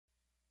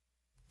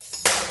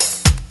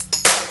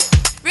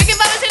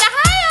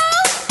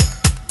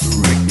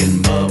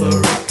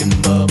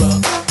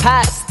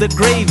the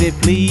gravy,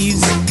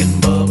 please. Rick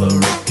and Bubba.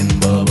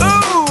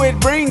 Ooh, it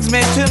brings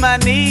me to my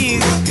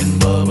knees. Rick and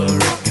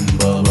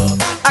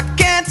Bubba. I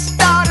can't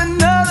start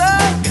another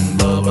Rick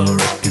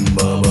and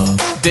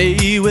Bubba.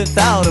 Day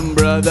without 'em,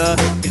 brother.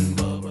 Rick and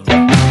Bubba.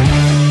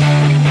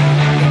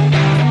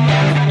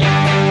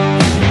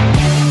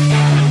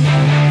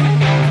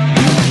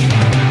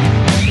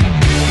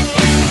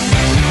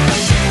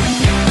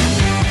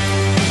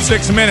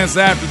 6 minutes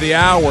after the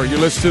hour, you're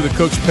listening to the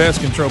Cook's Pest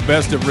Control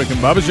Best of Rick and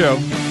Bubba Show.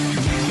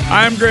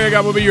 I'm Greg.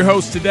 I will be your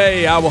host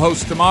today. I will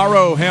host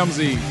tomorrow.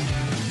 Helmsy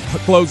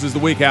closes the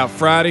week out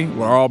Friday.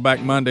 We're all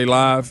back Monday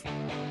live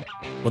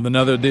with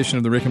another edition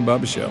of the Rick and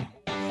Bubba Show.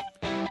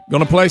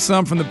 Going to play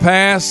some from the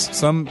past,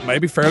 some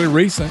maybe fairly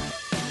recent.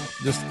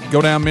 Just go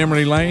down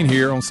memory lane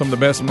here on some of the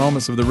best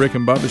moments of the Rick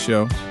and Bubba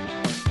Show.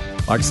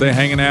 Like I say,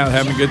 hanging out,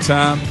 having a good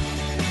time.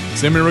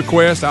 Send me a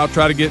request. I'll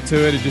try to get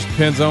to it. It just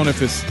depends on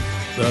if it's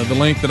the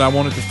length that I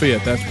want it to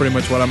fit. That's pretty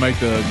much what I make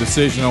the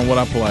decision on what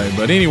I play.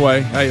 But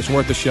anyway, hey, it's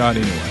worth a shot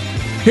anyway.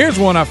 Here's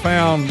one I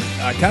found.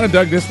 I kind of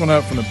dug this one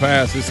up from the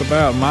past. It's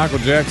about Michael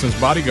Jackson's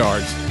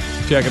bodyguards.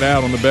 Check it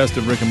out on the Best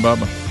of Rick and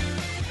Bubba.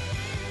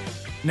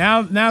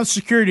 Now the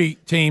security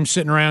team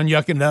sitting around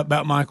yucking it up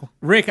about Michael.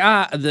 Rick,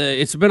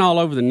 it's been all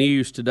over the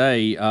news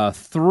today.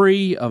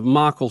 3 of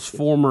Michael's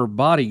former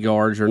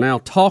bodyguards are now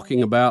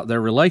talking about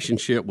their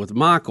relationship with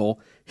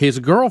Michael, his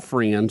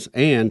girlfriends,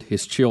 and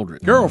his children.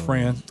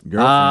 Girlfriends.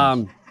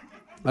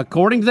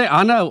 According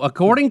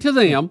to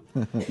them,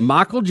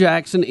 Michael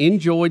Jackson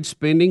enjoyed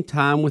spending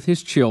time with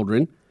his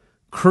children,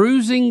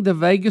 cruising the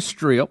Vegas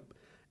Strip,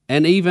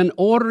 and even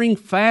ordering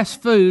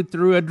fast food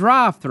through a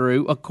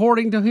drive-thru,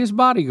 according to his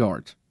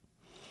bodyguards.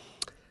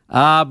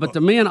 But the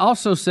men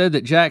also said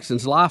that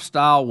Jackson's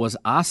lifestyle was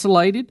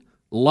isolated,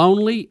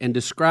 lonely, and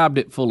described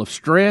it full of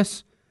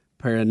stress,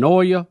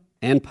 paranoia,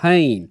 and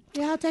pain.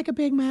 Yeah, I'll take a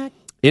Big Mac.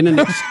 And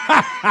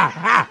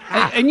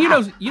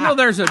you know,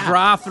 there's a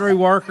drive-through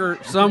worker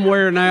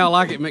somewhere now,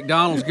 like at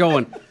McDonald's,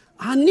 going,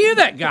 I knew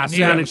that guy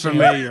sounded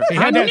familiar. He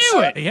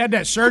had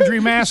that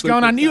surgery mask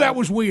on. I knew that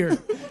was weird.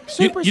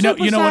 You know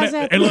what?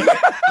 And look,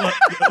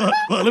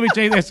 let me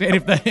tell you this. And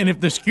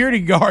if the security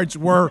guards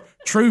were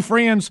true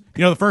friends,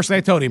 you know, the first thing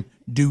they told him,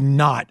 do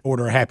not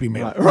order a Happy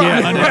Meal.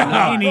 Right. Under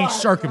any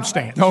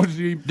circumstance.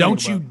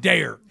 Don't you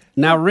dare.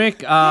 Now,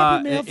 Rick,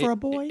 for a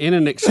boy. in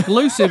an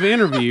exclusive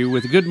interview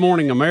with Good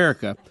Morning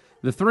America,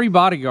 the 3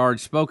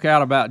 bodyguards spoke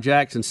out about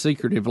Jackson's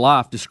secretive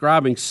life,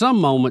 describing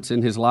some moments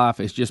in his life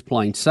as just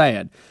plain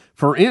sad.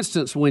 For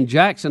instance, when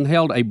Jackson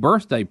held a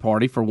birthday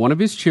party for one of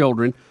his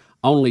children,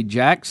 only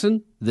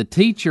Jackson, the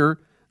teacher,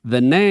 the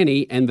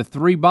nanny, and the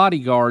 3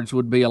 bodyguards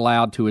would be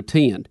allowed to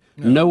attend.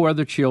 No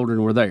other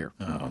children were there.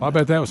 I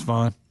bet that was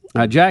fun.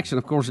 Jackson,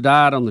 of course,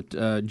 died on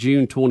the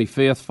June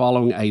 25th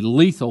following a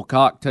lethal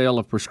cocktail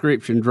of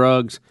prescription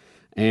drugs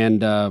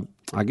and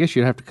I guess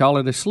you'd have to call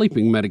it a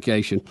sleeping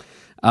medication.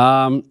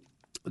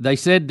 They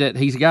said that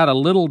he's got a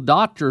little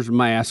doctor's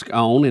mask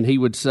on, and he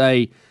would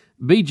say,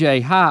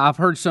 BJ, hi, I've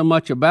heard so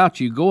much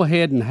about you. Go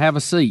ahead and have a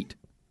seat.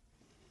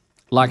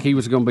 Like he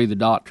was going to be the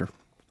doctor,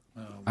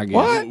 I guess.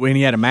 What? When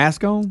he had a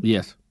mask on?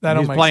 Yes. That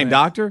He was playing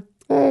doctor?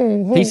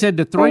 He said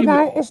the 3...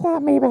 It's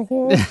not me back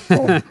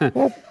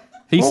here.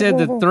 He said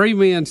the 3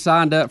 men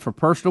signed up for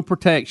personal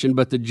protection,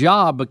 but the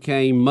job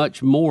became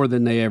much more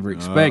than they ever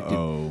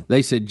expected.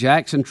 They said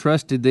Jackson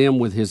trusted them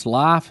with his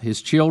life,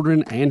 his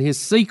children, and his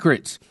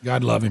secrets.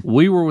 God love him.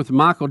 We were with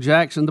Michael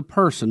Jackson, the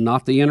person,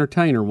 not the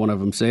entertainer, one of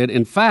them said.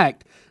 In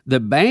fact,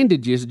 the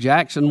bandages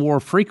Jackson wore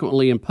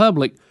frequently in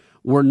public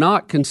were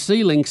not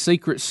concealing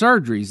secret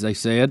surgeries, they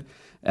said.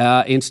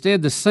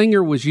 Instead, the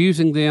singer was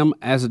using them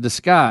as a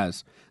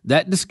disguise.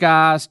 That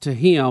disguise to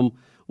him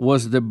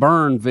was the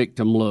burn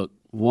victim look,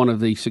 one of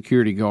the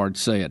security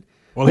guards said.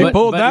 Well, he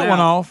pulled that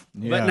one off.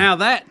 But now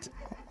that...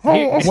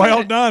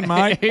 Well done,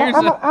 Mike.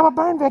 I'm a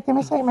burn victim.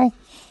 This ain't me.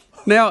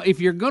 Now,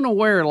 if you're going to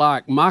wear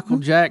like Michael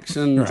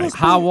Jackson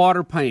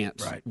high-water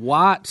pants,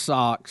 white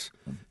socks,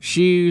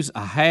 shoes,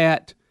 a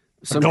hat,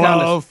 a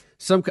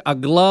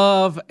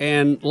glove,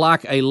 and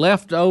like a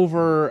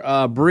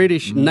leftover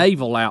British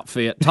naval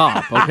outfit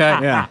top,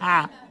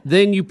 okay?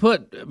 Then you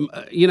put,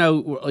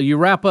 you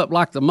wrap up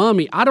like the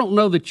mummy. I don't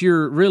know that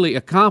you're really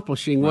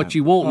accomplishing what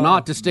you want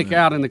not to stick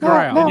out in the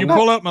crowd. You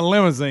pull up my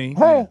limousine.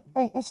 Hey,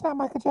 it's not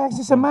Michael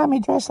Jackson. It's a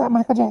mommy dressed like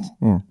Michael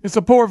Jackson. It's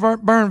a poor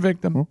burn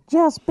victim.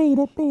 Just beat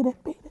it.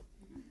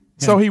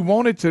 So he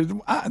wanted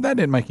to. That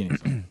didn't make any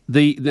sense.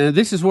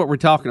 This is what we're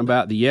talking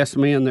about, the yes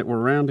men that were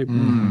around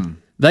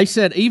him. They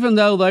said even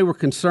though they were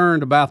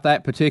concerned about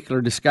that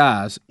particular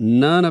disguise,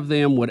 none of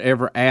them would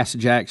ever ask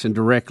Jackson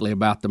directly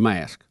about the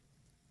mask.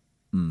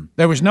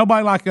 There was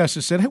nobody like us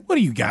that said, hey, what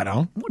do you got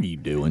on? What are you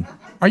doing?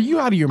 Are you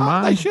out of your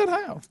mind? They should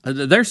have.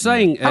 They're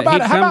saying... How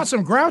about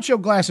some Groucho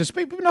glasses?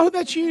 People know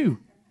that's you.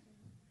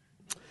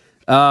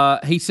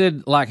 He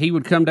said, like, he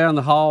would come down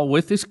the hall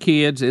with his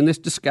kids in this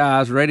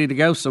disguise, ready to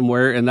go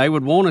somewhere, and they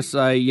would want to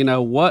say,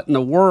 what in the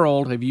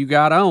world have you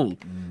got on?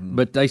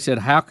 But they said,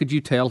 how could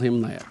you tell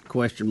him that?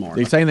 Question mark.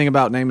 Did he say anything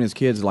about naming his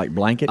kids like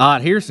Blanket?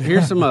 Here's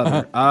some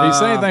other. Did he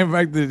say anything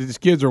like that his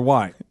kids are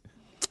white?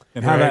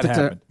 And how that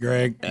happened.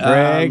 Greg.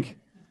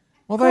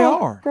 Well, they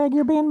are. Greg,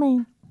 you're being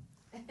mean.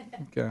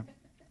 Okay.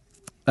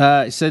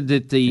 It said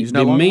that the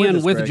no longer men with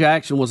us, with Greg.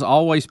 Jackson was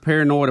always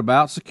paranoid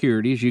about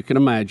security, as you can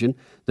imagine.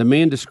 The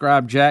men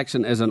described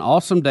Jackson as an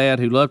awesome dad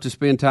who loved to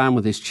spend time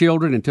with his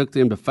children and took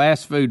them to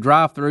fast food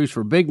drive-thrus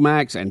for Big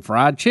Macs and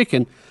fried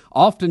chicken.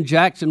 Often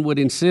Jackson would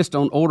insist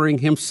on ordering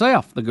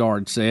himself, the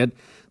guard said.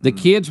 The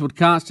kids would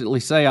constantly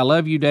say, "I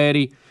love you,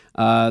 Daddy."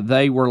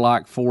 They were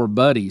like four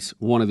buddies,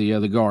 one of the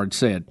other guards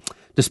said.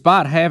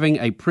 Despite having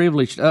a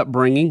privileged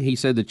upbringing, he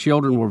said the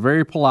children were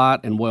very polite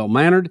and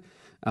well-mannered.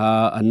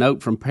 A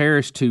note from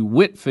Paris to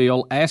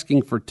Whitfield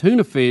asking for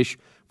tuna fish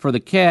for the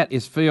cat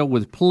is filled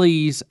with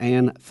please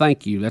and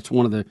thank you. That's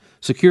one of the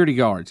security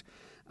guards.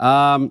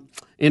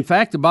 In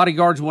fact, the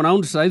bodyguards went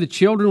on to say the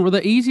children were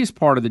the easiest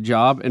part of the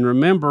job and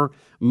remember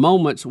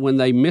moments when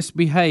they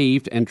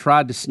misbehaved and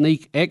tried to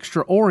sneak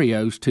extra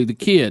Oreos to the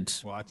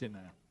kids. Watch it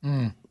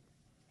now.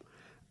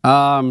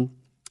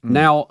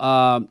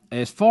 Now,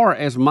 as far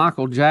as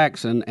Michael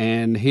Jackson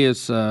and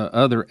his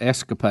other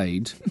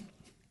escapades,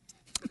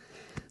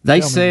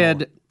 they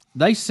said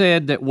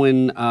that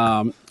when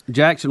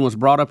Jackson was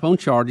brought up on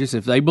charges,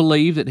 if they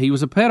believed that he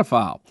was a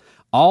pedophile,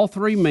 all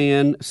three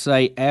men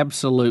say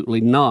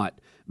absolutely not.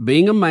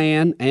 Being a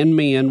man and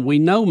men, we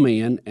know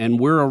men, and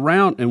we were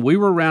around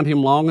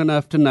him long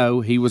enough to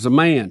know he was a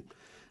man.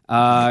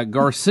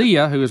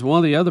 Garcia, who is one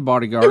of the other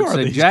bodyguards,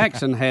 said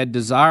Jackson had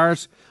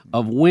desires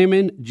of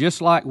women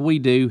just like we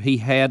do. He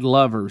had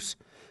lovers.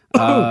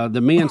 The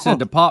men said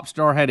the pop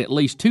star had at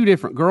least two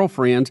different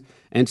girlfriends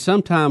and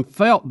sometimes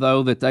felt,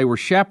 though, that they were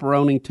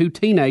chaperoning two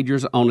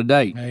teenagers on a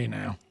date. Hey,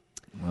 now.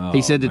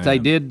 He said that they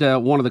did,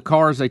 one of the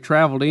cars they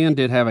traveled in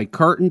did have a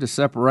curtain to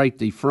separate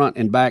the front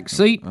and back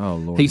seat. Oh,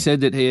 Lord. He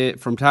said that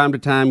from time to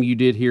time you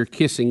did hear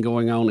kissing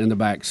going on in the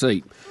back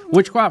seat,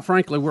 which, quite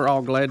frankly, we're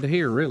all glad to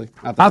hear, really.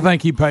 I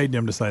think he paid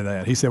them to say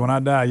that. He said, when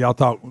I die, y'all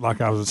talk like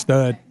I was a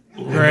stud.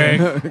 Greg.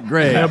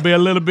 There'll be a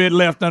little bit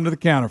left under the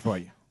counter for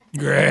you.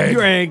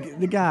 Greg.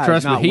 the guy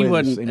Trust is me, not he with us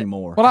wouldn't-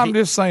 anymore. Well, I'm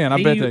just saying.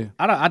 I bet they.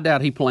 I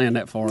doubt he planned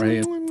that far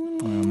ahead.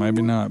 Well,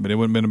 maybe not, but it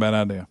wouldn't have been a bad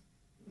idea.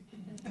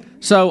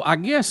 So I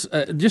guess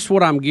just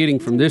what I'm getting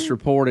from this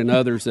report and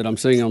others that I'm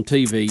seeing on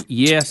TV,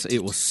 yes, it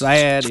was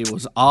sad, it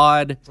was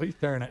odd, He's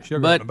tearing that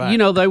sugar up the but back. you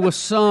know there was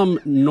some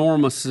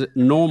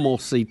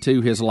normalcy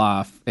to his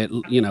life, at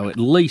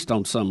least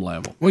on some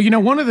level. Well,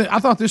 I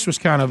thought this was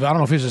kind of, I don't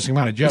know if this is some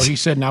kind of joke. He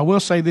said, "Now, I will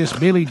say this,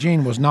 Billie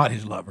Jean was not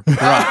his lover."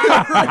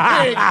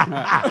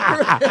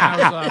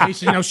 He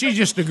said, she's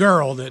just a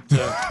girl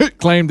that,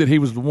 claimed that he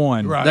was the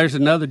one. Right. There's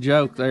another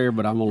joke there,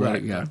 but I'm gonna let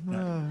it go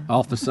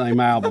off the same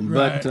album.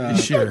 But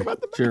sure.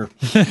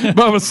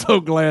 But was so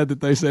glad that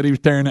they said he was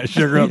tearing that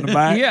sugar up the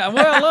back. Yeah,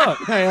 well, look,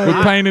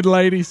 With painted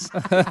ladies.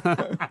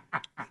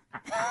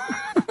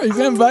 He's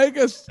in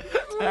Vegas.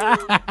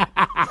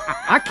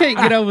 I can't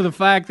get over the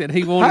fact that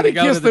he wanted How'd to he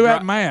go kiss to through the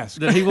that mask?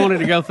 that he wanted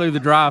to go through the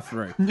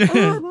drive-through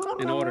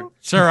in order.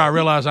 Sir, I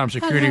realize I'm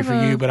security for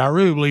you, but I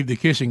really believe the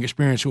kissing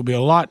experience will be a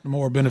lot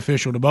more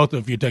beneficial to both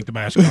of you. Take the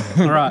mask off.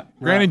 Right.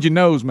 Granted, your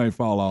nose may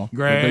fall off. but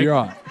Greg. you're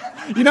all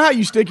right. You know how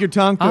you stick your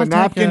tongue through I'll a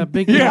napkin? take a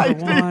big yeah, number you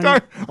stick your one.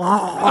 tongue-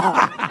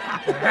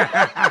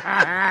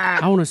 I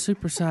want to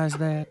supersize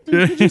that.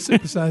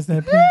 Supersize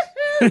that, please.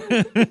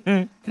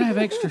 Can I have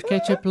extra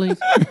ketchup, please?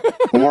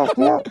 Do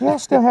y'all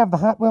still have the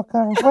Hot Wheel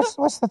cars?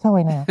 What's the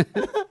toy now?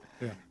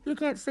 You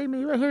can't see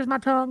me. Here's my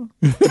tongue.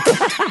 Now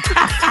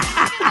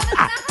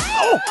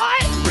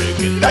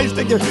you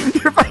stick your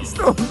face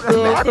through a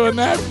napkin. To a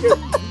napkin.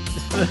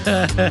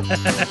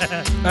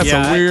 That's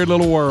a weird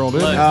little world,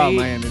 isn't Look, it? Oh, he,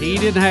 man. he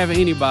didn't have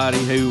anybody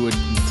who would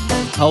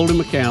hold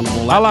him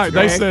accountable. I like.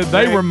 They Greg, said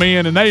they were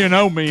men, and they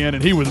know men,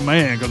 and he was a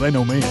man because they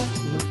know men.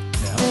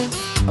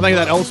 I think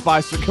of that Old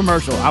Spice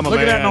commercial. I'm a Look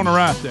man. at that on the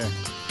right there.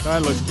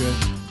 That looks good.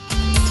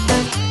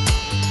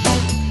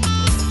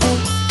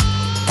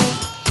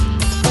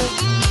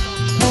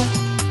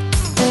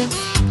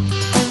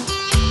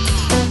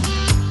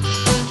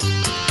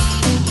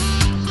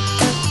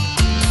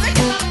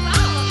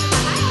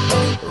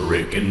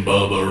 Rick and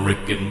Bubba,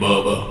 Rick and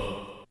Bubba.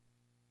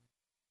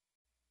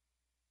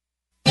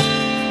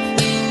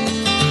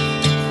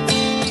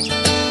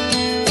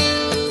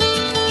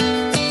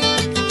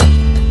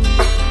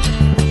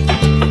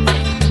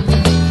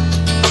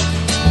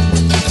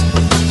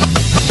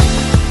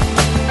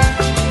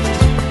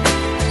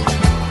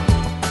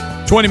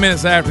 20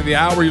 minutes after the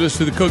hour, you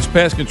listen to the Cook's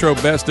Pest Control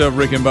Best of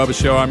Rick and Bubba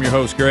Show. I'm your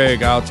host,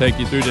 Greg. I'll take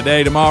you through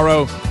today,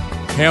 tomorrow.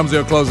 Helmsley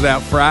will close it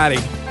out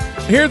Friday.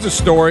 Here's a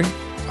story.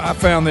 I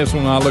found this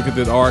when I look at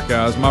the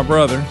archives. My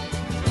brother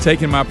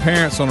taking my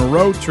parents on a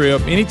road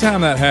trip. Anytime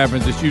that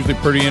happens, it's usually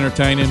pretty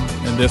entertaining,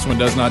 and this one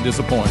does not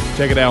disappoint.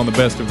 Check it out on the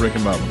Best of Rick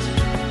and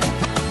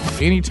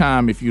Bubba.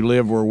 Anytime if you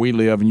live where we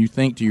live and you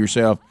think to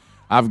yourself,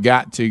 I've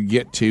got to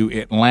get to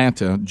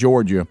Atlanta,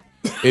 Georgia,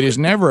 it is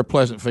never a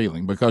pleasant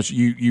feeling because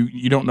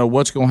you don't know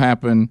what's going to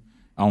happen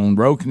on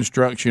road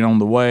construction on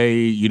the way.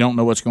 You don't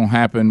know what's going to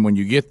happen when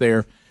you get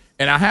there.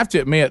 And I have to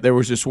admit, there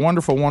was this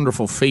wonderful,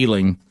 wonderful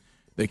feeling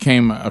that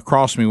came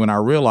across me when I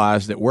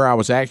realized that where I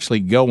was actually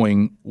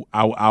going,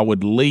 I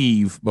would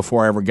leave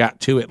before I ever got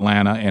to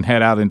Atlanta and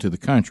head out into the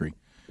country,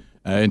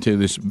 into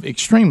this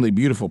extremely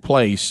beautiful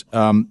place.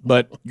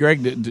 But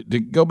Greg, to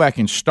go back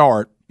and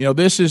start,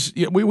 this is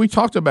we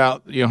talked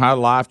about how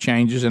life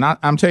changes, and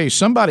I'm telling you,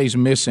 somebody's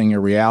missing a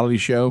reality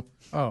show.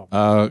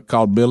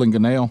 Called Bill and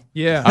Ganell.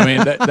 Yeah, I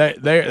mean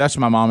that's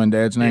my mom and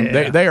dad's name.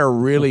 Yeah. They are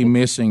really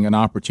missing an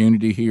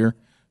opportunity here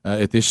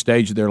at this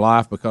stage of their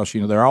life because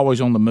they're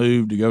always on the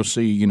move to go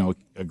see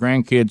a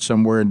grandkid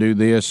somewhere and do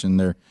this, and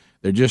they're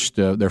just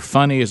they're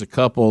funny as a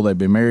couple. They've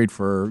been married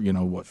for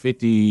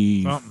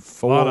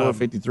 54,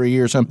 53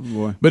 years something.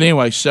 Boy. But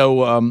anyway,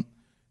 so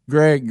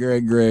Greg,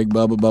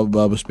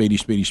 Bubba, Speedy.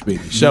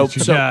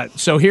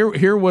 So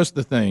here was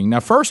the thing. Now,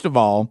 first of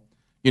all.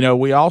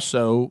 We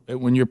also,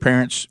 when your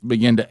parents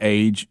begin to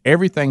age,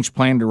 everything's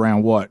planned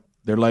around what?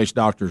 Their latest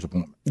doctor's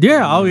appointment.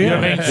 Yeah, oh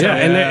yeah.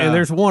 And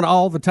there's one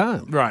all the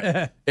time.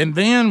 Right. And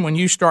then when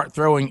you start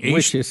throwing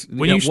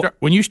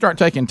when you start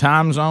taking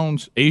time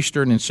zones,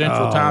 Eastern and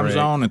Central time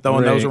zone, and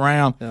throwing those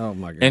around. Oh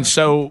my God. And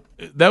so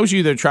those of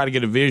you that try to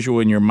get a visual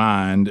in your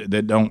mind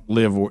that don't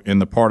live in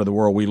the part of the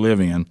world we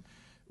live in,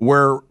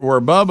 where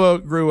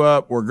Bubba grew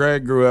up, where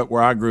Greg grew up,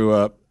 where I grew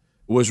up,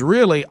 was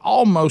really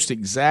almost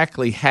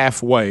exactly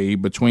halfway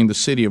between the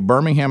city of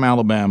Birmingham,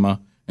 Alabama,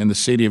 and the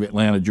city of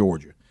Atlanta,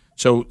 Georgia.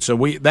 So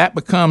that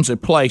becomes a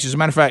place. As a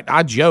matter of fact,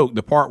 I joke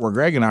the part where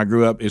Greg and I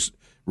grew up is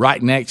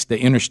right next to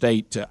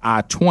Interstate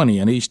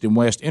I-20, an east and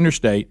west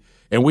interstate,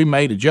 and we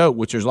made a joke,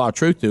 which there's a lot of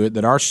truth to it,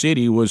 that our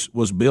city was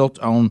built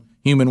on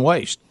human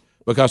waste.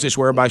 Because it's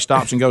where everybody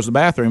stops and goes to the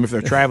bathroom if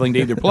they're traveling to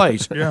either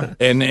place. Yeah.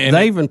 And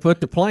they even put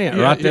the plant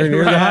right there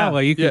near the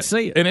highway. You can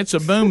see it. And it's a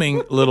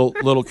booming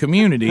little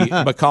community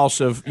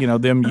because of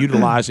them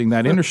utilizing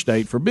that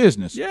interstate for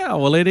business. Yeah,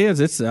 well, it is.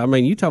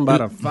 You talking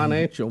about a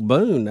financial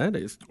boon, that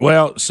is.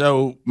 Well,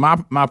 so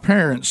my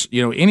parents,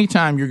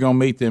 anytime you're going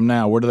to meet them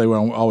now, where do they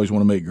always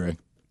want to meet, Greg?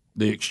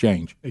 The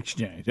Exchange.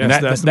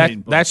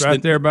 That's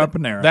right there by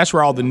Panera. That's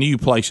where all the new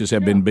places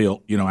have been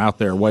built, out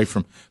there away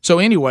from. So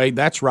anyway,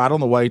 that's right on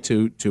the way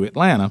to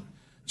Atlanta.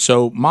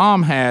 So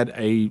Mom had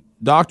a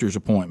doctor's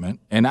appointment,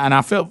 and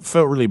I felt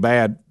really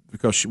bad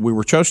because we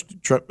were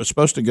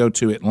supposed to go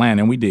to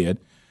Atlanta, and we did,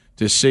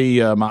 to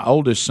see my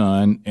oldest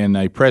son in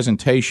a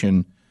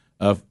presentation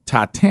of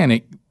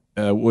Titanic,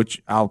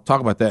 which I'll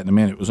talk about that in a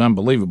minute. It was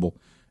unbelievable.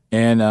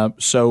 And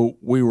so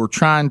we were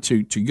trying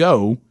to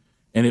go,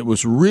 and it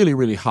was really,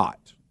 really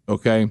hot,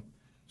 okay?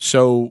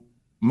 So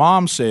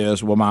Mom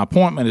says, well, my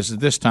appointment is at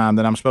this time,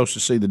 that I'm supposed to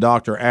see the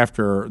doctor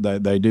after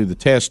they do the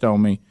test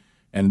on me,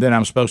 and then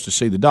I'm supposed to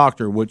see the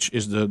doctor, which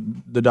is the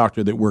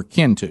doctor that we're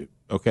kin to,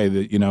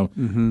 okay?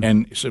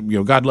 And so,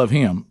 God love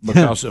him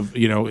because of,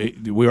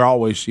 we're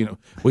always,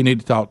 we need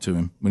to talk to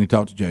him. We need to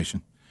talk to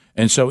Jason.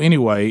 And so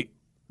anyway,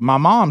 my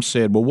mom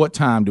said, well, what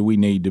time do we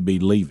need to be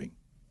leaving?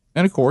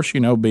 And, of course,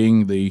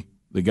 being the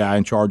guy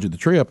in charge of the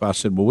trip, I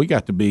said, well, we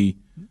got to be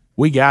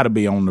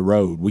on the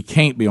road. We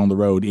can't be on the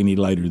road any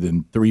later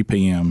than 3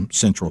 p.m.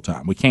 Central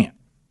Time. We can't.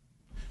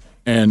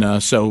 And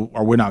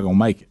or we're not going to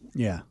make it.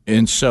 Yeah.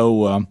 And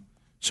so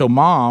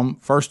Mom,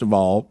 first of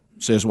all,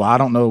 says, well, I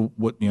don't know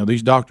what,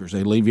 these doctors,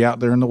 they leave you out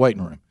there in the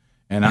waiting room.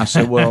 And I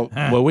said, well,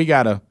 we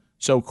got to.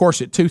 So, of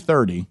course, at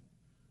 2:30,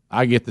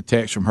 I get the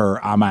text from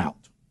her, I'm out.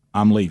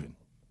 I'm leaving.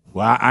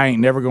 Well, I ain't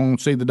never going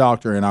to see the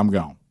doctor, and I'm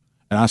gone.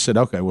 And I said,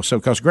 okay, well, so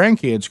because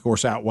grandkids, of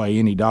course, outweigh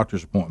any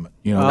doctor's appointment.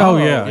 Oh,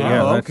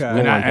 yeah. Okay.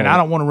 And I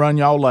don't want to run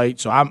y'all late,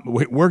 so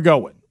we're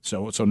going.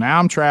 So now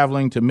I'm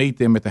traveling to meet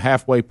them at the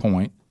halfway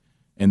point,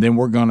 and then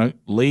we're going to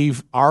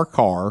leave our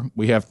car.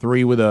 We have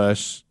 3 with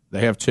us. They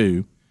have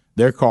 2.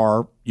 Their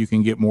car, you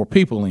can get more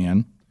people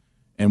in,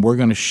 and we're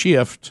going to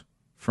shift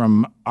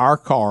from our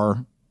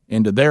car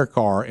into their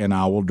car, and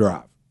I will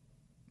drive.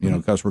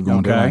 Because we're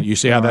going to. You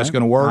see how that's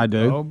going to work? I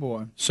do. Oh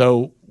boy.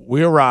 So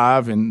we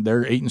arrive, and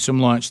they're eating some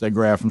lunch they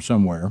grabbed from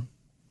somewhere,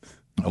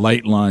 a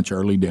late lunch,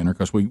 early dinner,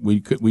 because we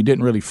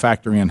didn't really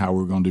factor in how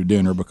we were going to do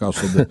dinner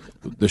because of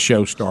the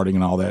show starting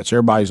and all that. So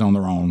everybody's on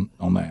their own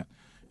on that,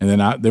 and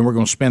then we're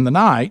going to spend the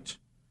night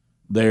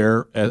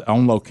there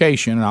on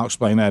location, and I'll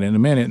explain that in a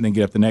minute, and then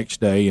get up the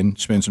next day and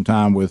spend some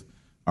time with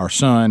our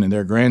son and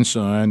their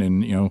grandson,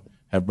 and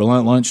have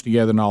lunch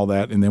together and all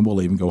that, and then we'll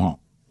leave and go home.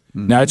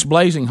 Mm-hmm. Now it's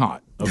blazing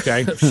hot.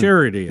 Okay,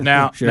 sure it is.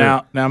 Now,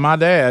 my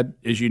dad,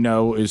 as you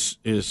know, is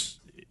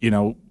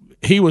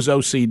he was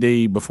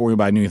OCD before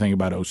anybody knew anything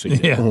about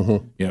OCD. Yeah.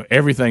 Mm-hmm.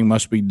 Everything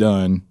must be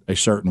done a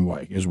certain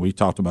way, as we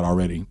talked about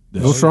already.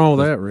 What's wrong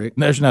with that, Rick?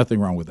 There's nothing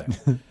wrong with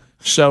that.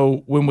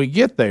 So when we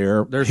get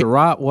there, there's a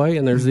right way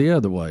and there's the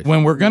other way.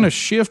 When we're going to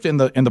shift in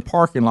the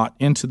parking lot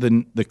into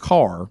the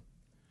car,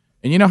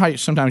 and you know how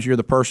sometimes you're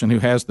the person who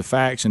has the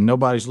facts and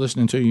nobody's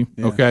listening to you,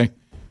 okay?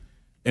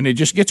 And it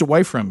just gets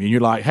away from you. And you're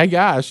like, hey,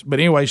 guys. But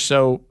anyway,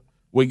 so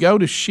we go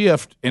to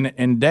shift,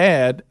 and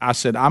Dad, I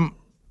said,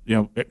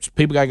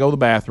 people got to go to the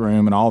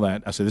bathroom and all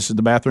that. I said, this is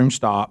the bathroom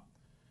stop.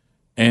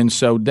 And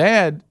so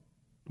Dad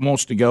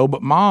wants to go,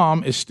 but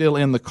Mom is still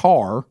in the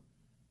car,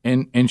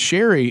 and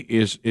Sherry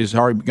is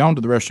already gone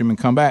to the restroom and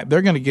come back.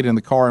 They're going to get in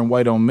the car and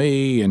wait on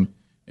me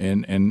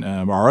and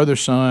our other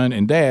son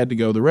and Dad to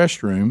go to the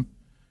restroom.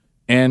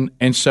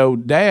 And so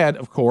Dad,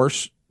 of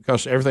course,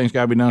 because everything's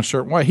got to be done a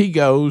certain way, he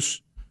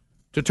goes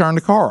to turn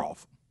the car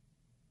off.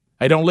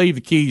 Hey, don't leave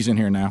the keys in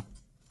here now.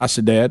 I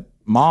said, Dad,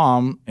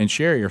 Mom and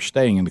Sherry are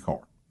staying in the car,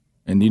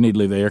 and you need to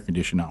leave the air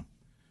conditioner on.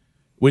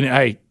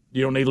 Hey,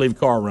 you don't need to leave the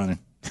car running.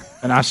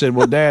 And I said,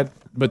 well, Dad,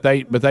 but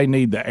they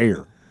need the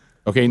air.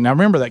 Okay, now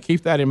remember that.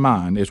 Keep that in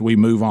mind as we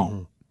move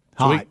on.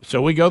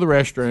 So we go to the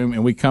restroom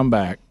and we come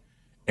back,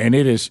 and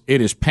it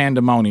is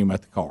pandemonium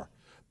at the car.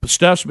 But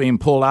stuff's being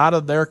pulled out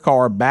of their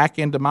car back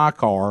into my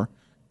car.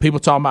 People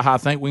talking about how I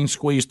think we can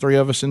squeeze 3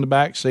 of us in the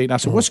back seat. And I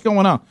said, what's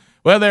going on?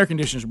 Well, the air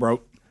conditioner's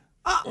broke.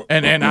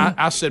 And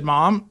I said,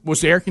 Mom,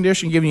 was the air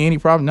conditioning giving you any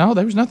problem? No,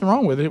 there was nothing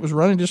wrong with it. It was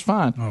running just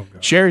fine. Oh,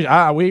 Sherry,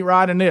 we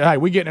right in it. Hey,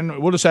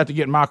 we'll just have to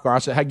get in my car. I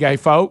said, hey,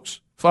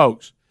 folks,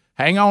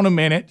 hang on a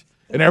minute.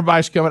 And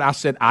everybody's coming. I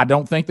said, I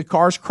don't think the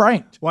car's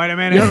cranked. Wait a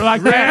minute. You're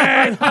like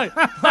that.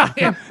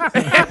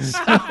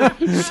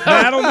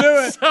 That'll do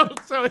it.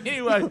 So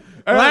anyway. Well,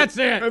 that's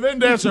it. And then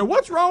Dad said,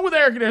 what's wrong with the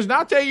air conditioning?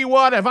 I'll tell you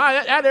what. If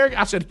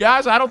I said,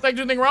 guys, I don't think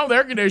there's anything wrong with the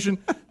air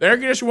conditioning. The air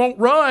conditioner won't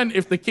run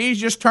if the key's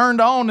just turned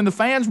on and the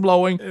fan's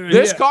blowing.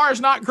 This car is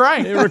not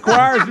cranked. It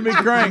requires to be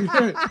cranked.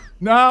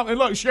 No, and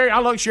look, Sherry,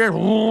 I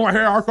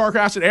hear our car.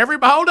 I said,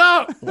 everybody, hold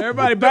up.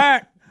 Everybody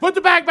back. Put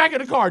the bag back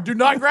in the car. Do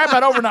not grab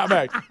that overnight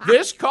bag.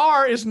 This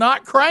car is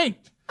not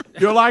cranked.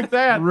 You're like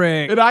that.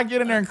 Rick. And I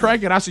get in there and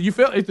crank it. I said, you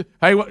feel it?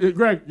 Hey,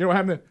 Greg, you know what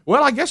happened?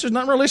 Well, I guess there's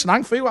nothing really. Listen, I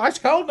can feel it. It's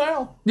cold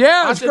now.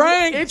 Yeah, it's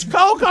cranked. It's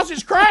cold because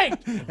it's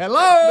cranked.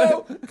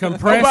 Hello.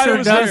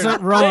 Compressor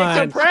doesn't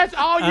run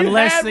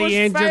unless the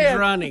engine's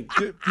running.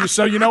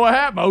 So you know what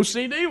happened?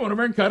 OCD went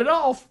over and cut it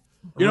off.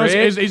 You know,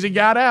 as he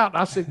got out,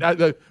 I said,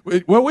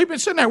 well, we've been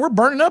sitting there. We're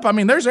burning up. I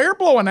mean, there's air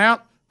blowing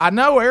out. I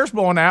know air's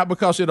blowing out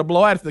because it'll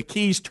blow out if the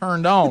key's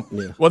turned on.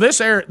 Yeah. Well, this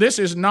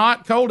is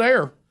not cold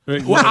air.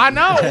 Well, I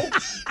know.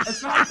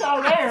 It's not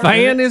cold air.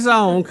 Fan is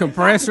on,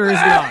 compressor is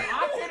not.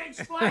 I can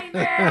explain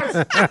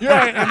this.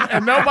 Yeah,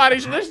 and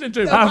nobody's listening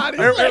to me.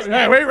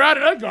 Hey, we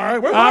riding that car.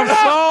 I've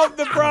solved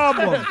the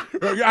problem.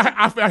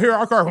 I hear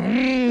our car.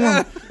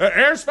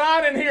 Air's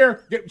fine in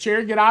here.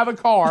 Get out of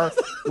the car.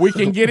 We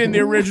can get in the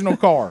original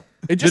car.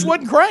 It just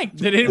wasn't cranked.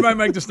 Did anybody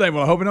make the statement?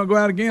 Well, I hope it don't go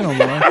out again on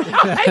the line.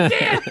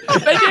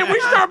 They did. We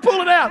started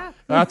pulling out.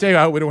 I'll tell you,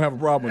 I hope we don't have a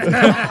problem with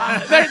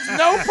it. There's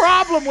no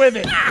problem with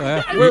it.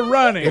 We're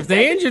running. If the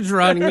engine's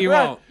running, you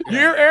won't.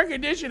 Your air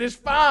conditioning is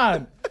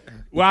fine.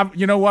 Well,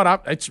 you know what?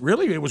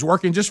 It was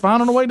working just fine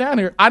on the way down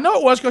here. I know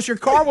it was because your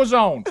car was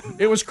on.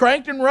 It was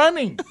cranked and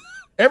running.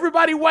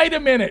 Everybody, wait a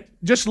minute.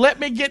 Just let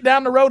me get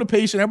down the road a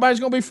piece, and everybody's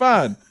going to be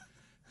fine.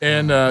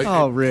 And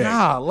Rick.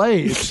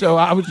 Golly. So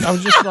I was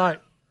just like.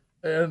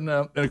 And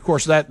of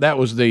course that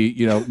was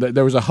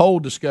there was a whole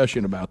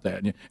discussion about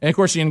that, and of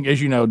course, as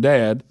you know,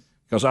 Dad,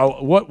 because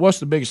what's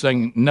the biggest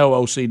thing no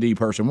OCD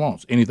person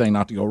wants? Anything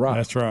not to go right.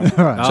 That's right.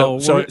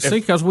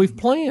 Because we've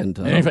planned.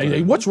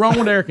 What's wrong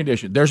with air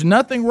conditioning? There's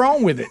nothing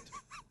wrong with it.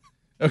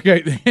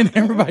 Okay, and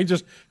everybody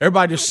just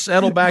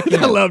settle back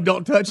in. I love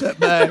don't touch that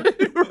bag.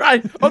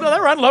 Right. Oh no,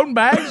 they're unloading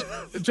bags.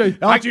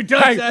 Don't you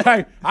touch that?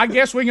 Hey, I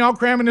guess we can all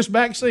cram in this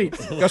back seat.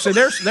 Because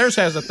theirs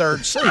has a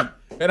third seat.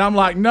 And I'm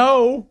like,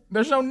 no,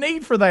 there's no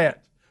need for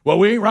that. Well,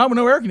 we ain't running with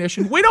no air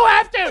conditioning. We don't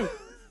have to.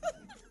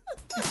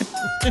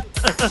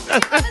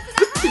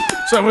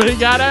 So when he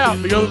got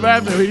out to go to the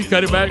bathroom, he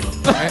cut it back.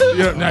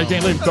 Now you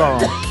can't leave the car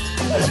on.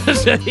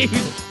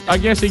 I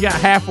guess he got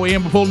halfway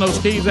in pulling those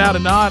keys out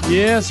and not.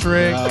 Yes,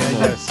 Rick.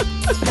 Yes.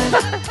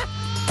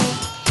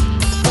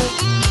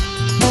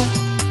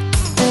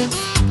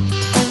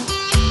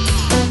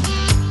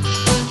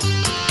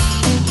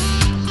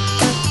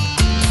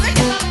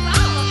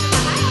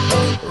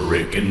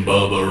 Rick and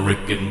Bubba,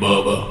 Rick and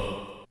Bubba.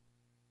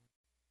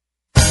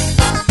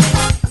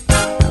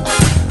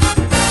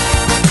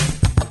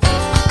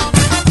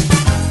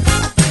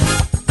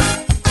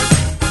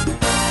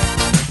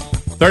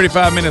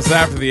 "35 minutes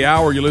after the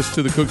hour, you listen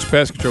to the Cook's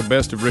Pest Control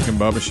Best of Rick and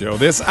Bubba show.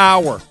 This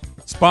hour,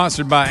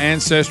 sponsored by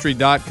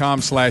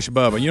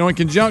Ancestry.com/Bubba. You know, in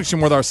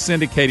conjunction with our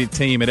syndicated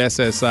team at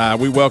SSI,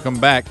 we welcome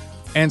back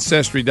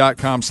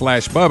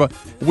Ancestry.com/Bubba.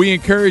 We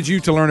encourage you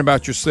to learn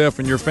about yourself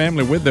and your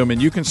family with them,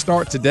 and you can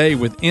start today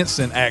with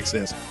instant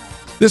access.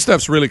 This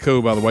stuff's really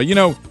cool, by the way. You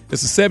know,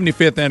 it's the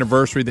 75th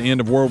anniversary, the end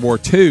of World War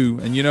II,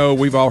 and you know,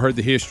 we've all heard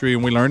the history,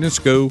 and we learned in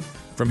school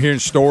from hearing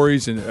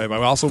stories and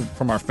also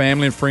from our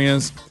family and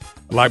friends,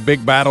 like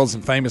big battles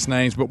and famous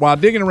names. But while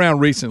digging around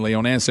recently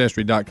on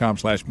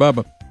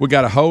Ancestry.com/Bubba, we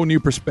got a whole new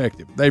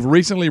perspective. They've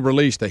recently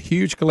released a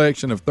huge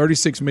collection of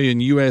 36 million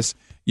U.S.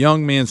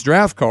 young men's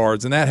draft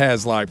cards, and that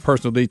has like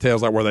personal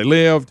details like where they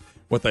lived,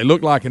 what they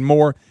looked like, and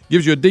more.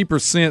 Gives you a deeper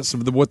sense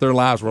of what their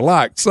lives were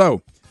like.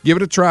 So give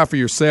it a try for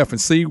yourself and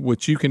see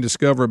what you can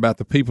discover about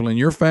the people in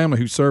your family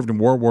who served in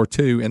World War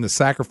II and the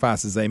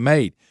sacrifices they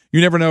made.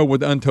 You never know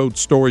what untold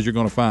stories you're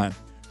going to find.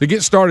 To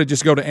get started,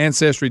 just go to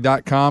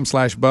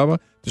Ancestry.com/Bubba.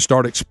 to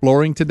start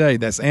exploring today.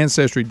 That's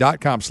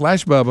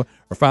Ancestry.com/Bubba,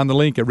 or find the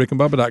link at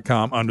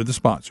rickandbubba.com under the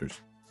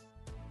sponsors.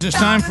 It's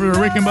time for a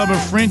Rick and Bubba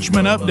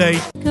Frenchman update.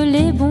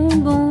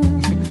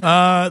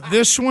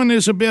 This one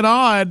is a bit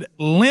odd.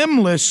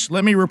 Limbless,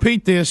 let me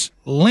repeat this,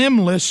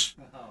 limbless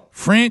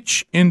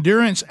French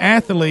endurance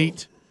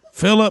athlete,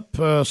 Philip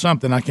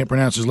something, I can't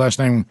pronounce his last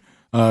name,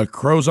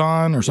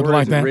 Crozon or something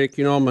like that. Rick,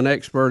 you know I'm an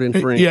expert in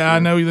French. Yeah, I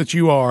know that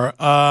you are.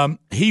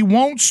 He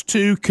wants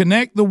to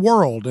connect the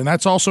world, and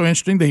that's also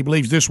interesting that he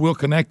believes this will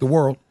connect the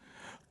world,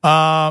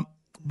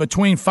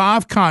 between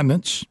 5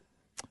 continents.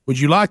 Would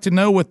you like to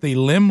know what the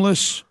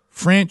limbless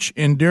French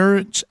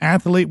endurance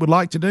athlete would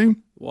like to do?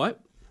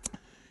 What?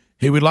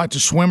 He would like to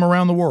swim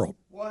around the world.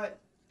 What?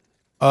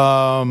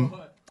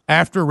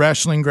 After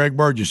wrestling Greg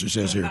Burgess, it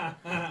says here.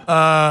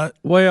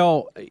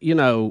 Well, you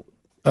know,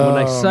 when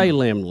they say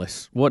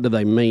limbless, what do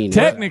they mean?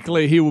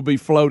 Technically, he will be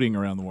floating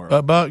around the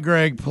world. But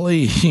Greg,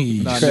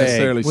 please. Not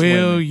necessarily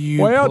will swimming.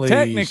 you Well, please?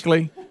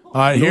 technically. All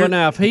right, here, Well,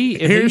 now, if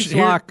he's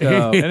like...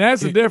 and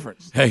that's the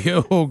difference. hey,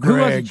 Greg. Who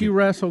was it you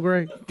wrestled,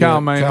 Greg?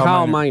 Kyle Maynard.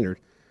 Kyle Maynard.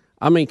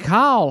 I mean,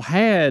 Kyle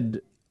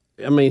had...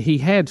 I mean, he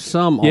had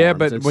some arms. Yeah,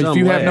 but and if some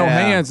you have no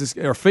legs. hands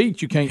or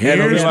feet, you can't.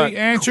 Here's the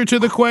answer to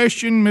the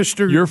question,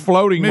 Mr. You're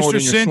floating more Mr.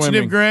 than you're Sensitive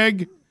swimming.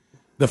 Greg.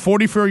 The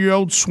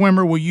 44-year-old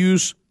swimmer will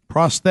use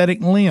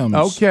prosthetic limbs.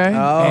 Okay.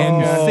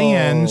 And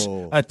fins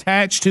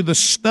attached to the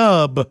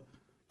stub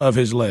of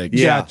his legs.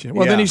 Yeah. Gotcha.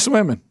 Well, then he's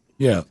swimming.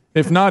 Yeah.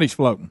 If not, he's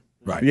floating.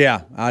 Right.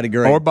 Yeah, I'd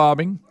agree. Or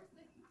bobbing.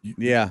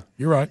 Yeah.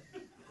 You're right.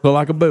 Look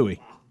like a buoy.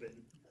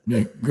 Yeah,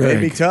 It'd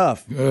Greg. be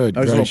tough. Good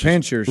Those little gracious.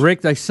 pinchers.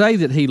 Rick, they say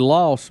that he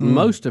lost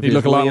most of He his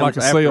looked a lot limbs like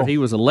a after seal. he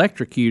was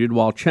electrocuted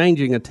while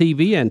changing a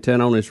TV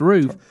antenna on his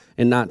roof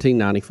in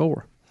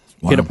 1994.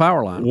 Hit a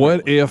power line.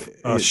 What if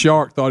a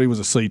shark thought he was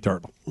a sea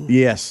turtle?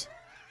 Yes.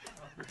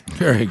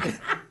 Greg.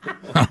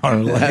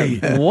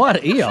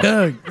 What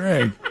if?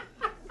 Greg.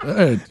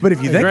 But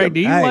if you think, Greg, do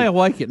you lay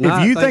awake at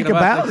night if you thinking think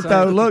about this it,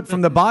 though, thing? look from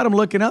the bottom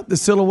looking up, the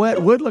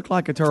silhouette would look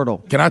like a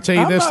turtle. Can I tell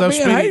you I'm this, not though,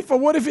 being Speedy? hateful.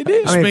 What if it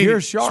is? I mean, if Speedy, you're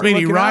a shark Speedy,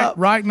 looking right, up.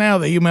 right now,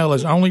 the email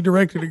is only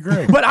directed at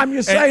Greg. But I'm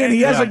just saying,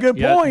 he has a good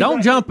Yeah, point.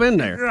 don't jump in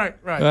there. Right,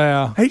 right.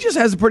 Yeah. He just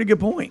has a pretty good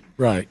point.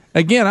 Right.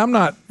 Again, I'm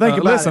not. Think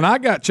about listen, it. I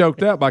got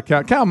choked out by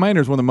Kyle. Kyle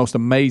Maynard's one of the most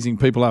amazing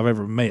people I've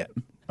ever met.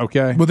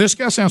 Okay. Well, this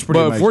guy sounds pretty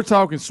But if amazing. we're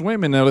talking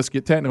swimming, now let's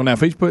get technical. Now, if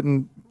he's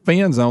putting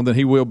fins on, then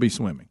he will be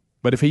swimming.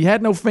 But if he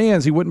had no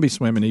fins, he wouldn't be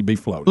swimming. He'd be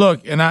floating.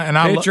 Look, and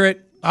I Picture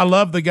it. I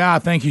love the guy. I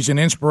think he's an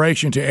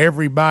inspiration to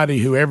everybody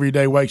who every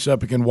day wakes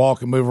up and can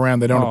walk and move around.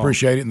 They don't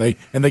appreciate it,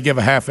 and they give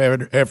a half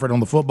effort on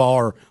the football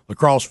or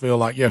lacrosse field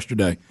like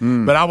yesterday.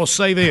 But I will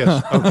say this,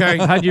 okay?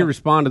 How'd you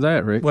respond to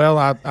that, Rick? Well,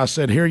 I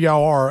said, here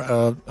y'all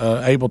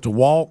are able to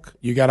walk.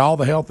 You got all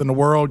the health in the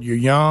world. You're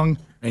young,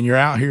 and you're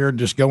out here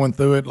just going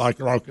through it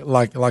like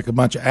a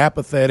bunch of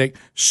apathetic,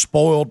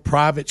 spoiled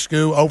private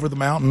school over the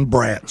mountain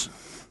brats.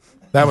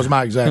 That was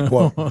my exact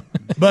quote.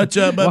 But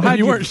how'd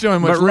you weren't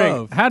showing much But Rick,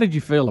 love. how did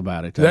you feel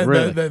about it? that,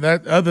 Really?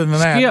 other than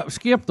that,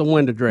 Skip the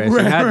window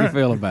dressing. How'd you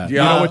feel about it? You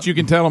know what you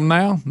can tell them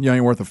now? You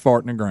ain't worth a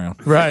fart in the ground.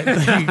 right?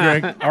 Thank you,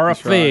 Greg. Or a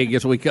fig,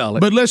 as we call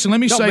it. But listen,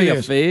 let me Don't say be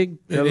this. a fig.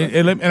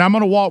 And I'm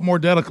going to walk more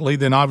delicately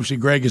than obviously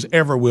Greg is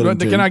ever willing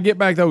But to. can I get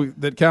back, though,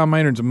 that Kyle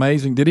Maynard's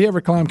amazing? Did he ever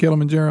climb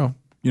Kilimanjaro?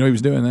 You know he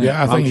was doing that.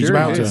 Yeah, I think I'm he's sure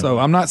he about did. to. So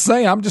I'm not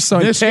saying. I'm just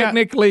saying This guy-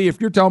 technically,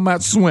 if you're talking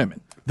about swimming.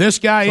 This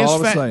guy That's all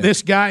I was saying.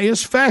 this guy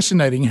is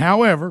fascinating.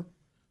 However,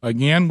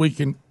 again,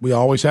 we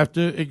always have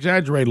to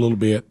exaggerate a little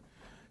bit.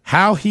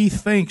 How he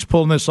thinks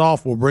pulling this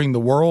off will bring the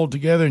world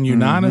together and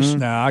unite us.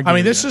 No, I mean,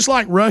 get this it. is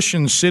like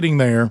Russians sitting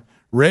there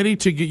ready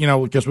to get,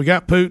 because we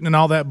got Putin and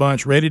all that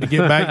bunch ready to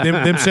get back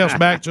themselves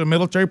back to a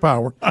military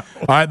power. All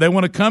right, they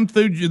want to come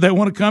through. They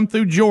want to come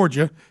through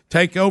Georgia,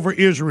 take over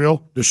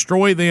Israel,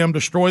 destroy them,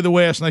 destroy the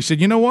West. And they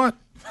said, you know what?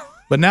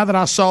 But now that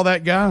I saw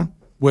that guy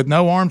with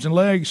no arms and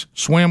legs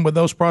swim with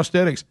those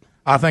prosthetics,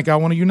 I think I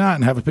want to unite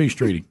and have a peace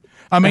treaty.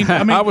 I mean,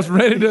 I was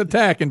ready to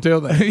attack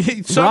until then.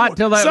 Right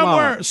till that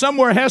moment.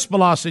 somewhere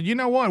Hezbollah said, you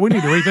know what? We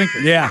need to rethink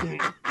this.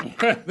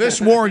 Yeah. This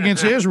war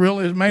against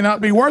Israel may not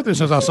be worth it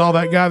since I saw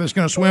that guy that's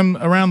going to swim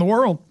around the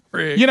world.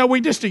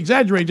 We just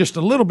exaggerate just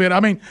a little bit. I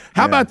mean,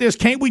 how about this?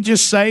 Can't we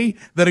just say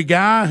that a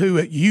guy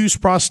who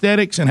used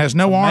prosthetics and has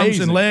no arms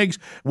and legs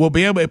will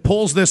be able, it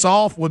pulls this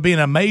off, would be an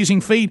amazing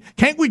feat?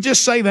 Can't we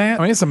just say that?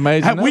 I mean, it's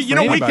amazing enough We for can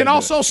anybody to do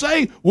also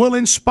say will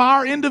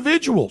inspire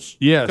individuals.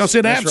 Yes, because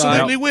it that's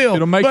absolutely right. will.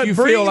 It'll make but you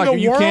bring feel like the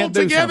you world can't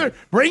do together. something.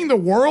 Bring the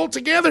world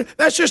together.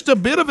 That's just a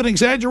bit of an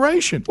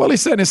exaggeration. Well,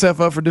 he's setting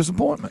himself up for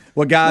disappointment.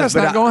 Well, guys,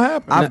 that's not going to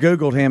happen. I've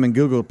Googled him and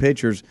Googled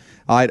pictures.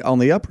 On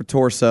the upper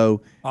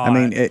torso,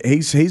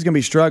 he's going to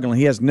be struggling.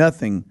 He has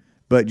nothing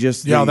but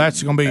just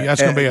that's going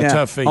to be a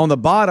tough feat. On the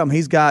bottom,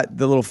 he's got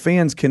the little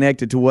fins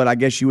connected to what I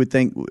guess you would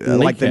think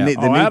like the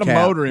kneecap. Adam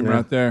motor him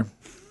right there.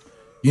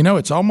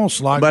 It's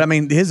almost like. But I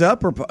mean, his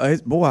upper, I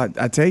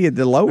tell you,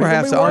 the lower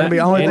half's going to be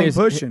the only thing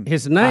pushing.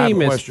 His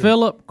name is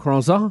Philip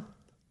Crozon.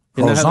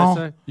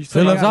 Croissant.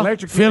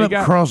 Philip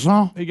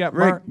Croissant. He got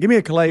Rick, burnt. give me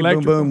a Clay Boom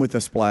Electrical. Boom with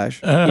a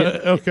splash.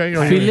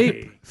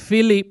 Okay.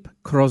 Philippe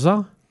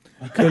Crozon.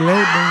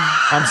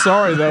 I'm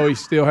sorry though, he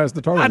still has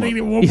the turtle. I need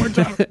it one more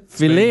time.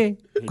 Filet.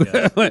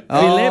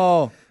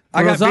 Oh,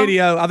 I got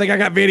video. I think I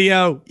got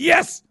video.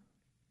 Yes.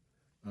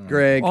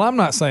 Greg. Well, I'm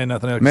not saying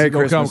nothing else. Merry It's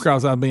gonna come Christmas.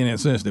 across as being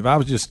insensitive. I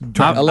was just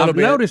trying. I've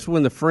noticed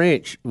when the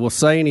French will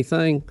say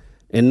anything,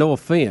 and no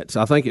offense,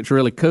 I think it's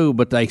really cool,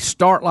 but they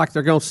start like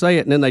they're going to say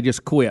it, and then they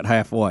just quit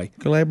halfway.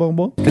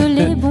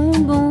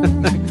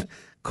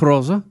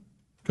 Croza.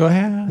 Go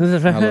ahead.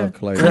 I love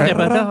Clay.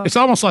 It's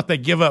almost like they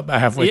give up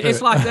halfway through.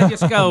 It's like they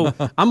just go,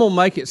 I'm going to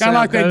make it Kind sound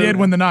of like they cool. did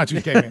when the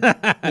Nazis came in.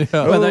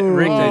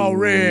 Well,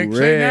 Rick.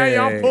 See, now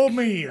y'all pulled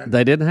me in.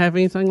 They didn't have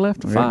anything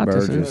left to fight.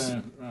 Burgess.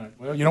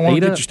 Well, you don't want to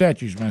Eat get up. your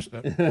statues messed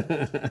up.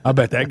 I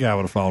bet that guy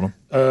would have fought him.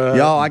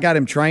 Y'all, I got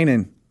him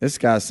training. This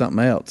guy's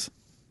something else.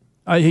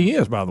 He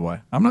is, by the way.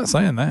 I'm not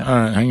saying that. All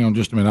right, hang on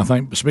just a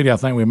minute. Speedy, I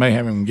think we may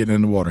have him getting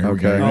in the water. Here we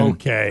go.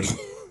 Okay.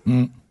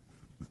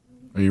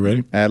 Are you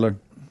ready? Adler.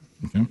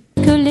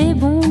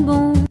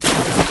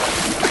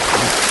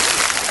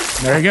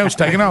 There he goes,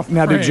 taking off.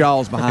 Now do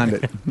Jaws behind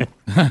it.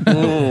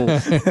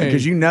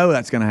 Because you know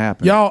that's going to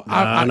happen. Y'all,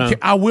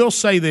 I will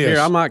say this. Here,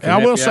 I might I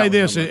will help you say out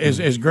this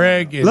as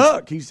Greg is.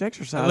 Look, he's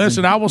exercising.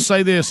 Listen, I will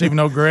say this, even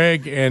though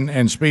Greg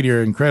and Speedy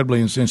are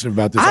incredibly insensitive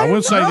about this. I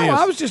will say this.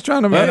 I was just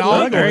trying to And make all-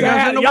 look there he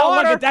goes in the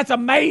water. that's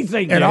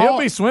amazing. And He'll all-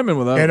 be swimming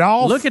with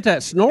us. Look at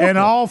that snorkel. In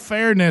all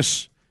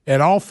fairness,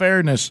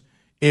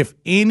 if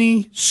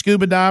any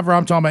scuba diver,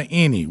 I'm talking about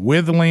any,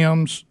 with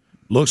limbs,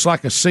 looks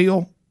like a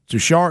seal to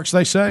sharks,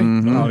 they say,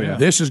 Oh, yeah.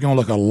 this is going to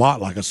look a lot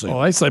like a seal.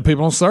 Well, they say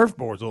people on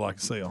surfboards look like a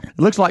seal. It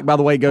looks like, by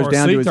the way, it goes Or a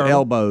down sea to his turtle.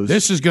 elbows.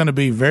 This is going to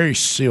be very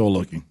seal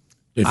looking.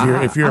 If you're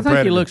I a think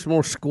predator, he looks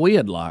more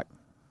squid-like.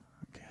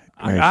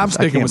 I'm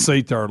sticking with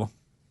sea turtle.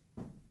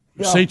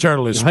 sea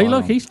turtle is. Hey, spot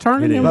look, on. he's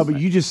turning him. But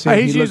you just said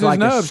He's he looked using like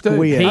his a nubs, too.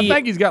 squid. I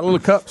think he's got little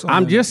cups on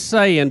I'm him. just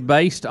saying,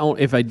 based on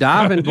if a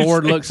diving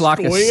board looks like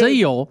a squid?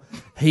 seal,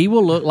 he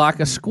will look like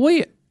a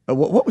squid.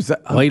 What was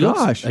that? Oh, Well, he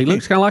gosh.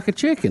 looks kind of like a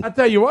chicken. I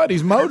tell you what,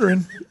 he's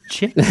motoring.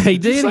 He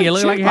did. He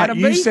looked like he had a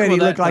beak. You said he with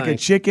looked that like a thing.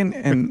 chicken.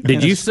 And Did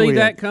and a you see squid.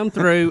 that come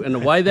through and the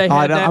way they All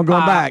had right, that I'm going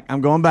pipe? back.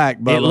 I'm going back,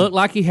 Bubba. It looked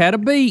like he had a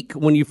beak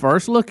when you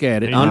first look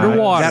at it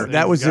underwater.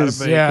 That was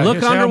his. Yeah, Look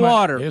his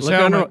underwater. Helmet, his Look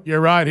helmet. under-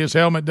 You're right. His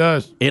helmet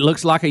does. It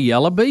looks like a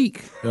yellow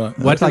beak. Wait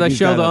till like they he's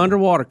show got the a-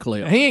 underwater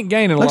clip. He ain't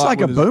gaining a Looks lot.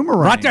 like a with his- boomerang.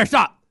 Right there,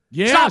 stop.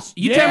 Yes, Stop.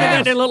 You tell me that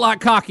yes. didn't look like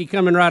cocky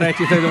coming right at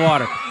you through the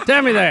water.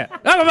 Tell me that.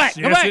 No, go back.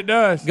 Go Yes, back. it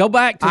does. Go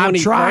back to when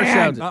he first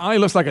showed it. He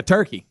looks like a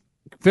turkey.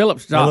 Philip,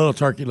 A stop. little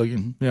turkey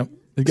looking. Yep.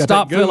 He's got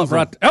Stop, that Philip. goose.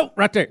 Right there. Oh,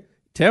 right there.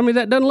 Tell me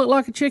that doesn't look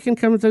like a chicken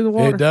coming through the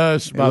water. It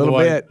does. A By the little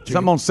way, bit.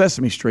 Something on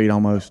Sesame Street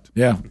almost.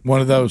 Yeah,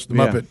 one of those. The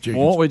Yeah. Muppet chickens.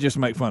 Well, won't we just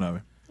make fun of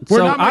him? So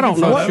not I don't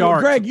making know fun of it.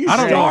 sharks. Greg, you I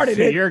don't know. started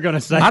it. You're going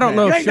to say I don't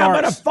know You if ain't got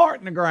but a sharks. fart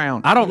in the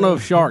ground. I don't know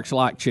if sharks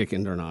like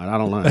chickens or not. I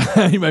don't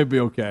know. He may be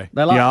okay.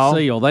 They like Y'all,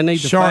 seal. They need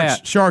the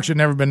fat. Sharks have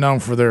never been known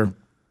for their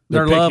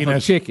love of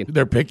pickiness. chicken.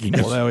 Their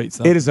pickiness. Well, they'll eat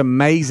something. It is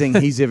amazing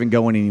he's even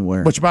going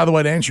anywhere. Which, by the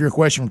way, to answer your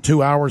question from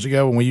 2 hours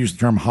ago when we used the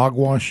term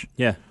hogwash,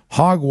 Yeah.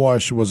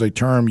 hogwash was a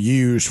term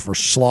used for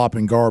slop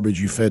and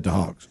garbage you fed to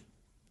hogs.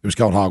 It was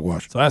called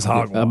hogwash. So that's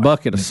hogwash. A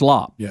bucket of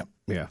slop. Yeah.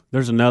 Yeah.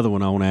 There's another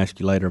one I want to ask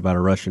you later about a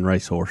Russian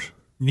racehorse.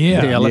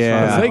 Yeah, Yeah, let's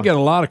Yeah. They get a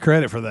lot of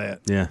credit for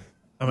that. Yeah.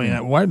 I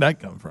mean, where'd that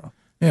come from?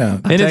 Yeah.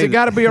 And has it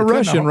got to be a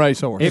Russian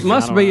racehorse? It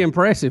must be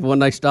impressive when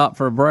they stop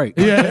for a break.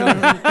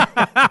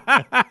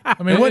 I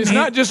mean, It's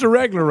not just a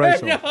regular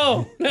racehorse.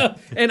 No.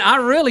 And I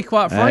really,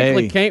 quite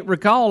frankly, Hey. can't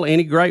recall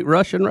any great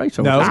Russian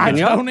racehorse. No, Can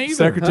y'all? don't either.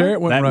 Secretariat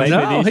wasn't That Russian. may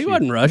be No, the he issue.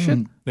 wasn't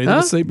Russian. Neither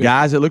was CB.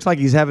 Guys, it looks like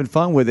he's having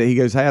fun with it. He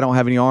goes, "Hey, I don't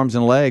have any arms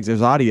and legs.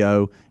 There's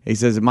audio." He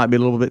says it might be a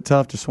little bit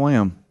tough to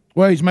swim.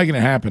 Well, he's making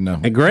it happen, though.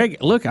 And Greg,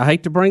 look, I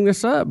hate to bring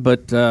this up,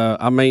 but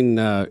I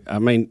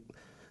mean,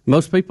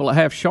 most people that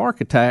have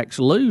shark attacks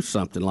lose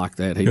something like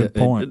that. Good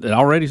point. It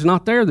already is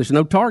not there. There's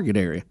no target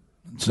area.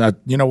 So,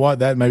 you know what?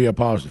 That may be a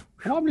positive.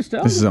 Well, I'm just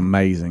telling This is you.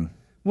 amazing.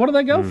 What do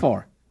they go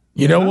for?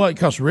 You know what?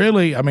 Because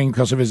really, I mean,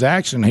 because of his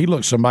accent, he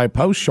looks somebody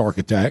post shark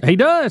attack. He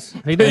does.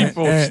 He does.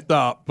 People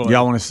stop. But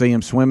Y'all want to see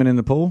him swimming in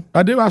the pool?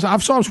 I do. I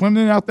saw him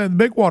swimming out there in the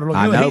big water. Look,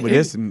 I look, know, but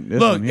this look,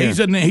 one here.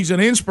 he's an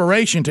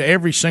inspiration to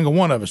every single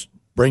one of us.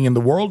 Bringing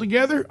the world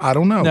together? I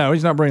don't know. no,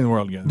 he's not bringing the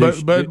world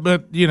together.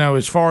 But you know,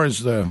 as far as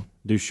the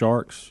Do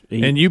sharks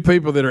eat? and you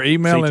people that are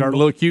emailing turtle?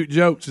 little cute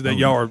jokes that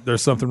y'all are,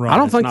 there's something wrong. I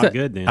don't It's think not that.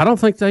 good then. I don't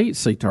think they eat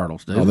sea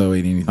turtles, do they? they'll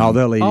eat anything. Oh,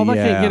 they'll eat. Oh, they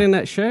yeah. can't get in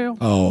that shell.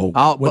 Oh,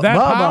 Oh, with but that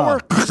Bubba.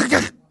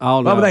 power.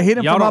 Oh, no. Bubba, they hit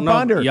him y'all from don't up know,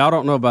 under. Y'all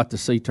don't know about the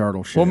sea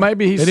turtle shell. Well,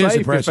 maybe he's It is safe if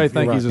impressive. they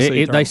think You're he's a right. sea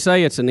turtle. They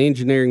say it's an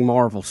engineering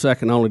marvel,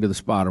 second only to the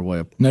spider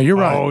web. No, you're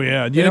right. Oh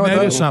yeah, you Yeah, know what? that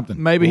though? is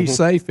something. Maybe he's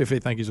safe if they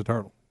think he's a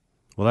turtle.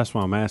 Well, that's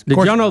why I'm asking.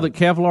 Did y'all know that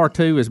Kevlar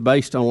 2 is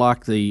based on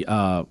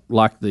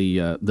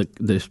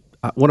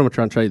what am I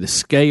trying to tell you? The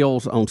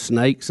scales on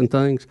snakes and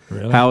things.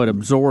 Really? How it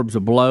absorbs a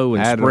blow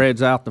and Adler.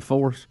 spreads out the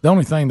force. The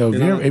only thing though,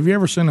 have you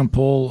ever seen them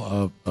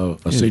pull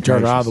a sea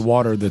turtle out of the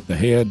water that the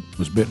head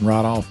was bitten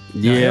right off?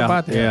 Yeah,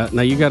 about that? yeah.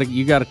 Now you got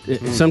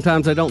to.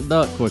 Sometimes they don't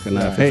duck quick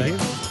enough. Hey,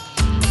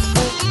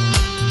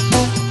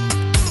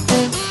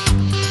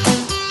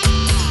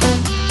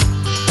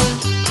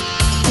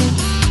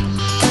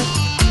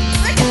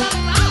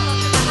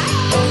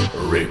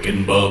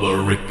 and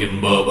Bubba, Rick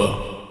and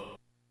Bubba.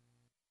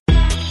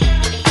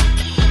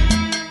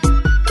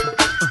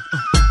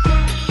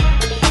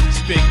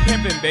 It's big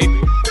pimpin', baby.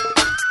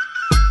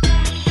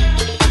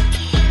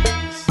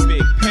 It's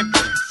big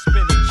pimpin',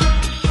 spinach.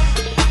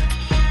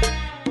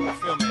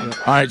 Feel me?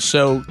 All right,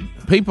 so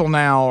people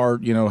now are,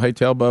 hey,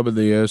 tell Bubba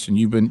this, and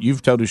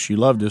you've told us you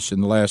loved us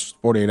in the last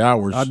 48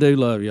 hours. I do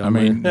love you. I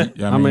mean,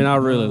 I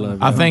really love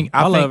you. I think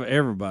I love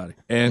everybody.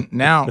 And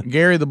now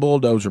Gary the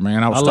bulldozer,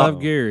 man. I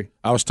love Gary.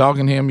 I was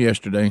talking to him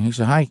yesterday, and he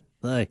said, "Hey,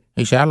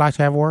 he said I'd like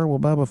to have a word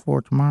with Bubba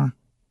for tomorrow."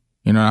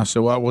 I said,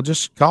 "Well, we'll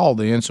just call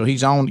then." So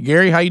he's on.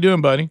 Gary, how you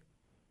doing, buddy?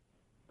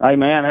 Hey,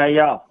 man, how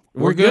y'all?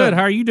 We're good.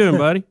 How are you doing,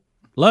 buddy?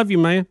 Love you,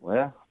 man.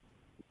 Well,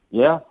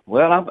 yeah.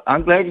 Well,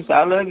 I'm glad you said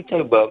I love you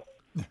too, Bub.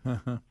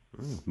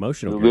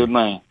 Emotional. You're a good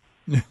man.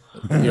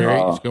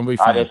 Gary, it's going to be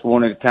fun. I just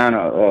wanted to kind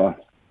of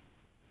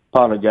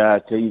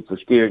apologize to you for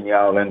scaring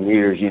y'all in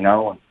years,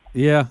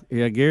 Yeah.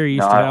 Gary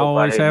used to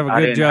always have a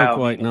good joke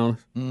waiting on us.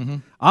 Mm-hmm.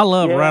 I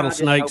love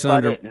rattlesnakes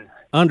under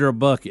a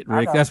bucket,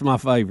 Rick. That's my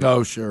favorite.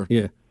 Oh, sure.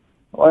 Yeah.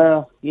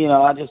 Well,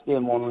 I just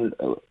didn't want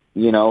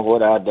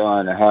what I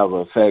done to have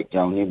an effect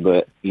on you,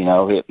 but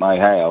it may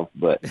have.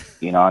 But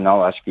I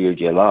know I scared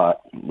you a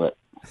lot, but.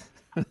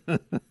 I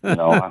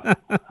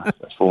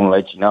just want to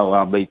let you know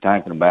I'll be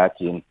thinking about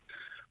you. And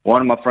one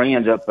of my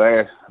friends up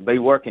there will be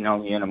working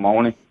on you in the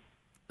morning.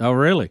 Oh,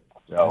 really?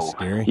 So, that's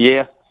scary.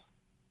 Yeah.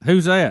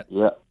 Who's that?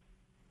 Yeah.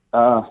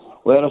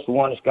 Well, it's the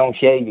one that's going to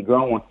shave you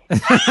growing.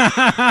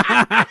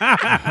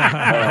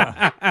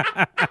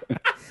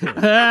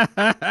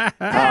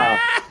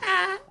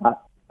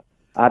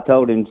 I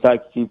told him to take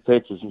a few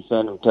pictures and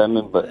send them to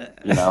me, but,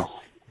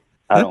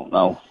 I don't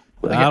know.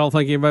 I don't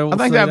think anybody will. I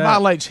think that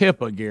violates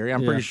HIPAA, Gary.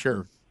 I'm pretty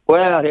sure.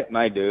 Well, it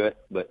may do it,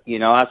 but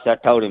I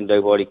told him to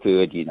do what he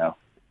could. Yeah.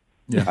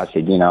 I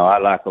said, I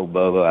like old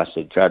Bubba. I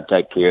said, try to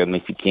take care of him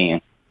if you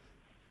can.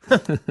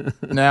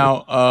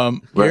 Now,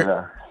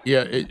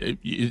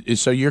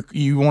 so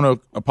you want to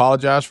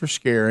apologize for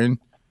scaring?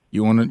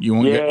 You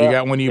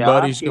got one of your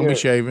buddies going to be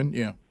shaving?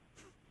 Yeah.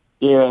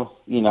 Yeah,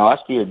 I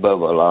scared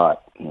Bubba a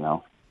lot.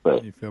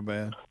 But you feel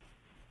bad.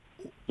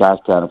 I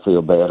kind of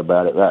feel bad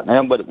about it right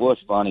now, but it was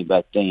funny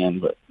back then.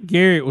 But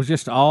Gary, it was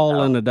just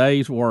all in a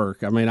day's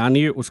work. I mean, I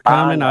knew it was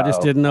coming. I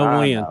just didn't know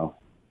when.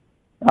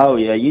 Oh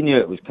yeah, you knew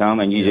it was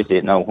coming. You just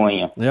didn't know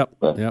when.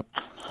 Yep.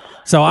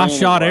 So I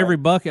shot every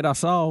bucket I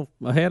saw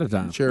ahead of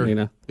time.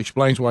 Sure.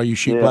 Explains why you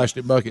shoot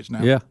plastic buckets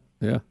now. Yeah.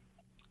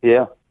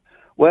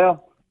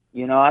 Well,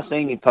 I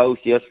seen you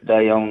post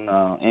yesterday on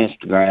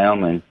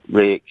Instagram and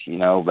Rick's,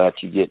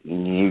 about you getting a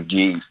new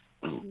Jeep,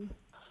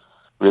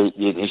 Rick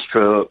getting his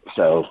truck.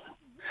 So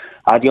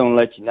I just want to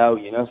let you know,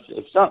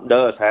 if something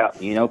does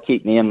happen,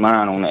 keep me in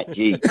mind on that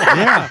Jeep.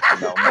 Yeah.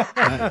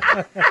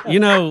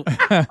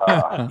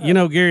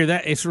 Gary,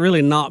 that it's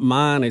really not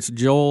mine. It's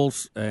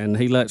Joel's, and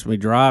he lets me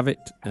drive it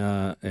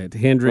at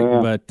Hendrick.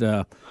 Yeah.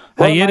 But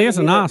hey, it is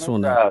a nice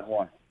one.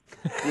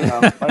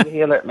 Maybe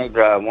he'll let me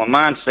drive one.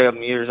 Mine's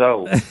 7 years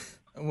old.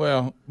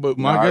 Well, but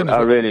my goodness,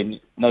 I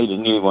really need a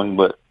new one.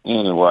 But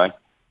anyway,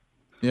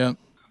 yeah.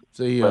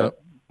 See,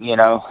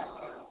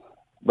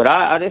 But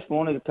I just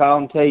wanted to call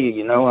and tell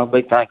you, I'll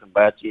be thinking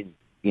about you.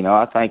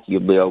 I think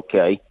you'll be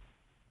okay.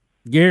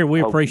 Gary,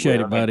 we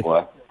appreciate it, buddy.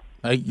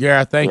 Hey,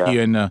 Gary, thank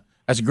you. And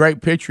that's a great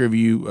picture of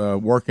you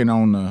working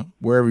on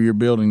wherever you're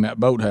building that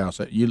boathouse.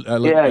 That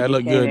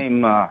looked good.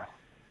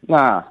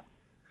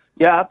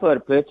 Yeah, I put a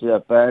picture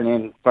up there, and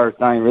then the first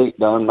thing Rick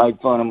done made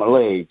fun of my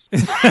legs.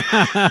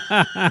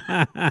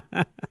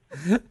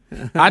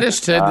 I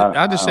just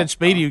said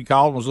Speedy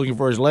called and was looking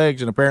for his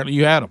legs, and apparently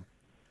you had them.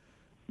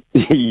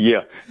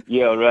 Yeah,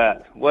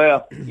 right.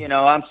 Well,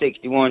 I'm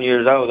 61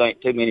 years old.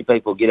 Ain't too many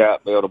people get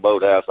out and build a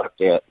boathouse like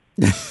that.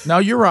 No,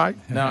 you're right.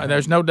 No,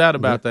 there's no doubt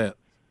about that.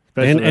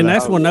 And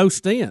that's with no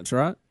stents,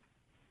 right?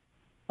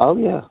 Oh,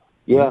 yeah.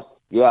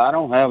 I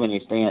don't have any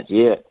stents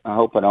yet. I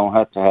hope I don't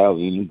have to have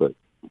any, but,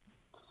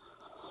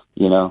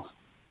 you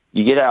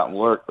get out and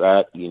work,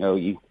 right?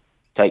 You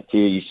take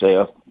care of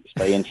yourself,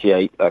 stay in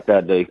shape like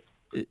I do.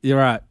 You're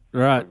right.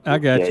 I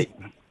got you.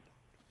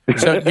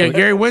 So,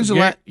 Gary, when's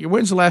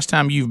the last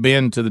time you've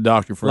been to the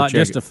doctor for a checkup?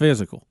 Just a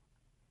physical?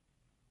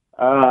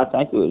 I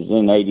think it was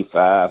in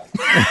 85.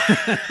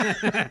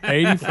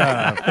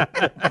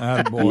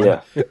 85. Boy.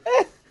 Yeah.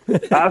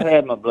 I've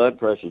had my blood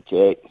pressure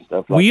checked and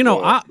stuff like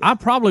that. I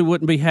probably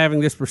wouldn't be having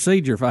this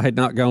procedure if I had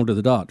not gone to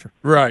the doctor.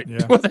 Right.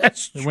 Yeah. Well,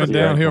 it went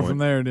downhill from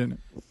there, didn't it?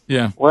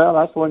 Yeah. Well,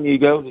 that's when you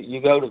go to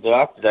the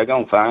doctor, they're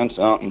going to find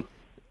something.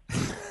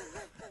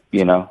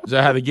 Is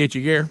that how they get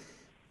you, Gary?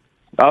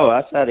 Oh,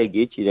 that's how they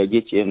get you. They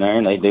get you in there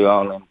and they do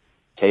all them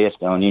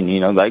tests on you.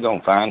 And, they're going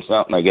to find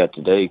something they got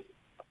to do.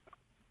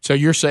 So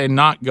you're saying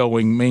not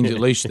going means at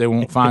least they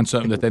won't find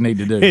something that they need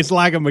to do. It's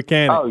like a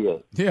mechanic. Oh, yeah.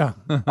 Yeah.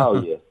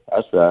 Oh, yeah.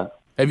 That's right.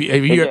 Have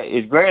you?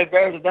 Is Greg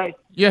there today?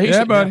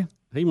 Yeah, buddy.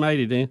 He made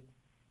it in.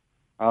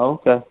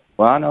 Oh, okay.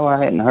 Well, I know I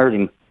hadn't heard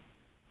him.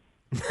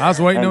 I was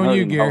waiting on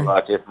you, Gary.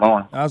 This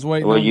morning. I was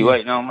waiting on you.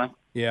 Waiting on me?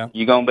 Yeah.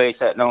 You going to be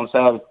sitting on the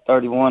side of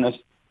 31 this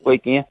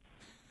weekend?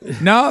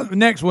 No,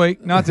 next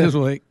week, not this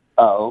week.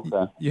 Oh,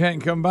 okay. You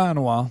hadn't come by in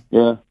a while.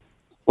 Yeah.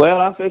 Well,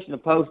 I'm fixing to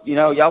post.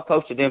 Y'all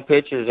posted them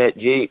pictures of that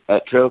Jeep,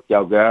 that truck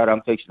y'all got.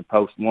 I'm fixing to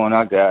post one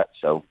I got.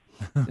 So,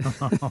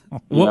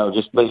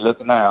 just be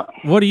looking out.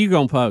 What are you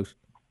gonna post?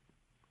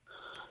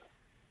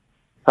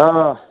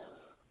 Well,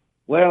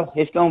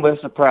 it's gonna be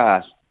a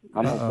surprise.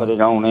 I'm gonna put it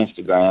on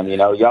Instagram.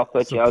 Y'all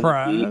put y'all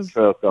Jeep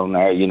truck on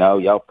there.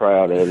 Y'all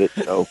proud of it.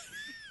 So,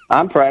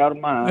 I'm proud of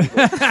mine.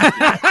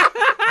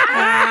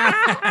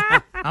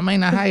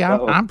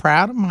 I'm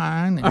proud of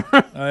mine.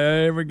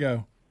 There we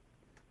go.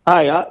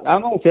 Hey,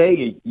 I'm gonna tell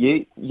you,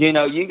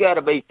 you got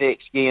to be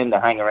thick-skinned to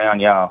hang around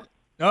y'all.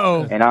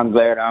 Uh-oh. And I'm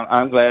glad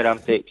I'm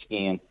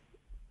thick-skinned.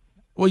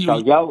 Well,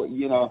 y'all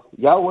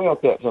will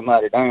cut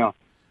somebody down.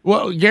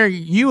 Well, Gary,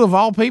 you of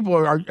all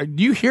people,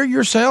 do you hear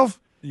yourself?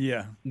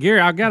 Yeah, Gary,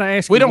 I got to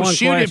ask you. We don't one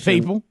shoot question. at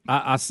people.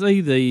 I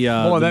see the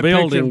that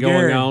building picture of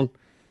going Gary.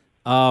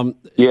 on.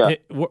 Yeah.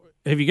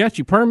 Have you got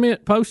your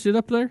permit posted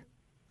up there?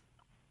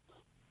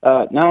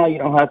 No, you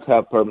don't have to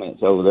have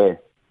permits over there.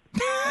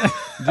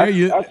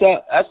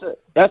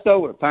 That's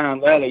over at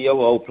Pine Valley, your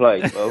old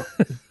place, bro.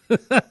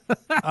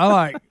 I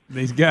like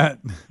he's got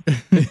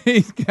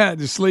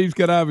the sleeves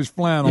cut out of his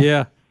flannel.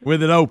 Yeah,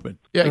 with it open.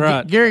 Yeah,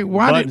 right. Gary,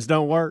 Buttons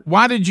don't work.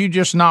 Why did you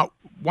just not?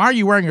 Why are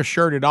you wearing a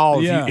shirt at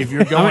all? Yeah. If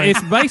you're going,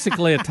 it's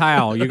basically a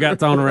towel you got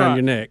thrown around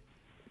your neck.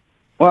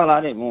 Well, I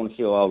didn't want to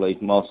show all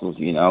these muscles,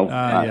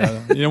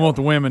 Yeah. You don't want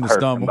the women to hurt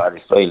stumble.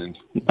 somebody's feelings.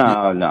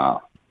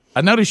 No.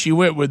 I noticed you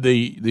went with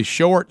the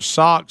shorts,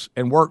 socks,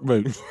 and work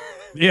boots.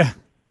 Yeah.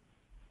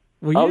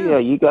 Well, yeah,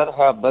 you got to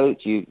have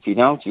boots. If you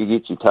don't, you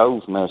get your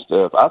toes messed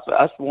up. That's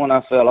the one I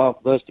fell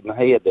off, busted my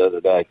head the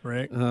other day.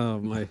 Rick. Oh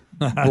man,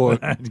 Boy,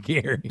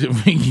 Gary.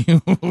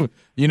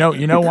 you know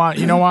why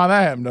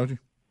that happened, don't you?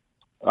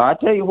 I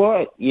tell you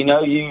what, you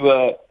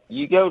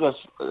go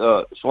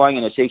to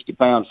swinging a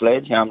 60-pound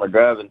sledgehammer,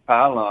 driving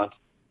pylons.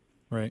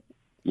 Right.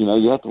 You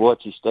have to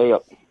watch your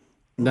step.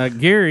 now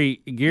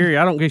Gary,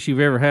 I don't guess you've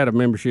ever had a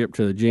membership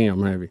to the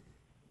gym, have you?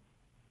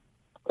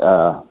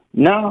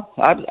 No,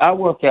 I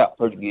work out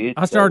pretty good.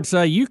 I started to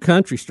say you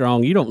country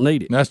strong. You don't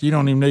need it. You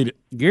don't even need it.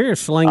 Gary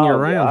sling you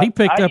around. Yeah, he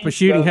picked I up a used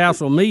shooting to-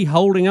 house with me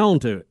holding on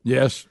to it.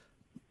 Yes.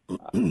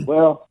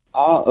 Well,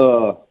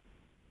 I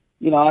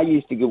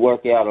used to go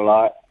work out a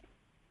lot.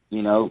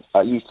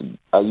 I used to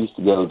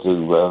go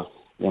to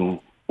them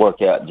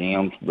workout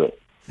gyms, but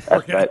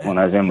that's back when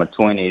I was in my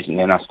 20s, and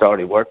then I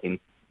started working.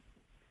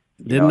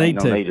 Didn't need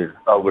no to. need to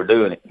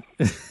overdoing it.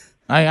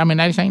 I there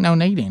just ain't no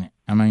need in it.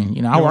 I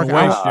mean, I work.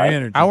 Waste your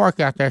energy. I work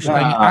out there.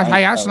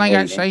 I sling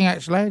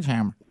that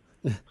sledgehammer.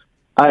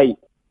 Hey,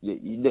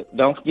 you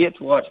don't forget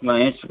to watch my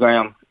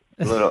Instagram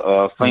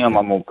little film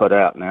I'm gonna put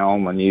out now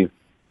on my new.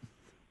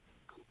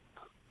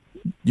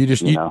 You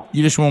just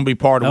want to be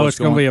part of Oh, what's it's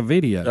going to be a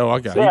video. Oh, I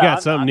got So it. you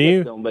got something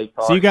new?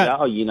 So you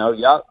got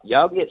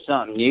y'all get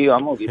something new.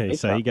 I'm gonna get. Hey,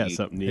 so you got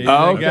something new?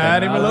 Oh,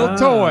 got him a little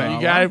toy.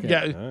 You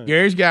got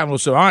Gary's got one.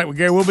 So all right, well,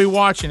 Gary, we'll be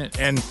watching it,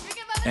 and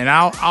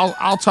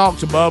I'll talk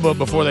to Bubba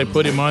before they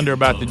put him under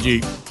about the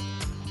Jeep.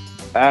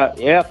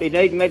 If he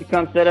needs me to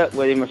come set up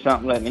with him or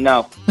something, let me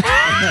know.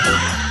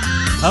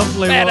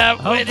 Hopefully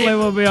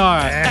we'll be all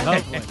right.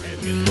 Hopefully.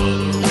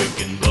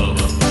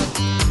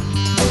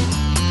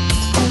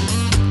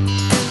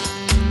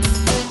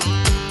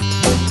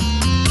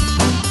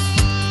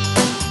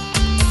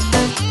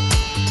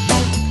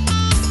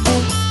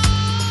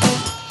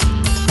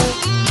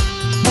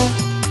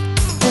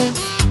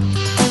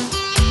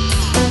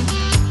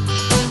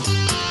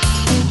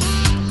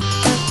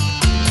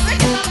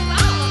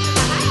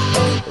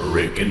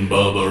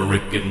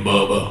 Rick and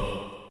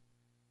Bubba.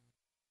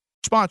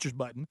 Sponsors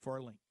button for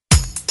a link.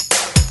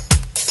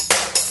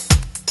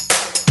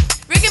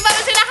 Rick and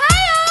Bubba's in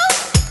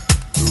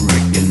Ohio.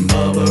 Rick and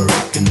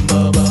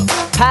Bubba.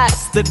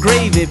 Pass the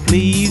gravy,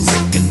 please.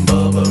 Rick and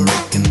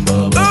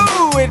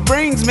Bubba. Ooh, it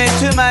brings me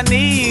to my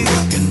knees.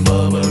 Rick and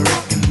Bubba.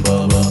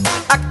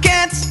 I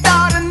can't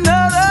start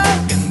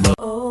another.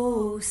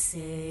 Oh,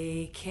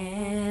 say,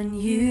 can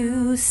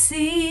you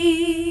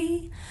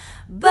see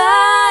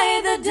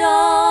by the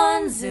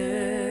dawn's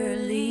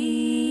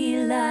early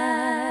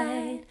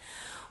light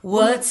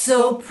what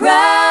so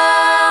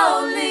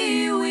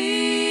proudly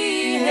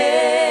we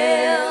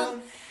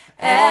hailed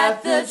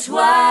at the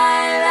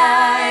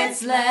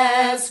twilight's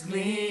last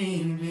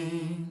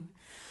gleaming,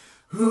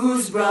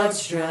 whose broad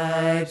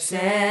stripes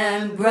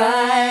and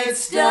bright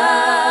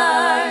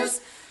stars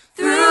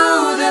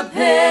through the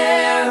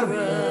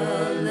perilous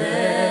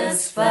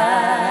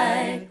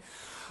fight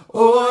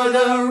o'er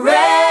the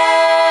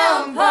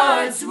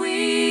ramparts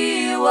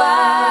we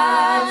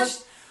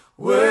watched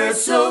were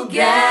so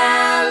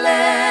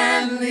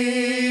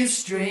gallantly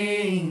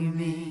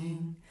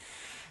streaming,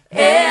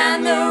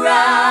 and the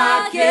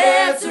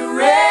rocket's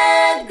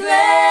red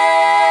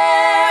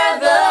glare,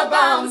 the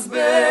bombs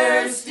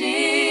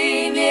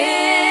bursting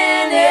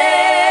in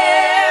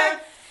air,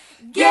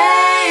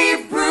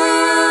 gave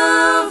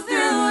proof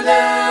through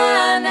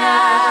the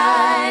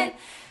night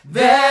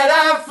that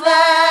our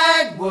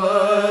flag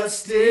was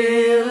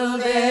still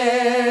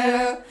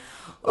there.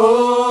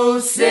 Oh,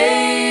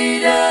 say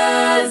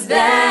does that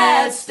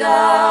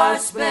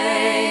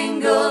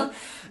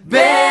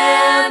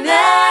banner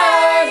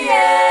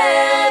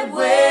yet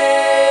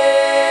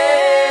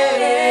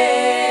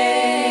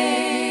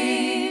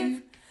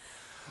wave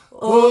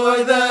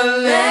o'er the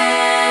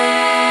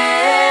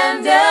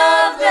land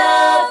of the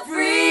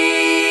free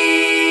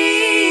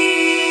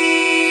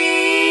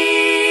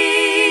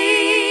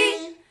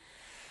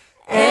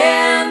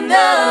and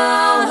the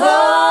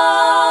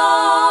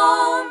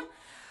home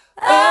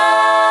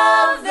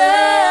of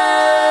the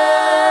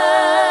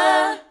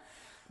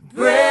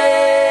brave.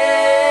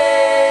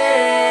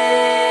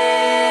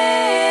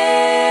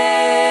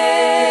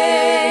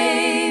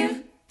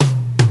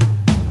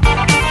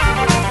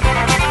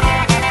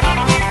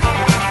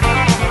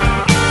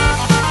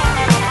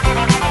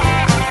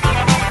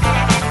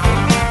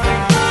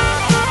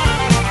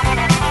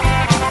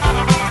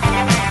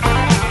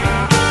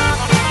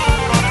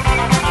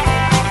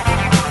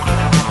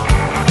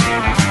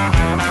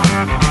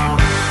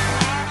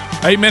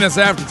 Eight minutes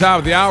after the top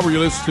of the hour, you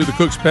listen to the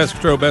Cook's Pest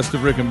Control Best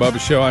of Rick and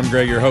Bubba show. I'm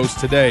Greg, your host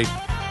today.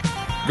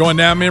 Going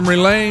down memory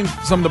lane,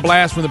 some of the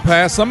blasts from the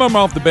past, some of them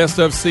off the best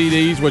of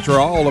CDs, which are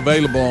all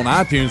available on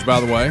iTunes,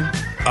 by the way.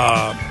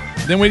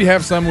 Then we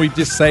have some we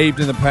just saved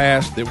in the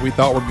past that we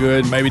thought were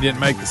good, maybe didn't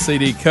make the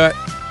CD cut.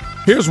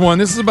 Here's one.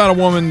 This is about a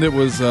woman that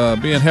was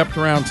being helped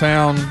around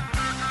town,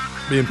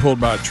 being pulled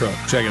by a truck.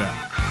 Check it out.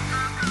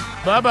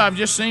 Bubba, I've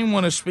just seen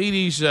one of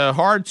Speedy's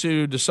hard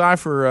to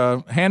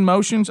decipher hand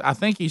motions. I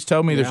think he's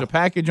told me there's a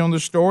package on the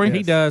story.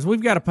 He does.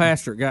 We've got a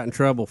pastor that got in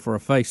trouble for a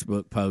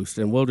Facebook post,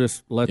 and we'll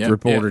just let the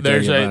reporter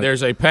tell you about it.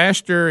 There's a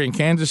pastor in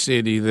Kansas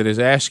City that is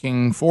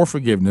asking for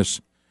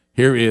forgiveness.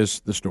 Here is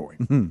the story.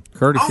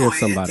 Courtesy of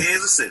somebody.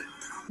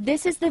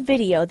 This is the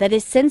video that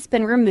has since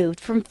been removed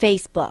from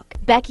Facebook.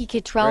 Becky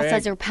Cottrell Greg.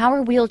 says her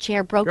power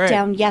wheelchair broke Greg.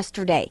 down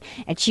yesterday,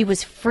 and she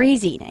was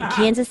freezing in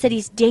Kansas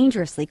City's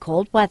dangerously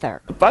cold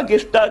weather. If I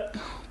get stuck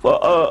for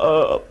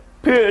a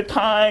period of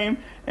time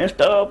and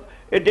stuff,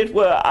 it's just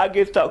where I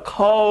get stuck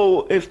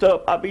cold and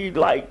stuff, I be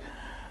like,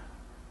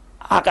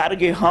 I gotta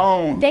get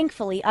home.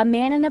 Thankfully, a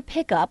man in a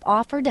pickup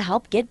offered to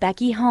help get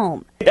Becky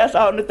home. That's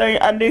all the thing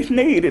I just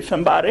need is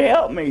somebody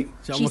help me.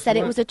 She said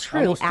it was a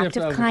true act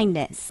of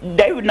kindness.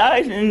 They were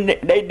nice and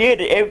they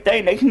did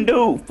everything they can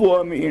do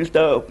for me and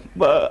stuff,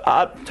 but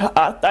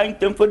I thank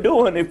them for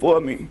doing it for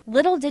me.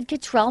 Little did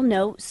Cottrell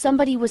know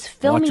somebody was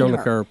filming on the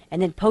her curb.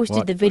 and then posted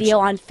Watch. the video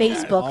on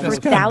Facebook for That's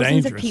kinda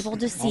thousands of dangerous. people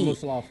to see.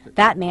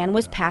 That man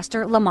was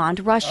Pastor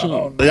Lamond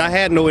Rushing. I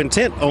had no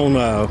intent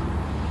on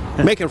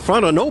making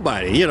fun of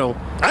nobody, you know.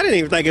 I didn't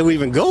even think it would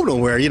even go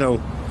nowhere, you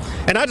know.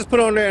 And I just put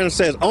on there and it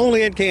says,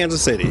 only in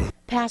Kansas City.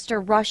 Pastor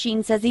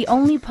Rushing says he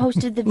only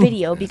posted the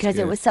video because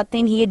it was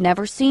something he had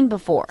never seen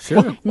before,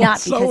 not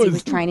So because he is-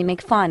 was trying to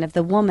make fun of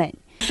the woman.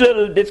 Should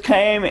have just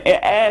came and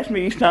asked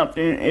me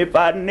something if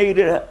I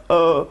needed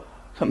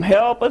some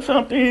help or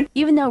something.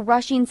 Even though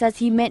Rushing says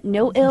he meant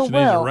no ill She needs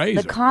a will, the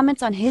razor.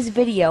 comments on his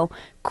video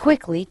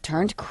quickly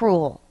turned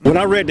cruel. When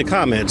I read the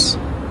comments,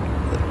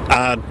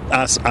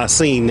 I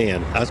seen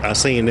then. I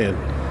seen then.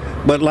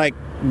 But like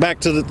back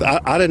to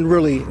the, I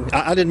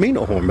didn't mean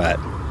no harm by it.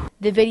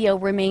 The video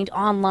remained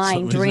online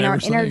Something he's during our never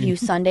seen. interview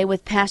Sunday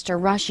with Pastor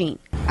Rushing.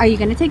 Are you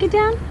going to take it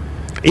down?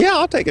 Yeah,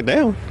 I'll take it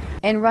down.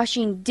 And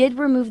Rushing did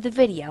remove the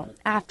video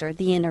after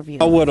the interview.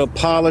 I would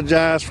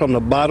apologize from the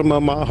bottom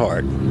of my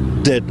heart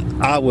that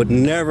I would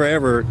never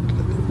ever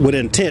with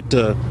intent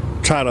to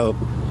try to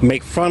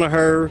make fun of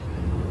her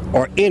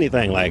or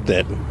anything like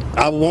that.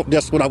 I won't.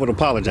 That's what I would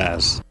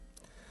apologize.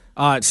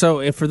 All right, so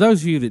and for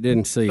those of you that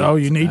didn't see, Oh,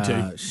 you need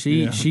to.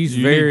 She's You need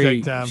to very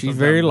take time she's sometime.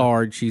 very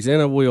large. She's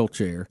in a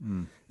wheelchair,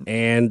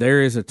 and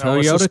there is a Oh,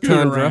 it's a Toyota scooter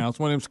Tundra. round. It's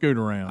one of them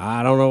scooter rounds.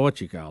 I don't know what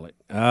you call it.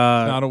 It's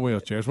not a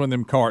wheelchair. It's one of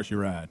them carts you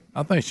ride.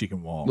 I think she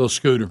can walk. Little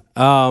scooter.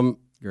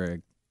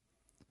 Greg,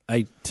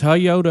 a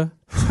Toyota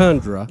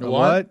Tundra. A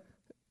what?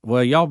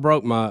 Well, y'all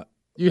broke my.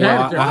 You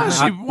well, had it. Why is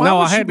she- why no,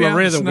 would I she had be my out in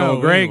the rhythm snow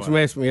going. Greg's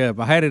anyway? messed me up.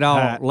 I had it all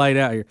Pat. laid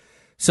out here.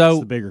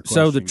 So, the bigger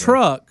so the question,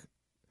 truck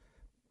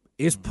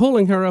is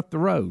pulling her up the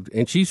road,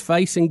 and she's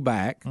facing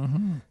back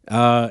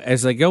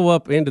as they go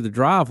up into the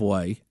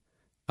driveway.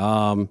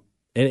 And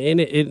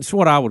it's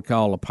what I would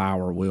call a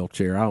power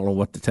wheelchair. I don't know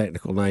what the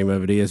technical name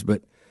of it is,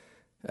 but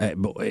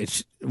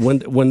it's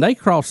when they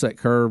cross that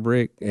curb,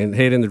 Rick, and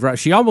head in the drive,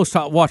 she almost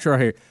watch right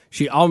here.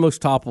 She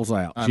almost topples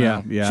out. I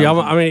know. Yeah. She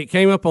I mean, it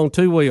came up on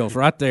two wheels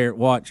right there.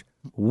 Watch,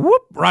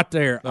 whoop, right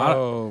there.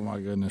 Oh my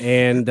goodness!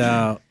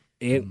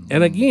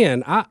 And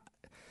again, I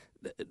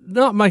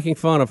not making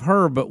fun of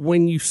her, but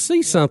when you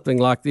see something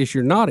like this,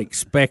 you're not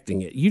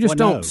expecting it. You just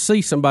Well, don't no.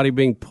 see somebody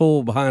being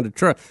pulled behind a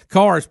truck.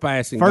 Cars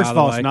passing. First by of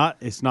the all, way.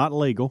 it's not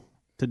legal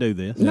to do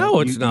this.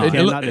 No, it's not. You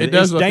cannot do It it.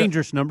 does It's look-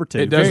 dangerous. Number two,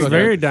 It does It's look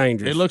very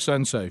dangerous. It looks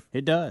unsafe.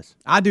 It does.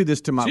 I do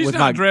this to my She's with not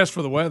my dressed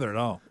for the weather at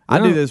all. I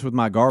No. do this with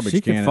my garbage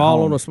She can. could at fall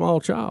home. on a small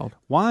child.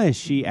 Why is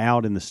she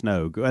out in the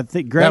snow? I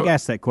think Greg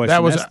asked that question.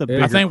 That was, That's the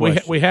bigger I think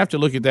question. we have to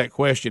look at that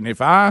question.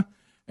 If I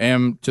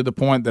am to the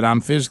point that I'm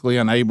physically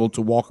unable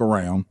to walk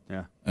around,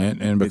 Yeah.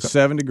 and It's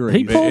 7 degrees.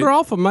 He pulled her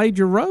off a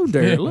major road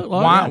there. It looked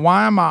like that.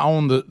 why am I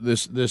on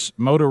this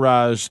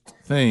motorized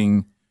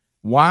thing?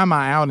 Why am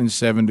I out in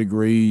 7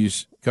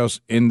 degrees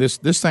because in this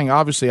thing,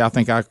 obviously, I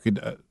think I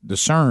could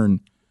discern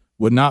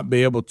would not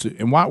be able to.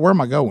 And where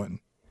am I going?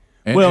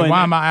 And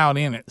why am I out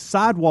in it?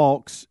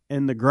 Sidewalks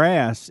and the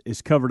grass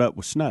is covered up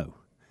with snow,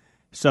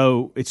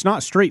 so it's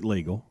not street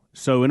legal.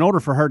 So in order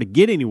for her to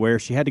get anywhere,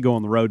 she had to go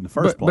on the road in the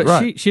first place.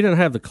 But she didn't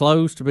have the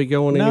clothes to be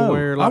going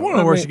anywhere. I want to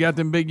know where she got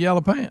them big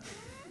yellow pants.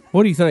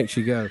 What do you think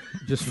she got?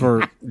 Just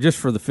for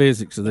the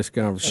physics of this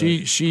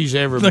conversation. She's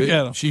ever Look big.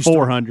 at 'em. She's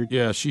 400.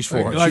 Yeah, she's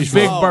 400. Like she's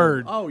Big 400.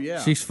 Bird. Oh yeah.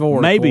 She's 4.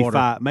 Maybe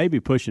 5,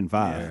 maybe pushing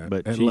 5,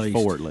 but at she's least.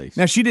 4 at least.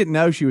 Now she didn't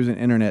know she was an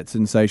internet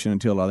sensation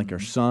until I think her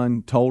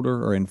son told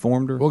her or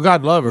informed her. Well,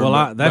 God love her.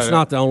 Well, that's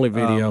not the only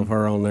video of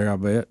her on there, I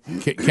bet.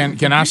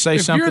 Can I say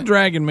if something? If you're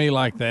dragging me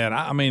like that,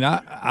 I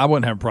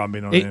wouldn't have a problem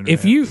being on the internet.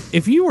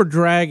 If you were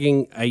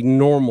dragging a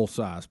normal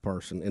sized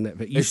person in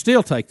that, you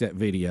still take that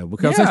video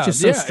because that's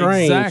just so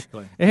strange.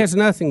 Exactly. It has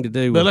nothing to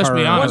do with But let's her.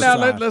 be honest.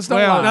 Let's don't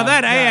lie. Now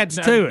that adds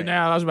to it.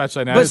 Now I was about to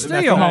say. Now, But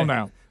still, come on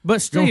now.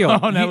 But still,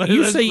 on now,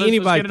 you let's- see let's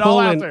anybody get it all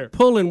out there.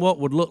 pulling what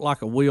would look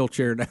like a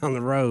wheelchair down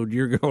the road,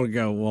 you're going to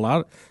go,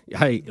 well,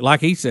 hey,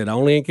 like he said,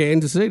 only in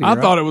Kansas City. I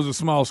right? thought it was a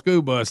small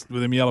school bus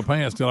with them yellow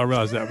pants till I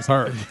realized that was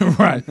her.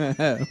 Right.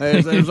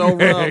 There's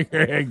old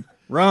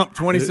Rump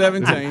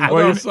 2017. I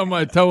thought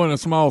somebody towing a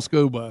small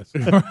school bus.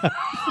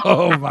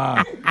 Oh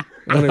my!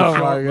 Oh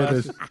my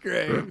goodness!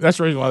 That's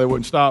the reason why they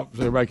wouldn't stop.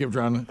 So everybody kept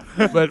trying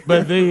to.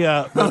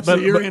 But So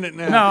you're in it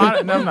now.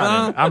 No, I'm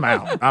not. I'm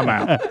out. I'm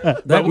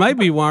out. That may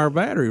be why her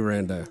battery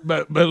ran down.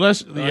 But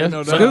let's. Yeah,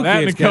 No, School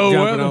that in the kids kept cold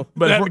jumping weather. on.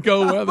 But if That in we're- the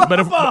cold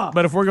weather.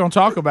 But if we're going to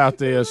talk about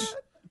this,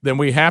 then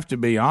we have to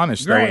be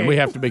honest, though, and we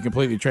have to be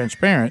completely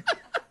transparent.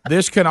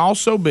 This can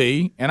also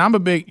be, and I'm a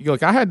big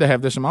look. I had to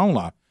have this in my own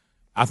life.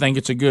 I think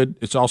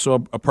it's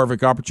also a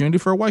perfect opportunity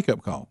for a wake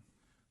up call.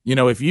 You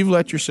know, if you've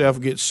let yourself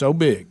get so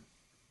big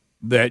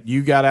that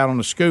you got out on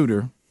a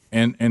scooter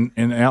and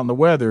out in the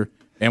weather,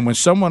 and when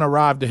someone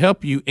arrived to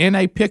help you in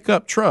a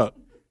pickup truck,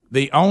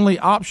 the only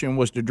option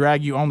was to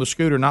drag you on the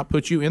scooter, not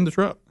put you in the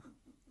truck.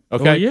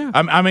 Okay, Well, yeah.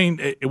 I mean,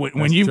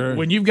 when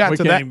you've got we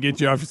to can't that, even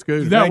get you off your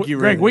scooter. no, Thank you,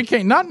 Greg, Rick. we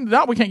can't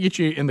not we can't get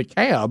you in the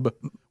cab.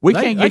 We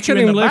can't They get you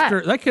in the back.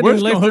 They couldn't We're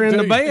even just lift gonna her in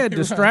hook the to you. bed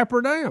to strap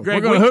her down. We're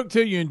going to hook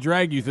to you and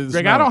drag you through the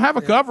Greg, snow. I don't have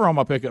a cover on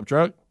my pickup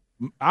truck.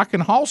 I can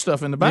haul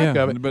stuff in the back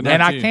Yeah, of it, but not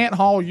and I you. can't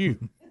haul you.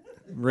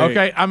 Rick.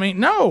 Okay, I mean,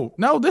 no,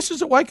 this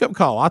is a wake up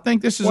call. I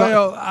think this is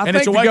I and think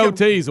it's a the wake up.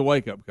 goatee is a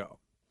wake up call.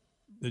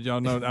 Did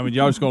y'all know? I mean,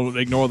 y'all just going to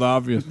ignore the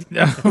obvious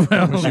Well,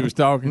 when she was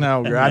talking?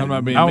 No, Greg, I'm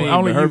not being only- mean,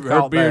 only but you her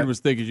caught beard that. was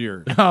thick as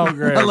yours. Oh,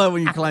 Greg. I love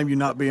when you claim you're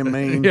not being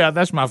mean. Yeah,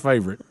 that's my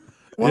favorite.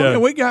 Well, Yeah.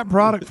 we got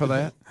product for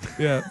that.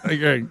 Yeah,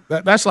 okay.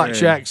 That's like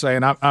Shaq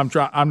saying,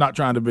 "I'm not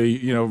trying to be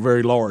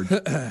very large,"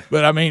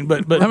 but I mean,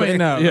 but I mean,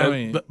 no, yeah, I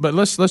mean- but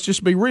let's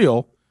just be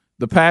real.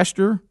 The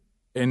pastor,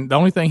 and the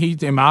only thing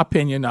he's, in my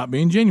opinion, not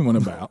being genuine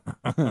about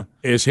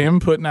is him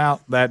putting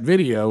out that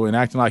video and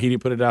acting like he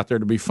didn't put it out there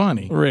to be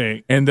funny,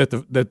 Rick. and that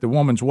the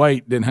woman's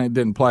weight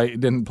didn't play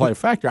a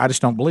factor. I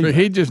just don't believe But it.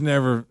 he just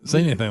never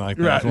seen anything like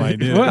that. That's why he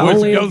did. Well, Which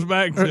only goes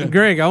back to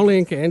Greg, only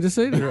in Kansas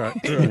City. right.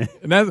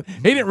 And that's,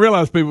 he didn't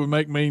realize people would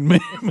make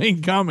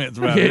mean comments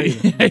about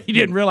it. either. He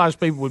didn't realize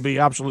people would be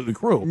absolutely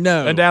cruel.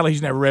 No. Undoubtedly,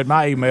 he's never read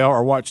my email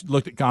or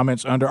looked at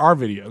comments under our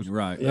videos.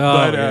 Right.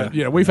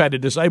 But we've had to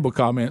disable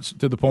comments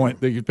to the point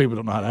that people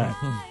don't know how to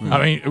act.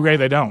 I mean, Ray,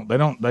 they don't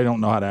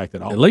know how to act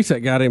at all. At least that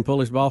guy didn't pull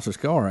his boss's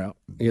car out.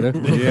 You know.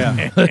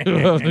 Yeah.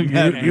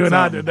 you and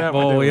I did that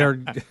one. Oh, didn't we we?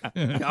 heard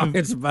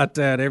comments about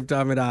that every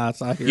time it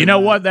ice. I hear You know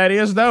about what that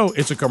is, though?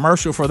 It's a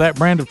commercial for that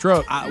brand of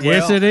truck. it.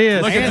 Yes, it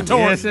is. Look at the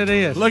torque. Yes, it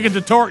is. Look at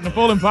the torque and the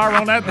pulling power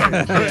on that thing.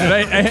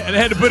 they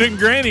had to put it in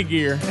granny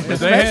gear. But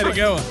they had it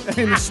going.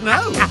 In the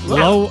snow.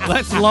 Low.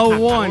 That's low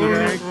one,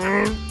 Greg.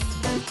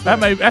 That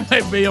may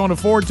be on a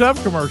Ford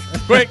Tough commercial.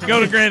 Quick, go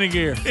to granny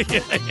gear.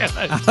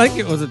 I think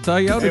it was a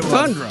Toyota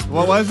Tundra.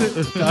 What was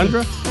it?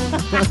 Tundra.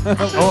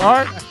 Oh,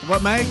 Art?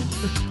 What make?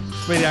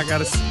 Speedy, I got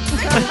to.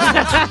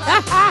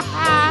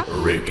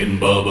 Rick and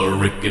Bubba,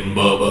 Rick and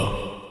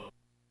Bubba.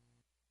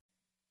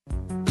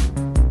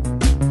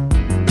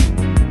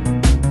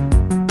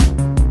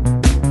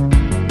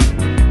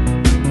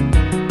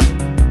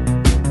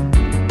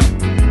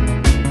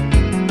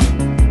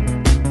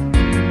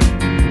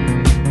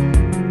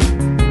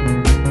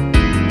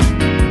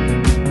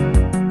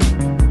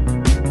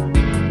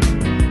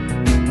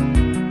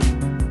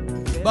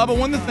 Bubba,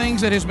 one of the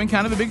things that has been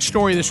kind of a big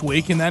story this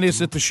week, and that is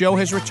that the show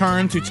has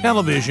returned to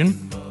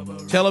television.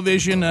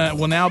 Television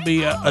will now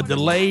be a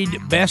delayed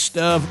best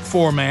of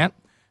format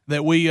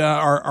that we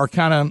are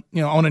kind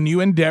of on a new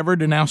endeavor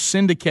to now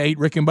syndicate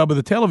Rick and Bubba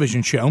the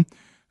television show,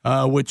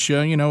 which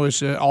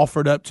is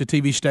offered up to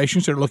TV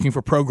stations that are looking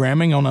for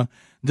programming on a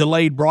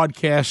delayed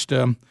broadcast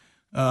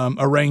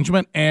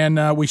arrangement.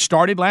 And we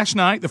started last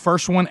night. The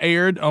first one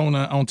aired on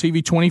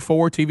TV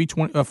 24,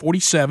 TV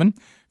 47.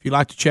 If you'd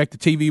like to check the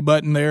TV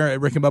button there at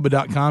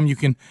rickandbubba.com, you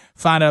can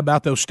find out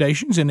about those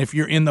stations. And if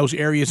you're in those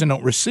areas and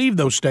don't receive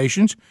those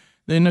stations,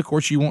 then, of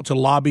course, you want to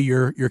lobby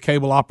your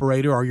cable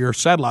operator or your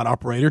satellite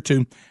operator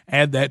to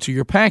add that to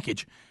your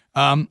package.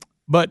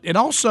 But it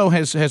also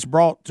has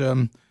brought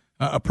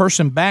a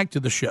person back to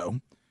the show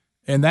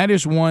and that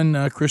is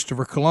one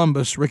Christopher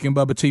Columbus, Rick and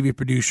Bubba TV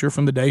producer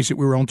from the days that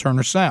we were on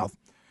Turner South.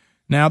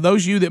 Now,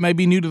 those of you that may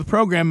be new to the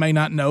program may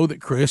not know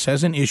that Chris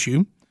has an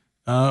issue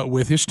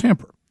with his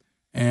temper.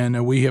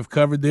 And we have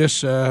covered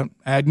this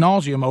ad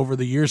nauseum over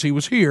the years he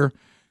was here,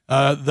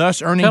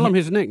 thus earning... Tell him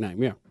his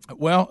nickname, yeah.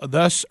 Well,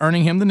 thus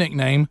earning him the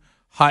nickname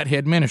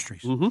Hothead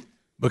Ministries. Mm-hmm.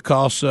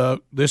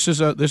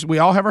 Because we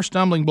all have our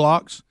stumbling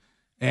blocks,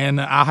 and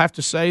I have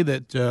to say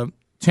that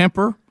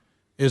temper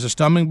is a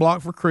stumbling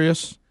block for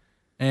Chris,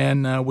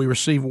 and we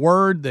receive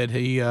word that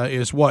he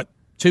is, 2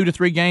 to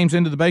 3 games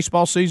into the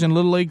baseball season,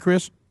 Little League,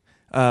 Chris?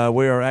 We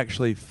are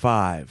actually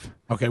 5.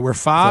 Okay, we're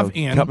 5 so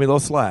in. Cut me a little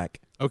slack.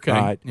 Okay.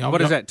 Right.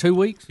 What is that, 2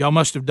 weeks? Y'all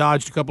must have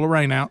dodged a couple of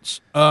rainouts.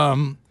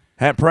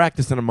 Haven't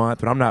practiced in a month,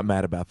 but I'm not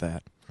mad about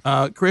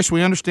that. Chris,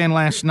 we understand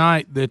last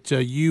night that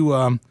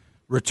you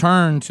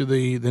returned to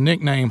the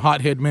nickname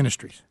Hothead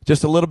Ministries.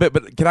 Just a little bit,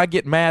 but can I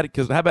get mad?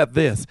 Because how about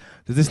this?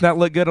 Does this not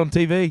look good on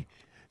TV?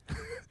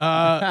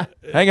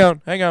 Hang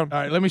on. All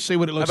right, let me see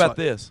what it looks like. How about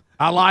this?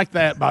 I like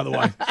that, by the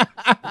way.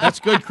 That's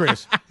good,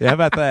 Chris. Yeah, how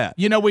about that?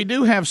 You know, we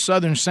do have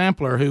Southern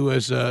Sampler, who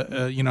is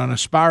an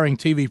aspiring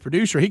TV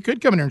producer. He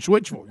could come in here and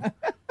switch for you.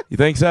 You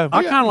think so?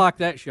 I kind of like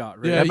that shot,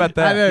 Rick. Yeah, how about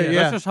that?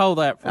 Let's just hold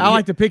that for I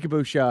like the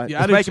peekaboo shot.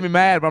 It's making me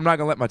mad, but I'm not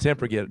going to let my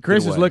temper get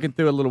Chris away. is looking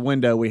through a little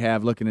window we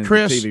have looking into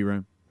Chris, the TV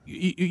room.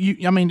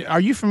 Are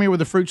you familiar with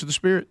the fruits of the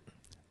Spirit?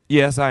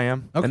 Yes, I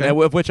am. Okay.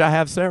 And of which I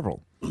have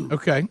several.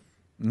 Okay.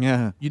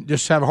 Yeah. You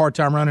just have a hard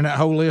time running that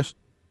whole list?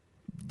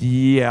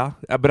 Yeah,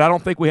 but I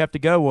don't think we have to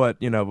go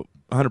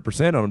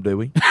 100% on them, do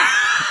we?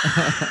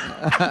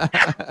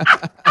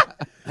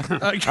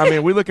 I mean,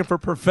 are we looking for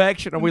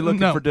perfection? Or are we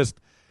looking for just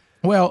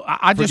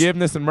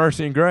forgiveness and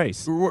mercy and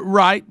grace?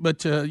 Right,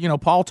 but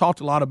Paul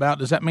talked a lot about.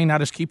 Does that mean I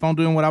just keep on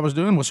doing what I was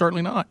doing? Well,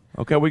 certainly not.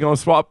 Okay, we're going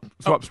to swap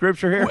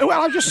scripture here.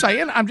 Well, I'm just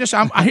saying.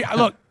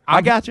 Look.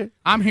 I got you.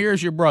 I'm here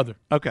as your brother.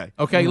 Okay.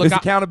 Okay. Look, this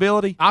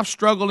accountability. I've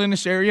struggled in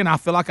this area, and I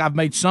feel like I've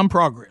made some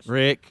progress.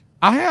 Rick,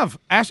 I have.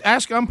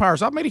 Ask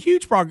umpires. I've made a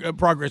huge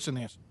progress in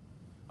this.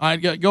 All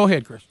right, go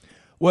ahead, Chris.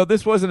 Well,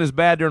 this wasn't as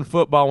bad during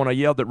football when I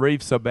yelled at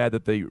Reeves so bad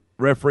that the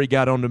referee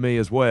got onto me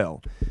as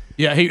well.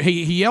 Yeah,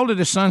 he yelled at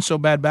his son so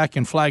bad back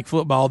in flag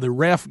football, the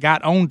ref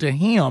got onto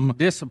him.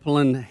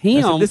 Discipline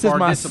him. This is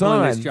my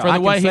son. For the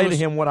way I can say to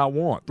him what I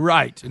want.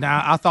 Right.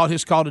 Now, I thought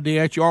his call to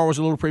DHR was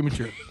a little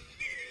premature.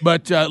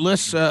 But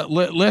let's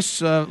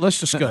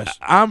discuss.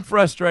 I'm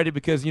frustrated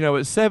because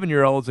it's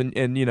 7-year-olds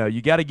and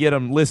you got to get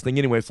them listening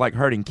anyway. It's like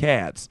herding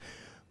cats,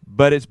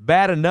 but it's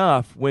bad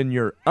enough when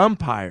your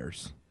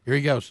umpires. Here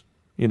he goes.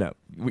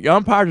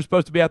 Umpires are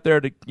supposed to be out there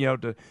to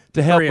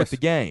help with the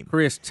game.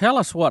 Chris, tell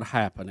us what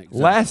happened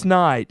exactly. Last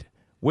night,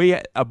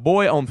 a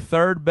boy on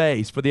third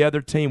base for the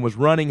other team was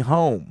running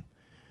home.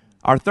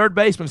 Our third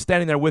baseman's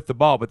standing there with the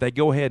ball, but they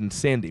go ahead and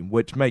send him,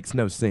 which makes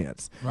no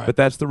sense. Right. But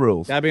that's the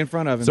rules. Got to be in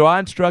front of him. So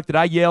I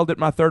yelled at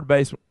my third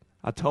baseman.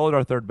 I told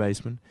our third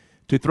baseman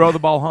to throw the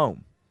ball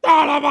home.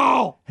 Throw the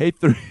ball! He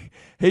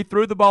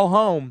threw the ball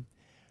home.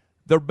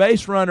 The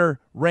base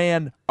runner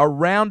ran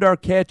around our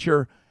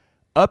catcher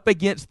up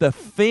against the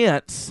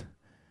fence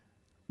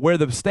where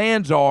the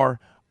stands are,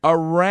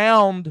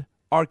 around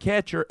our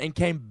catcher, and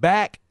came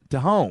back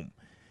to home.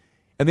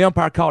 And the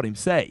umpire called him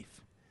safe.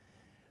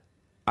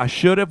 I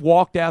should have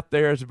walked out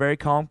there as a very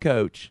calm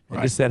coach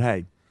and just said,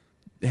 hey,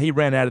 he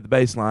ran out of the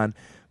baseline.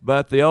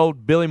 But the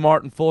old Billy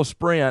Martin full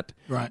sprint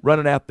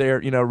running out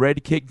there, ready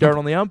to kick dirt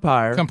on the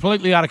umpire.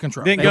 Completely out of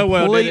control. Didn't go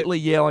well, did it? Completely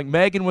yelling.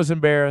 Megan was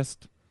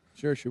embarrassed.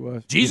 Sure she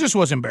was. Jesus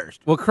was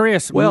embarrassed. Well,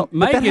 Chris,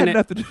 Megan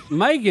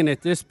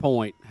at this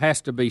point has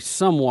to be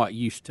somewhat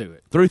used to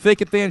it. Through thick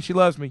and thin, she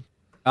loves me.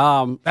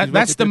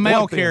 That's the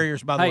mail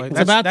carriers, by the way.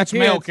 That's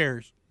mail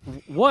carriers.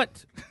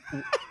 What?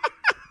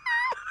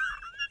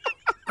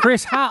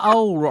 Chris, how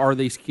old are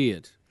these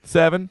kids?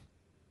 7.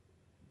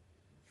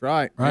 That's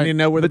right. I need to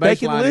know where the baseline is. But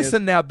they can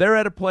listen now. They're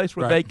at a place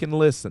where they can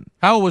listen.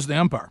 How old was the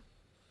umpire?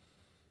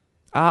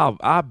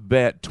 I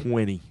bet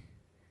 20.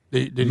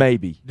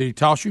 Maybe. Did he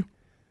toss you?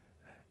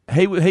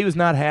 He was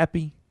not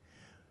happy.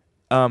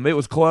 It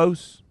was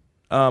close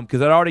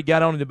because I'd already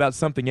got on it about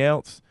something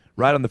else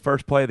right on the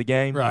first play of the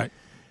game. Right.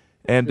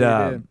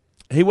 And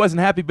he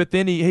wasn't happy, but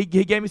then he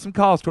gave me some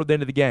calls toward the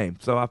end of the game.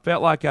 So I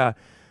felt like I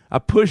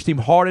pushed him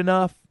hard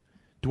enough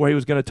to where he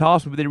was going to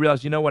toss me, but then he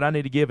realized, I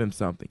need to give him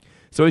something.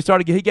 So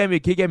he gave me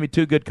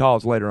 2 good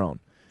calls later on.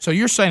 So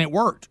you're saying it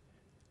worked?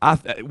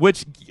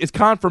 Which is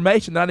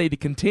confirmation that I need to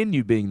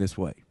continue being this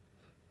way.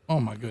 Oh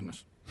my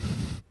goodness,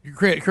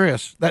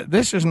 Chris,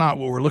 this is not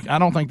what we're looking. I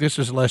don't think this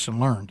is a lesson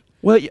learned.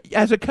 Well,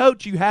 as a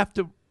coach, you have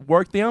to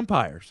work the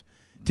umpires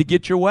to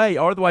get your way,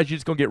 or otherwise you're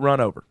just going to get run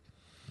over.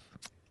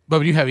 But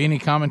do you have any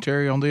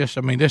commentary on this?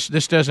 I mean, this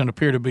doesn't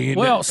appear to be.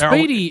 Well,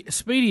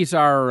 Speedy's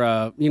our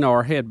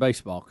our head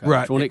baseball coach.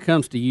 Right. When it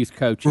comes to youth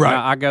coaching, right.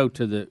 I go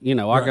to the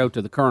I go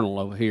to the colonel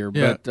over here.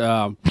 Yeah.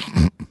 But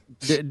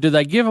Do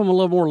they give them a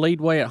little more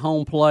leadway at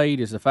home plate?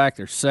 Is the fact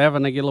they're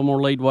 7 they get a little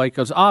more leadway?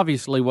 Because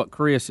obviously what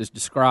Chris is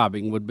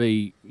describing would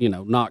be,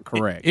 not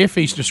correct. If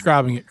he's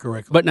describing it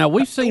correctly. But now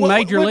we've seen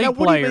major league what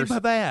players. do you mean by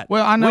that?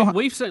 Well, I know.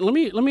 We've seen. Let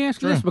me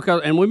ask you this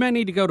and we may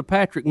need to go to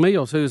Patrick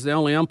Mills, who's the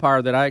only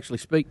umpire that I actually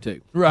speak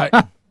to. Right.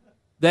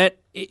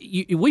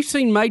 We've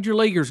seen major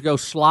leaguers go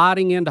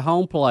sliding into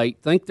home plate,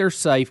 think they're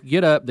safe,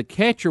 get up. The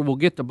catcher will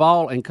get the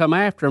ball and come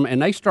after them,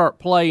 and they start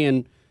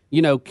playing.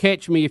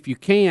 Catch me if you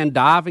can,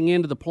 diving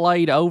into the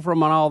plate over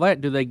them and all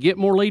that. Do they get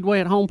more leadway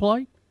at home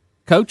plate?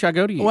 Coach, I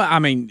go to you. Well, I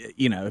mean,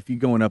 if you're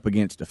going up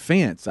against a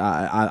fence,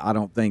 I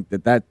don't think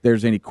that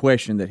there's any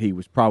question that he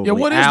was probably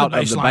out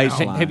of the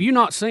baseline. Have you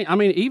not seen? I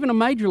mean, even a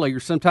major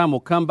leaguer sometime will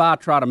come by,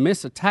 try to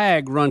miss a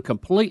tag, run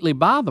completely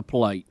by the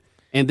plate,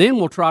 and then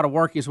will try to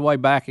work his way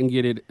back and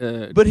get it.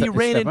 But he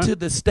ran into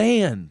the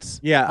stands.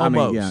 Yeah,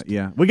 almost. I mean,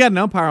 yeah. We got an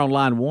umpire on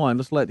line 1.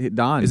 Let's let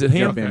Don. Is it